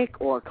psychic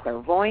or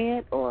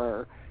clairvoyant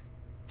or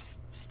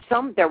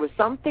there was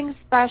something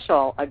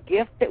special, a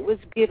gift that was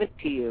given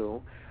to you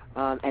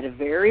at a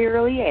very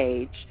early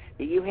age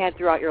that you had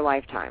throughout your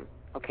lifetime,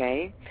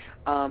 okay?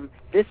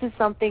 This is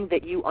something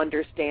that you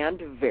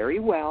understand very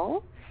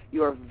well.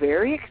 You are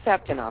very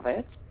accepting of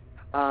it.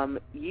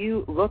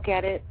 You look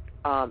at it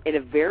in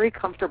a very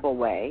comfortable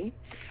way,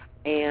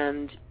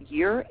 and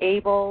you're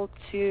able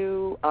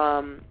to,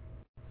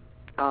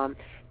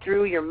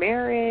 through your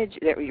marriage,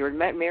 that you're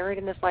married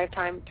in this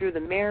lifetime, through the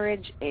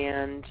marriage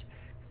and,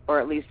 or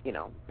at least,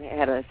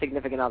 had a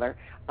significant other,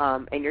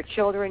 and your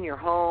children, your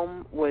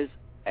home,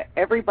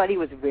 everybody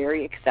was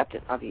very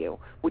accepting of you,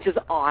 which is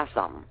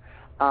awesome.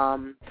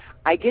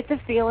 I get the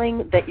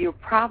feeling that you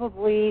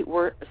probably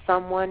were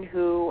someone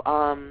who,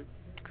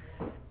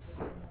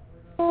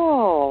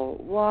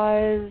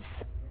 was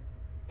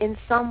in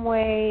some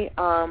way,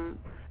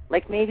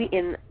 like maybe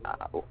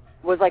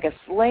was like a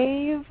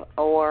slave,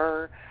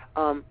 or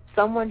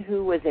someone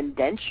who was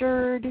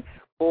indentured,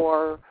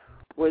 or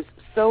was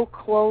so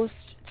close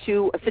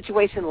to a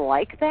situation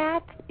like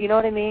that. You know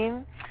what I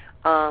mean?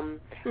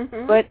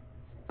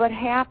 But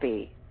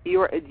happy. You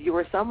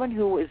were someone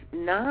who was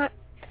not,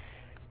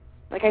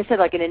 like I said,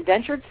 like an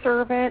indentured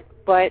servant,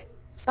 but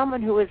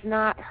someone who was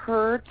not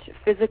hurt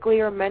physically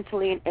or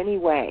mentally in any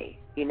way.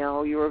 You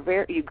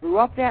grew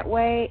up that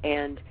way,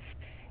 and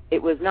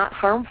it was not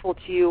harmful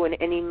to you in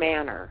any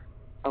manner.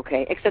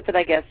 Okay, except that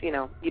I guess, you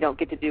don't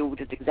get to do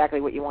just exactly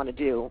what you want to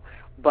do,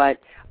 but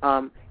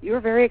you were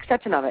very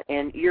accepting of it,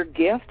 and your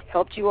gift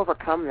helped you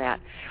overcome that.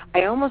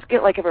 I almost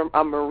get like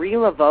a Marie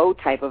Laveau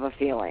type of a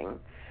feeling,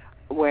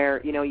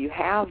 where, you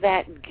have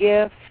that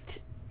gift,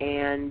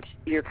 and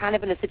you're kind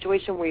of in a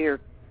situation where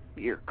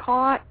you're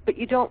caught, but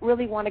you don't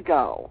really want to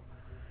go.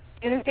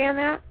 You understand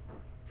that?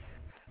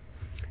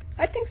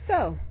 I think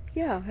so.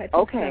 Yeah, I think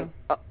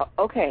so.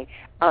 Okay.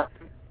 Yeah.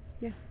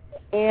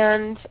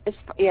 And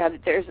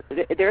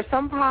there's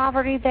some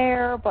poverty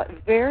there, but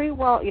very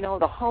well,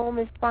 the home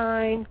is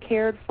fine,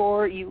 cared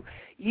for. You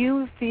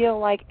feel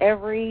like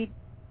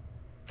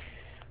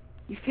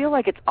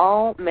it's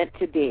all meant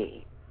to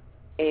be.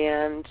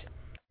 And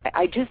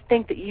I just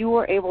think that you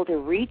were able to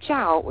reach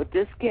out with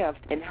this gift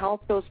and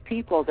help those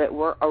people that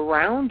were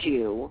around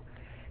you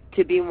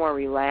to be more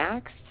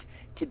relaxed,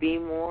 to be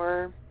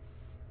more,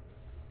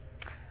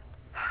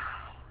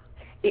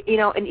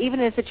 and even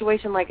in a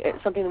situation like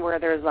something where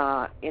there's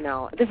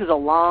this is a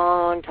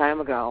long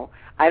time ago.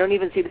 I don't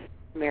even see this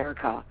in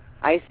America.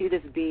 I see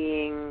this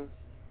being,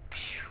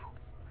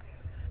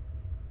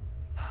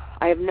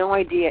 I have no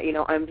idea,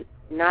 I'm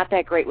not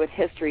that great with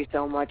history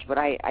so much, but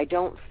I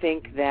don't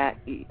think that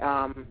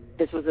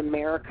this was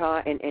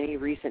America in any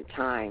recent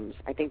times.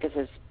 I think this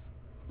is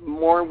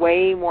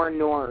way more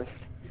north.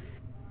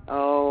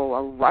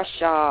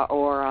 Russia,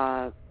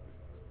 or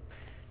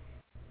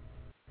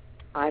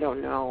I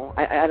don't know.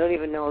 I don't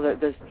even know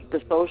the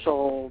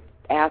social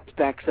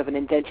aspects of an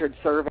indentured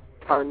servant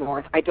far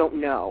north. I don't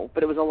know,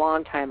 but it was a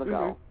long time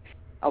ago.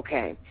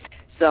 Okay.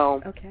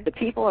 So the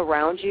people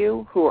around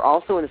you who are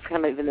also in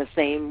the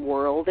same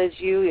world as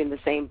you, in the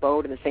same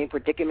boat, in the same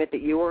predicament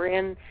that you were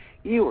in,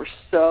 you were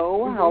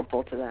so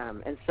helpful to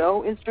them and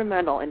so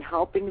instrumental in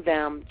helping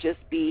them just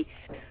be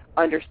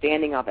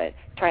understanding of it.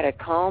 Try to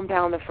calm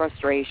down the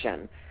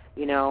frustration,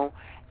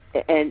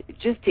 and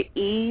just to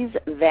ease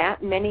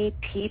that many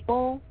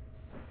people.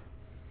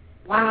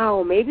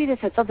 Wow, maybe this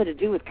had something to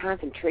do with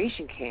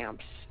concentration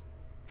camps.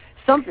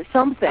 Something.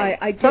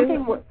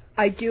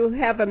 I do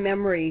have a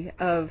memory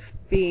of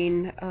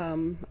being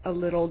a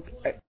little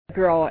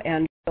girl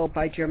and killed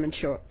by German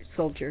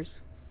soldiers.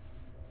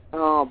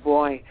 Oh,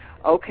 boy.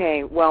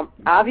 Okay, well,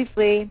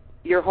 obviously,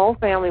 your whole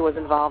family was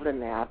involved in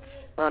that.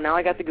 Well, now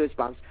I got the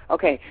goosebumps.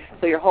 Okay,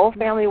 so your whole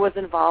family was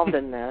involved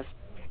in this,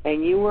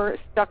 and you were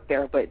stuck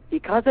there, but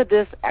because of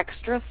this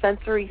extra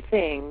sensory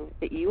thing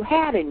that you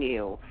had in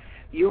you,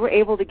 you were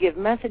able to give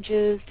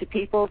messages to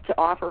people to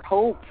offer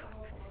hope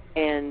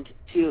and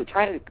to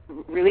try to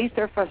release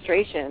their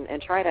frustration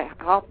and try to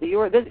help.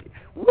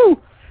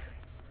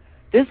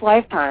 This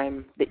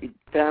lifetime that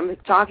I'm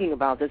talking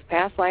about, this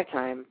past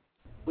lifetime,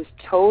 was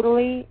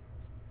totally,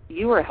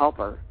 you were a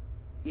helper.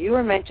 You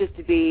were meant just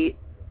to be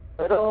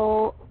a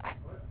little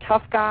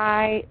tough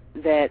guy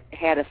that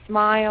had a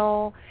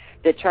smile,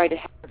 that tried to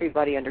help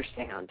everybody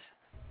understand.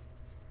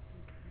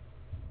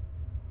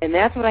 And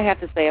that's what I have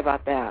to say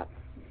about that.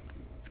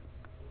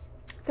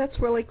 That's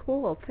really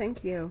cool.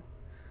 Thank you.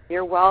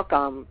 You're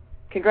welcome.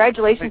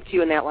 Congratulations to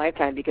you in that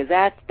lifetime, because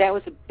that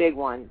was a big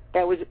one.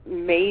 That was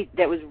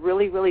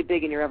really, really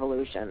big in your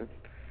evolution.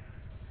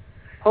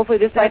 Hopefully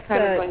this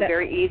lifetime is going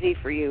very easy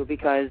for you,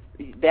 because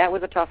that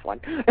was a tough one.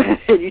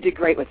 You did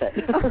great with it.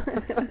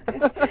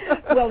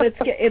 Well,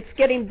 it's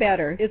getting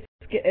better.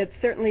 It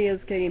certainly is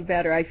getting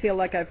better. I feel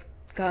like I've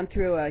gone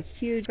through a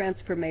huge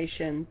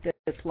transformation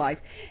this life.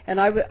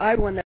 And I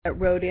one that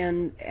wrote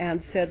in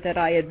and said that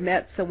I had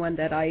met someone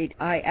that I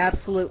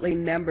absolutely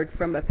remembered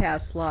from a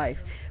past life.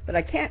 But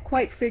I can't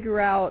quite figure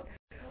out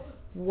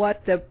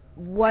what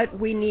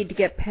we need to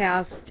get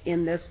past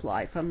in this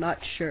life. I'm not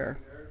sure.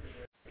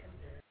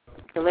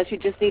 Unless you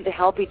just need to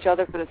help each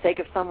other for the sake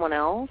of someone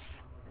else?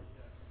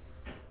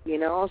 You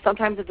know,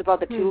 sometimes it's about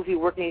the two of you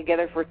working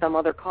together for some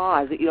other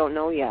cause that you don't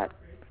know yet.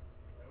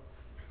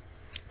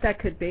 That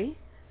could be.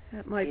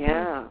 That might be.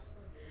 Yeah.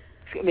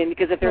 I mean,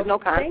 because if there's no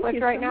conflict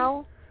right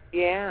now,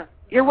 yeah.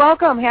 You're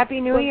welcome.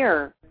 Happy New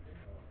Year.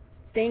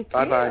 Thank you.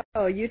 Bye-bye.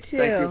 Oh, you too.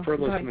 Thank you for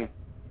listening.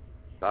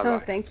 Bye-bye. Oh,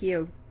 thank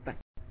you. Bye.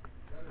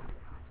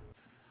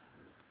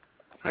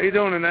 How you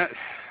doing, Annette?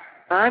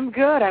 I'm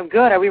good.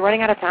 Are we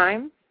running out of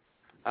time?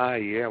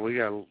 Yeah, we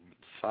got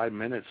 5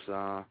 minutes.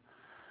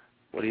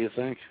 What do you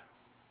think?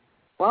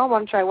 Well,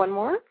 want to try one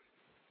more?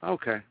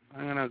 Okay.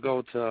 I'm going to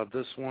go to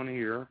this one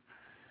here.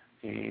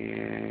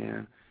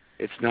 And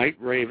it's Night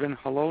Raven.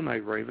 Hello,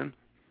 Night Raven.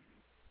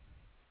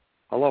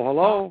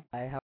 Hello.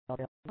 Hi, how are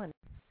you doing?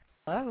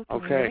 Hello, can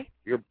Okay.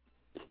 you hear me?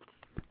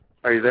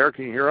 Are you there?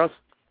 Can you hear us?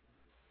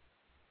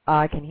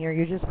 I can hear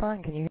you just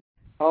fine. Can you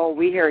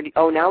hear me?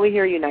 Oh, now we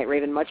hear you, Night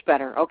Raven, much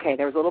better. Okay,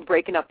 there was a little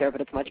breaking up there,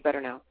 but it's much better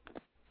now.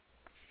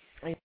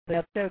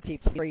 That show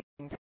keeps freezing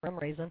for some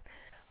reason.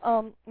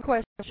 The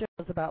question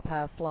was about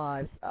past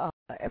lives.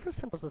 Ever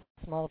since I was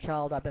a small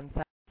child, I've been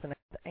fascinated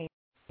with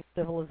ancient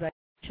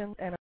civilizations,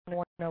 and I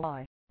want to know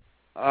why.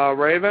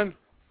 Raven?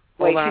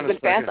 Wait, Hold on she's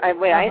a been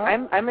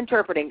second. I'm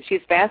interpreting.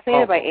 She's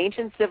fascinated by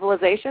ancient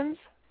civilizations?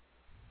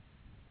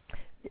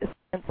 Since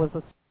I was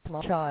a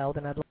small child,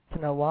 and I'd like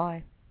to know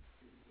why.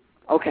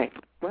 Okay.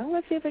 Well,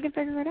 let's see if I can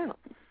figure it out.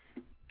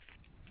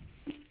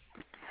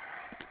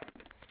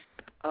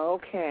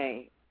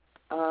 Okay.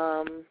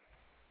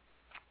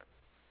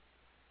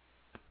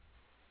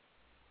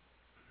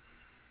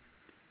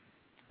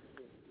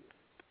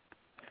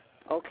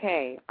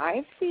 Okay,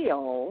 I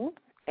feel,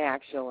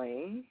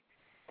 actually,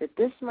 that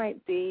this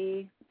might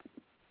be,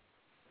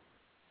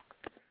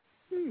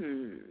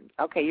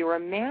 okay, you were a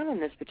man in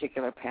this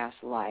particular past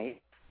life.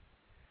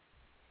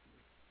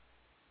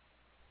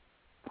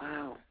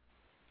 Wow.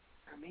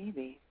 Or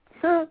maybe.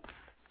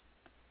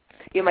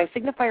 My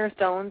signifier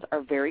stones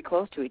are very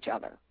close to each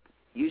other.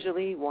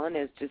 Usually one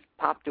is just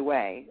popped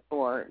away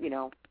or,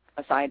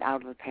 aside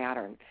out of the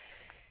pattern.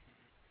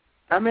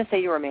 I'm going to say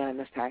you were a man in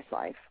this past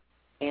life.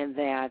 And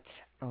that,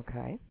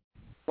 okay.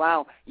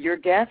 Wow, your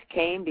death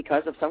came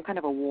because of some kind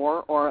of a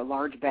war or a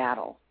large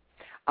battle.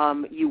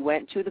 You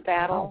went to the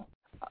battle.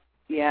 Wow.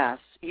 Yes,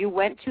 you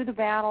went to the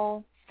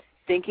battle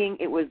thinking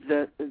it was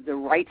the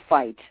right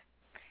fight.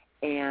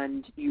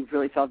 And you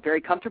really felt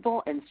very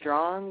comfortable and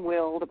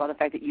strong-willed about the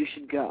fact that you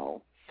should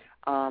go.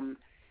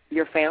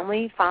 Your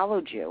family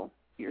followed you.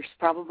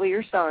 Probably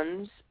your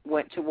sons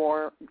went to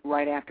war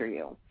right after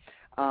you.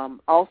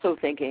 Also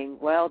thinking,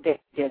 well, they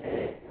did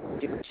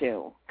do it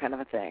too, kind of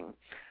a thing.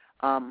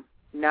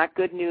 Not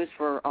good news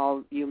for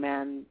all you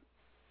men.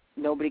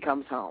 Nobody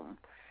comes home.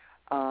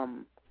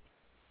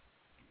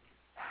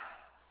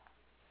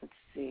 Let's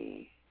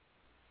see.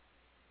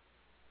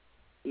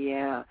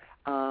 Yeah.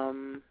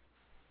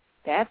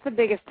 That's the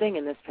biggest thing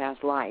in this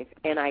past life.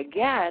 And I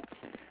get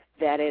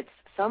that it's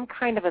some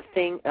kind of a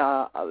thing,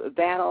 a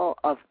battle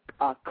of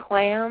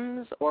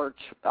clans or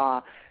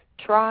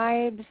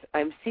tribes.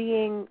 I'm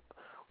seeing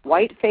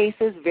white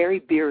faces, very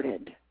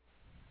bearded.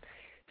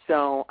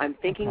 So I'm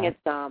thinking it's,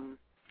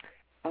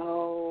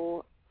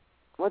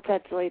 what's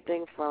that silly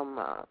thing from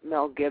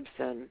Mel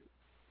Gibson?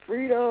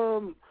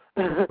 Freedom!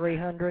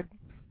 300?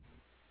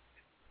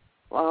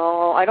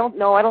 Oh, I don't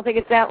know. I don't think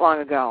it's that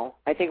long ago.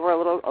 I think we're a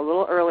little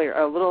earlier,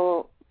 a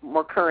little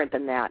more current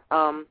than that.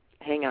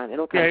 Hang on,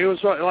 it'll come. Yeah, he was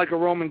like a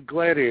Roman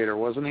gladiator,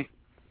 wasn't he?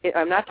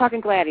 I'm not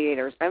talking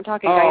gladiators. I'm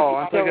talking guys. Oh,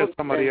 I'm thinking of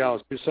somebody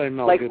else. You're saying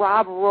Mel like Gibson.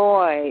 Rob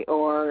Roy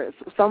or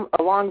some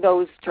along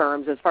those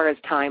terms as far as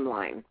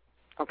timeline.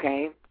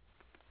 Okay.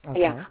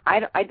 Yeah.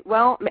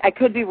 Well, I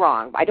could be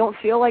wrong. I don't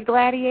feel like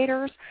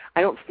gladiators.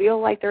 I don't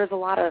feel like there's a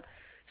lot of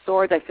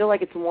swords. I feel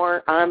like it's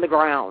more on the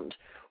ground,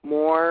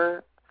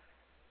 more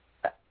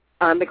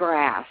on the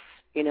grass,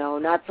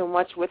 not so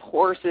much with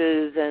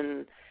horses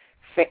and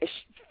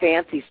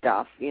fancy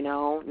stuff,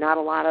 not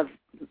a lot of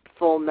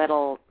full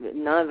metal,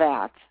 none of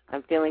that.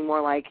 I'm feeling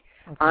more like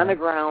on the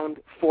ground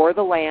for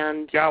the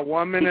land. Got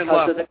 1 minute because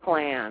left. of the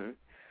clan.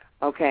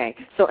 Okay.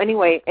 So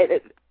anyway,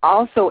 it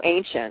also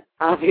ancient,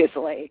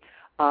 obviously.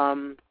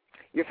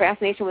 Your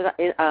fascination with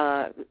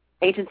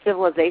ancient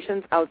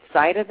civilizations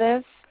outside of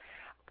this,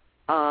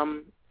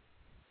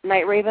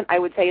 Night Raven, I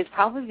would say is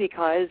probably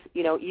because,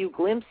 you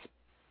glimpse,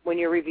 when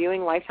you're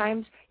reviewing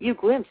lifetimes, you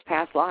glimpse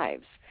past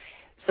lives.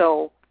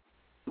 So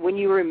when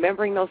you're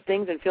remembering those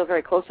things and feel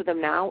very close to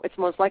them now, it's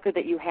most likely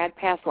that you had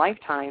past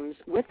lifetimes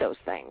with those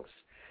things.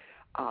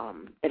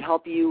 It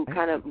help you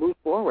kind of move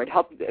forward,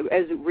 help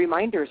as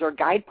reminders or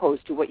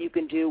guideposts to what you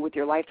can do with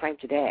your lifetime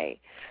today.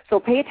 So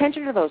pay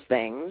attention to those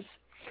things.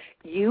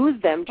 Use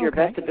them to your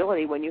best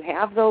ability. When you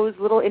have those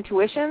little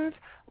intuitions,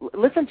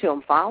 listen to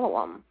them, follow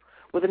them.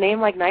 With a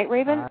name like Night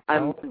Raven,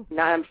 I'm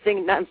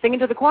singing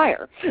to the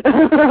choir.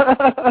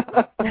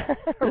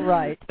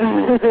 Right.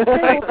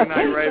 Thank you,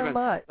 Night Raven. So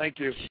much. Thank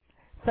you.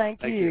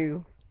 Thank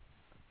you.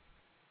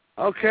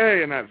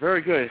 Okay, Annette,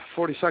 very good.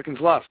 40 seconds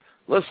left.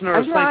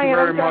 Listeners, thank you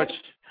very much.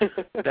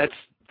 That's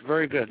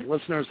very good.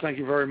 Listeners, thank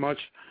you very much.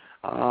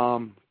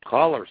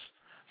 Callers,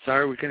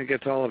 Sorry we couldn't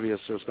get to all of you.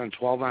 So there's been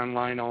 12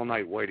 online all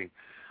night waiting,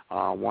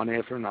 one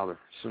after another.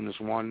 As soon as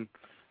one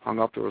hung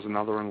up, there was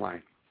another in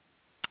line.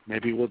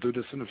 Maybe we'll do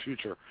this in the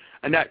future.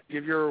 Annette,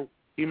 give your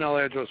email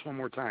address one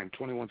more time,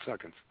 21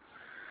 seconds.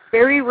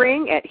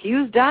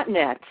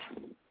 fairyring@hughes.net.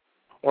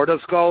 Or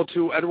just go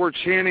to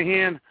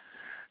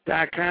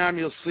edwardshanahan.com.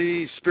 You'll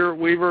see Spirit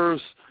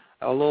Weavers,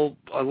 a little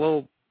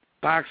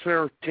box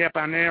there. Tap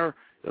on there.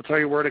 It'll tell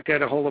you where to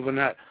get a hold of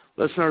Annette.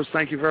 Listeners,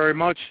 thank you very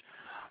much.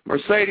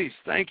 Mercedes,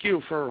 thank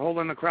you for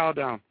holding the crowd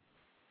down.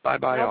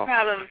 Bye-bye, all. No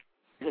problem.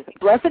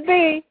 Blessed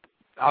be.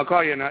 I'll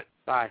call you, Annette.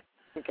 Bye.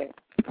 Okay.